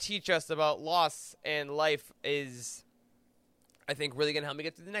to teach us about loss and life is, I think, really going to help me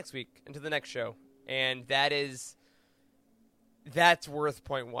get through the next week and to the next show. And that's worth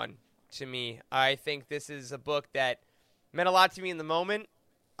 0.1 to me. I think this is a book that meant a lot to me in the moment.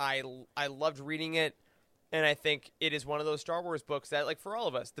 I loved reading it, and I think it is one of those Star Wars books that, like, for all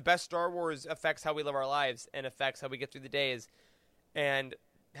of us, the best Star Wars affects how we live our lives and affects how we get through the days. And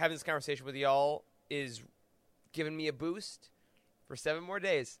having this conversation with y'all is giving me a boost for 7 more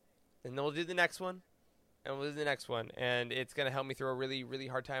days. And then we'll do the next one, and we'll do the next one. And it's going to help me through a really, really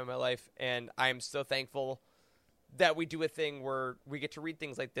hard time in my life. And I'm so thankful that we do a thing where we get to read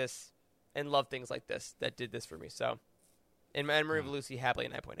things like this and love things like this that did this for me. So, in memory of Lucy, happily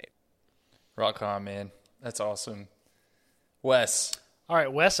 9.8. Rock on, man. That's awesome. Wes. All right,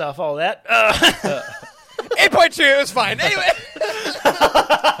 Wes, off all that. 8.2, it was fine. Anyway.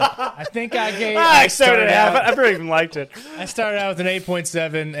 I think I gave. I started out. I really even liked it. I started out with an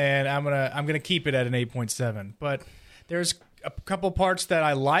 8.7, and I'm gonna keep it at an 8.7. But there's a couple parts that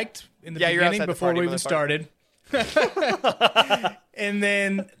I liked in the Yeah, you're beginning outside the before party, we even motherfucker. started. And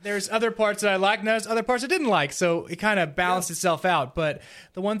then there's other parts that I liked, and there's other parts I didn't like. So it kind of balanced itself out. But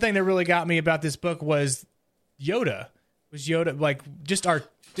the one thing that really got me about this book was Yoda. Like just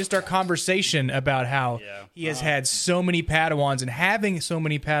our conversation about how he has had so many Padawans, and having so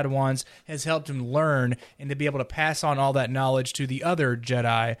many Padawans has helped him learn and to be able to pass on all that knowledge to the other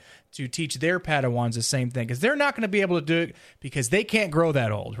Jedi to teach their Padawans the same thing, because they're not going to be able to do it because they can't grow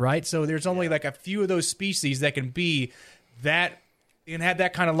that old, right? So there's only like a few of those species that can be that and have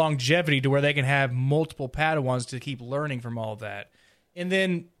that kind of longevity to where they can have multiple Padawans to keep learning from all of that. And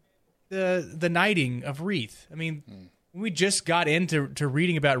then the knighting of Wreath. I mean, when we just got into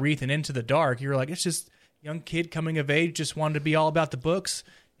reading about Wreath and Into the Dark, you were like, it's just a young kid coming of age, just wanted to be all about the books,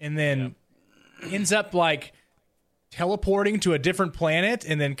 and then ends up like teleporting to a different planet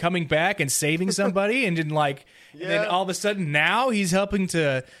and then coming back and saving somebody, and then and then all of a sudden now he's helping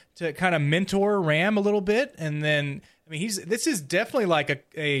to kind of mentor Ram a little bit, and then I mean this is definitely like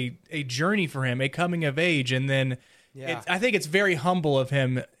a journey for him, a coming of age, and then I think it's very humble of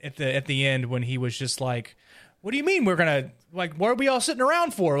him at the end when he was just like, what do you mean we're gonna, like, what are we all sitting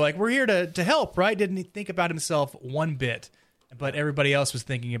around for? Like, we're here to help, right? Didn't he think about himself one bit, but everybody else was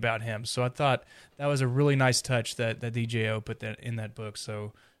thinking about him. So I thought that was a really nice touch that DJO put that in that book.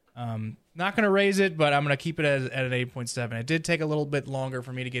 So not gonna raise it, but I'm gonna keep it at an 8.7. It did take a little bit longer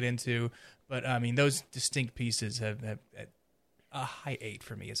for me to get into, but I mean those distinct pieces have a high 8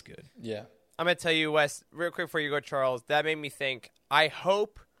 for me is good. Yeah. I'm going to tell you, Wes, real quick before you go, Charles, that made me think, I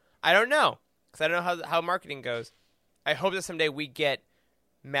don't know, because I don't know how marketing goes. I hope that someday we get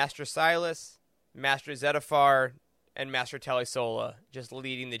Master Silas, Master Zettifar, and Master Telesola just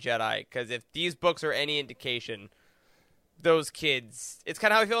leading the Jedi. Because if these books are any indication, those kids, it's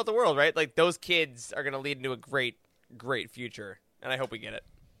kind of how I feel about the world, right? Like, those kids are going to lead into a great, great future. And I hope we get it.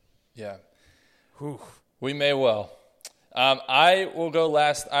 Yeah. Whew. We may well. I will go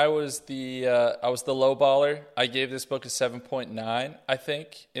last. I was the low baller. I gave this book a 7.9, I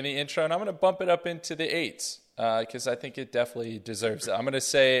think, in the intro, and I'm going to bump it up into the 8s because I think it definitely deserves it. I'm going to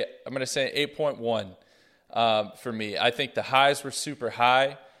say 8.1 for me. I think the highs were super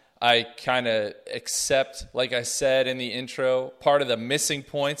high. I kind of accept, like I said in the intro, part of the missing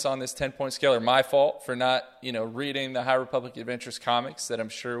points on this 10-point scale are my fault for not, reading the High Republic Adventures comics that I'm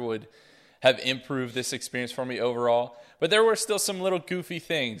sure would have improved this experience for me overall. But there were still some little goofy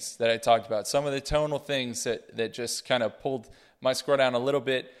things that I talked about. Some of the tonal things that just kind of pulled my score down a little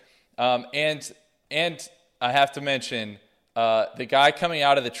bit. And I have to mention the guy coming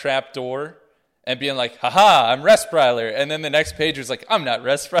out of the trap door and being like, haha, I'm Respryler. And then the next page was like, I'm not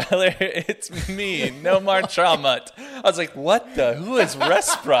Respryler. It's me, Nomar Traumut. I was like, who is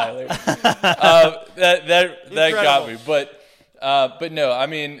Respryler? That got me. But no, I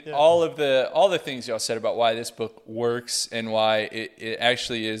mean, all the things y'all said about why this book works and why it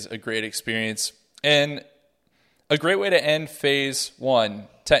actually is a great experience and a great way to end phase 1,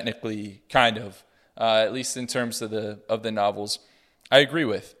 technically, kind of, at least in terms of the novels, I agree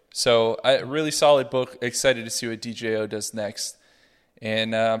with. So a really solid book. Excited to see what DJO does next.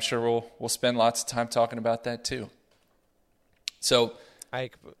 And I'm sure we'll spend lots of time talking about that too. So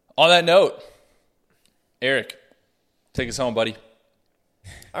on that note, Eric, take us home, buddy.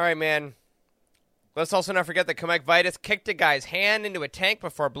 All right, man. Let's also not forget that Kamek Vitus kicked a guy's hand into a tank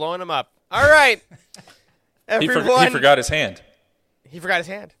before blowing him up. All right. Everyone. He forgot his hand. He forgot his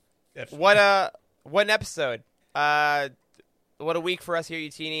hand. Yes. What an episode. What a week for us here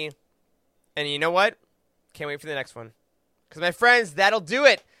at Utini. And you know what? Can't wait for the next one. Because, my friends, that'll do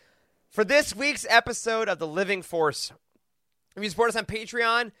it for this week's episode of The Living Force. If you support us on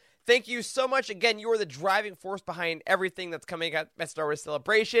Patreon, thank you so much. Again, you are the driving force behind everything that's coming at Star Wars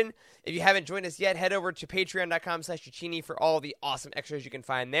Celebration. If you haven't joined us yet, head over to patreon.com/Utini for all the awesome extras you can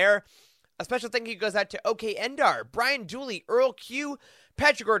find there. A special thank you goes out to OK Endar, Brian Dooley, Earl Q,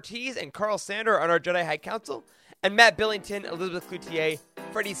 Patrick Ortiz, and Carl Sander on our Jedi High Council, and Matt Billington, Elizabeth Cloutier,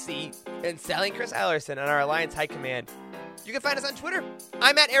 Freddie C., and Sally and Chris Eilerson on our Alliance High Command. You can find us on Twitter.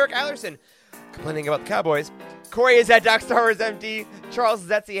 I'm at Eric Eilerson, complaining about the Cowboys. Corey is at Doc Star Wars MD, Charles is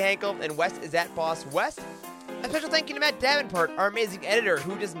at C. Hankel, and West is at Boss West. A special thank you to Matt Davenport, our amazing editor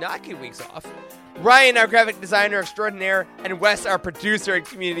who does not get weeks off. Ryan, our graphic designer extraordinaire, and Wes, our producer and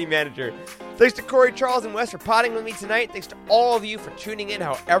community manager. Thanks to Corey, Charles, and Wes for potting with me tonight. Thanks to all of you for tuning in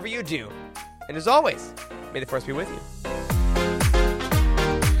however you do. And as always, may the Force be with you.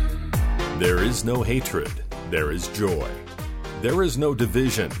 There is no hatred. There is joy. There is no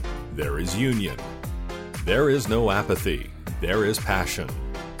division. There is union. There is no apathy. There is passion.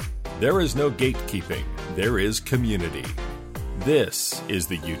 There is no gatekeeping. There is community. This is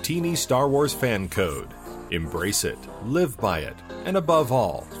the Utini Star Wars Fan Code. Embrace it, live by it, and above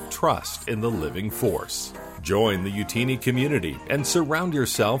all, trust in the living force. Join the Utini community and surround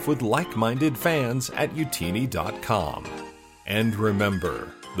yourself with like-minded fans at utini.com. And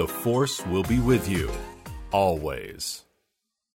remember, the Force will be with you, always.